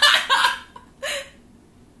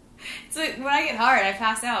 It's like when I get hard, I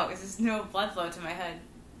pass out because there's no blood flow to my head.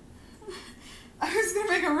 I was gonna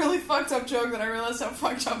make a really fucked up joke that I realized how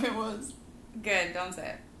fucked up it was. Good, don't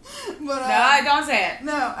say it. But no, don't say it.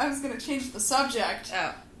 No, I was gonna change the subject.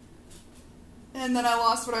 Oh. And then I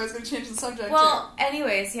lost what I was going to change the subject to. Well,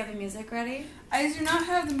 anyways, you have the music ready? I do not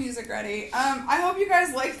have the music ready. I hope you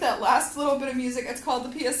guys liked that last little bit of music. It's called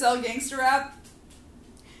the PSL Gangster Rap.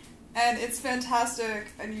 And it's fantastic,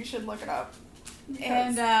 and you should look it up.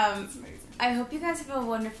 And it's amazing. I hope you guys have a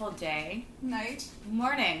wonderful day. Night.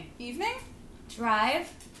 Morning. Evening. Drive.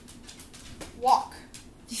 Walk.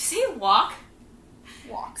 Did you say walk?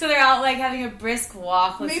 Walk. So they're out like having a brisk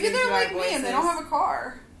walk. Maybe they're like me and they don't have a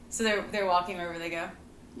car. So they're walking wherever they go?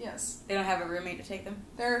 Yes. They don't have a roommate to take them?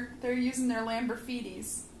 They're using their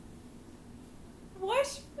Lamborghinis.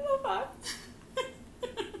 What the fuck?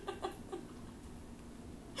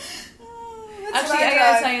 Actually, I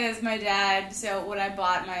gotta tell you this. My dad, so when I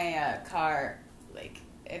bought my car, like,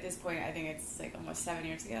 at this point, I think it's like almost 7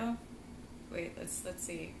 years ago. Wait, let's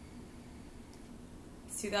see.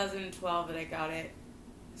 It's 2012 that I got it.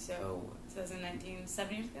 So, 2019,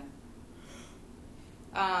 7 years ago?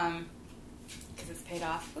 Because it's paid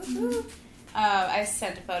off. Woo-hoo. I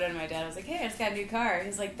sent a photo to my dad. I was like, hey, I just got a new car.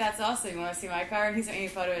 He's like, that's awesome. You want to see my car? And he sent me a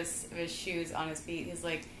photo of his shoes on his feet. He's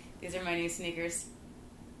like, these are my new sneakers.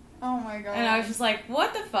 Oh my god. And I was just like,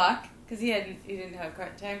 what the fuck? Because he didn't have a car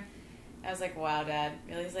at the time. I was like, wow, Dad.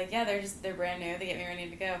 Really? He's like, yeah, they're brand new. They get me where I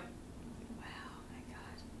need to go. Wow, my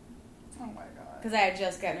god. Oh my god. Because I had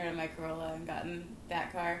just gotten rid of my Corolla and gotten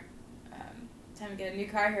that car. Time to get a new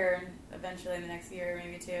car here eventually in the next year,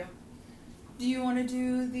 maybe two. Do you want to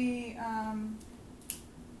do the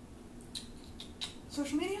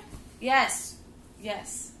social media? Yes.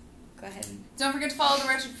 Go ahead. Don't forget to follow The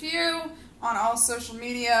Wretched Few on all social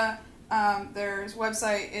media. Their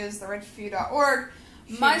website is thewretchedfew.org.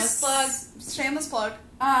 Shameless plug.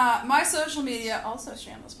 My social media, also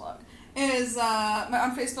shameless plug, is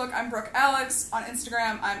on Facebook, I'm Brooke Alex. On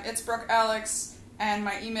Instagram, It's Brooke Alex. And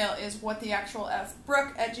my email is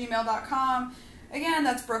whattheactualfbrooke@gmail.com. Again,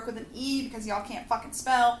 that's Brooke with an E because y'all can't fucking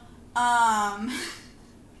spell. So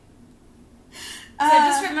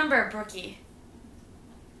just remember, Brookie.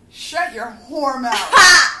 Shut your whore mouth.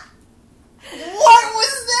 What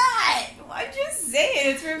was that? I'm just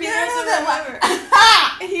saying, it's for people to remember.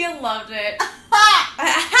 He loved it.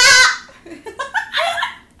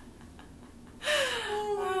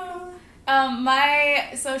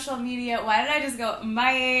 My social media. Why did I just go It's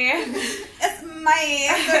my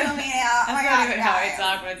social media. That's not even how I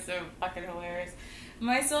talk, but it's so fucking hilarious.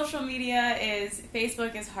 My social media is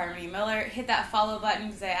Facebook is Harmony Miller. Hit that follow button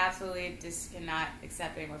because I absolutely just cannot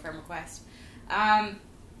accept any more friend requests.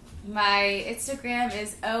 My Instagram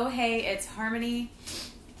is it's Harmony,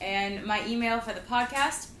 and my email for the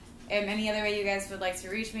podcast and any other way you guys would like to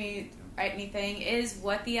reach me, write anything, is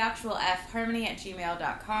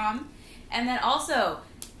whattheactualfharmony@gmail.com. And then also,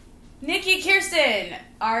 Nikki Kirsten,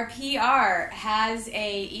 our PR, has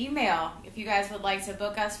a email. If you guys would like to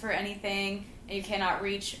book us for anything, and you cannot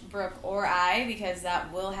reach Brooke or I, because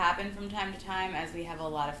that will happen from time to time as we have a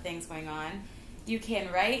lot of things going on, you can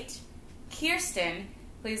write Kirsten.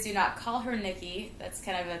 Please do not call her Nikki. That's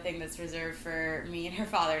kind of a thing that's reserved for me and her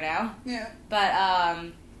father now. Yeah. But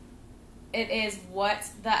it is what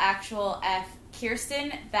the actual F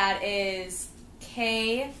Kirsten. That is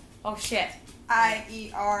K. Oh shit.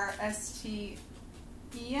 IERSTEN?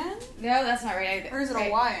 No, that's not right. Or is it a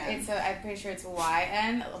YN? I'm pretty sure it's a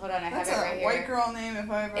YN. Hold on, I have it right here. That's a white girl name if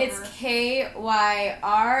I've ever... It's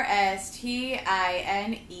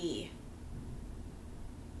KYRSTINE.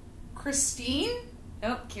 Christine?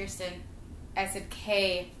 Nope, Kirsten. I said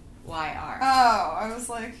KYR. Oh, I was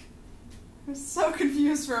like... I was so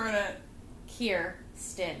confused for a minute.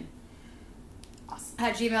 Kirsten. Awesome.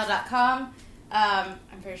 At gmail.com. I'm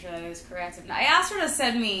pretty sure that is correct. I asked her to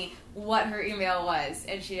send me what her email was,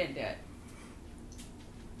 and she didn't do it.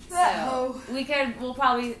 So we'll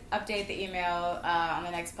probably update the email on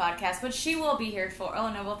the next podcast, but she will be here for. Oh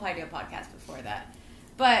no, we'll probably do a podcast before that.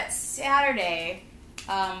 But Saturday,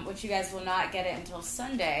 which you guys will not get it until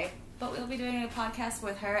Sunday, but we'll be doing a podcast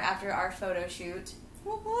with her after our photo shoot.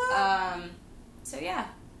 So yeah.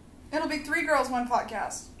 It'll be 3 girls, 1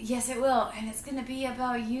 podcast. Yes, it will. And it's going to be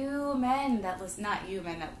about you men that listen. Not you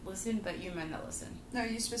men that listen, but you men that listen. No,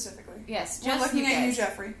 you specifically. Yes, We're just looking you at guys. you,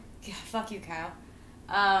 Jeffrey. Yeah, fuck you, Kyle.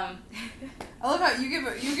 I love how you give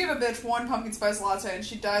a bitch 1 pumpkin spice latte and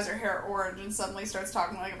she dyes her hair orange and suddenly starts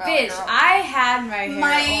talking like about bitch, a girl. I had my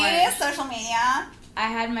hair orange. Social media. I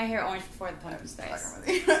had my hair orange before the pumpkin spice.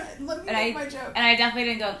 Let me make my joke. And I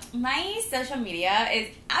definitely didn't go, my social media is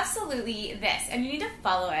absolutely this, and you need to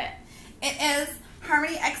follow it. It is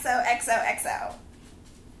Harmony XOXOXO.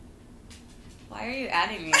 Why are you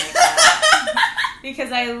adding me like that?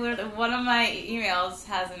 Because one of my emails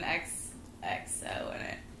has an XXO in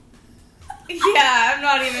it. Yeah, I'm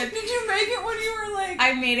not even. Did you make it when you were like?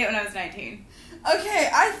 I made it when I was 19. Okay,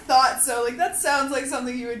 I thought so. Like, that sounds like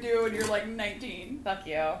something you would do when you're like 19. Fuck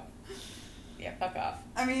you. Yeah, fuck off.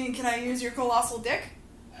 I mean, can I use your colossal dick?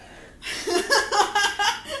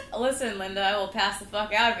 Listen, Linda, I will pass the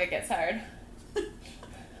fuck out if it gets hard.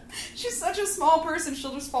 She's such a small person,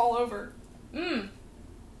 she'll just fall over.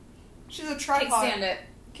 She's a tripod. Kickstand it.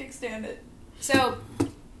 Kickstand it. So,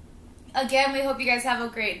 again, we hope you guys have a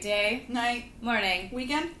great day. Night. Morning.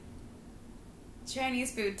 Weekend?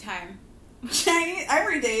 Chinese food time. Chinese.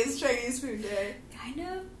 Every day is Chinese food day. Kind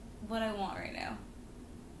of what I want right now.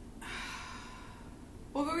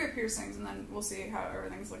 We'll go get piercings and then we'll see how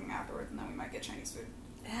everything's looking afterwards, and then we might get Chinese food.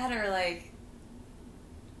 That or like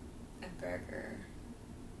a burger.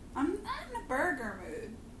 I'm not in a burger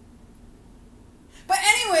mood. But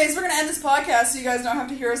anyways, we're gonna end this podcast so you guys don't have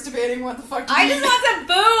to hear us debating what the fuck to I eat. just want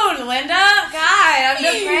the boon, Linda. God, I'm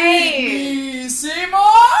afraid. Feed me, Seymour!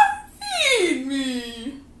 Feed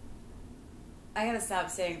me! I gotta stop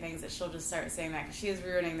saying things that she'll just start saying that because she is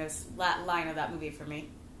ruining this line of that movie for me.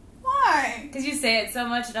 Why? Because you say it so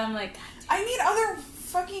much and I'm like, God, I need other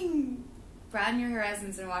fucking... broaden your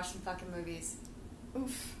horizons and watch some fucking movies.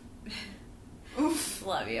 Oof. Oof.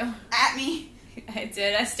 Love you. At me. I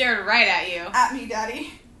did. I stared right at you. At me,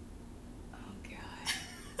 daddy. Oh, God.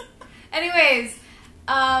 Anyways,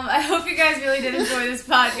 I hope you guys really did enjoy this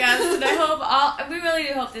podcast, and I hope we really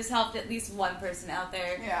do hope this helped at least one person out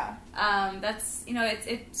there. Yeah. That's,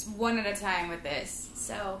 it's one at a time with this.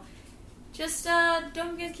 So, just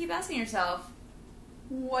don't forget to keep asking yourself.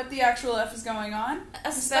 What the actual F is going on?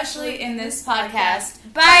 Especially in this podcast.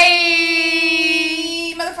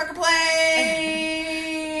 Bye! Motherfucker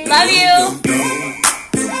play! Love you!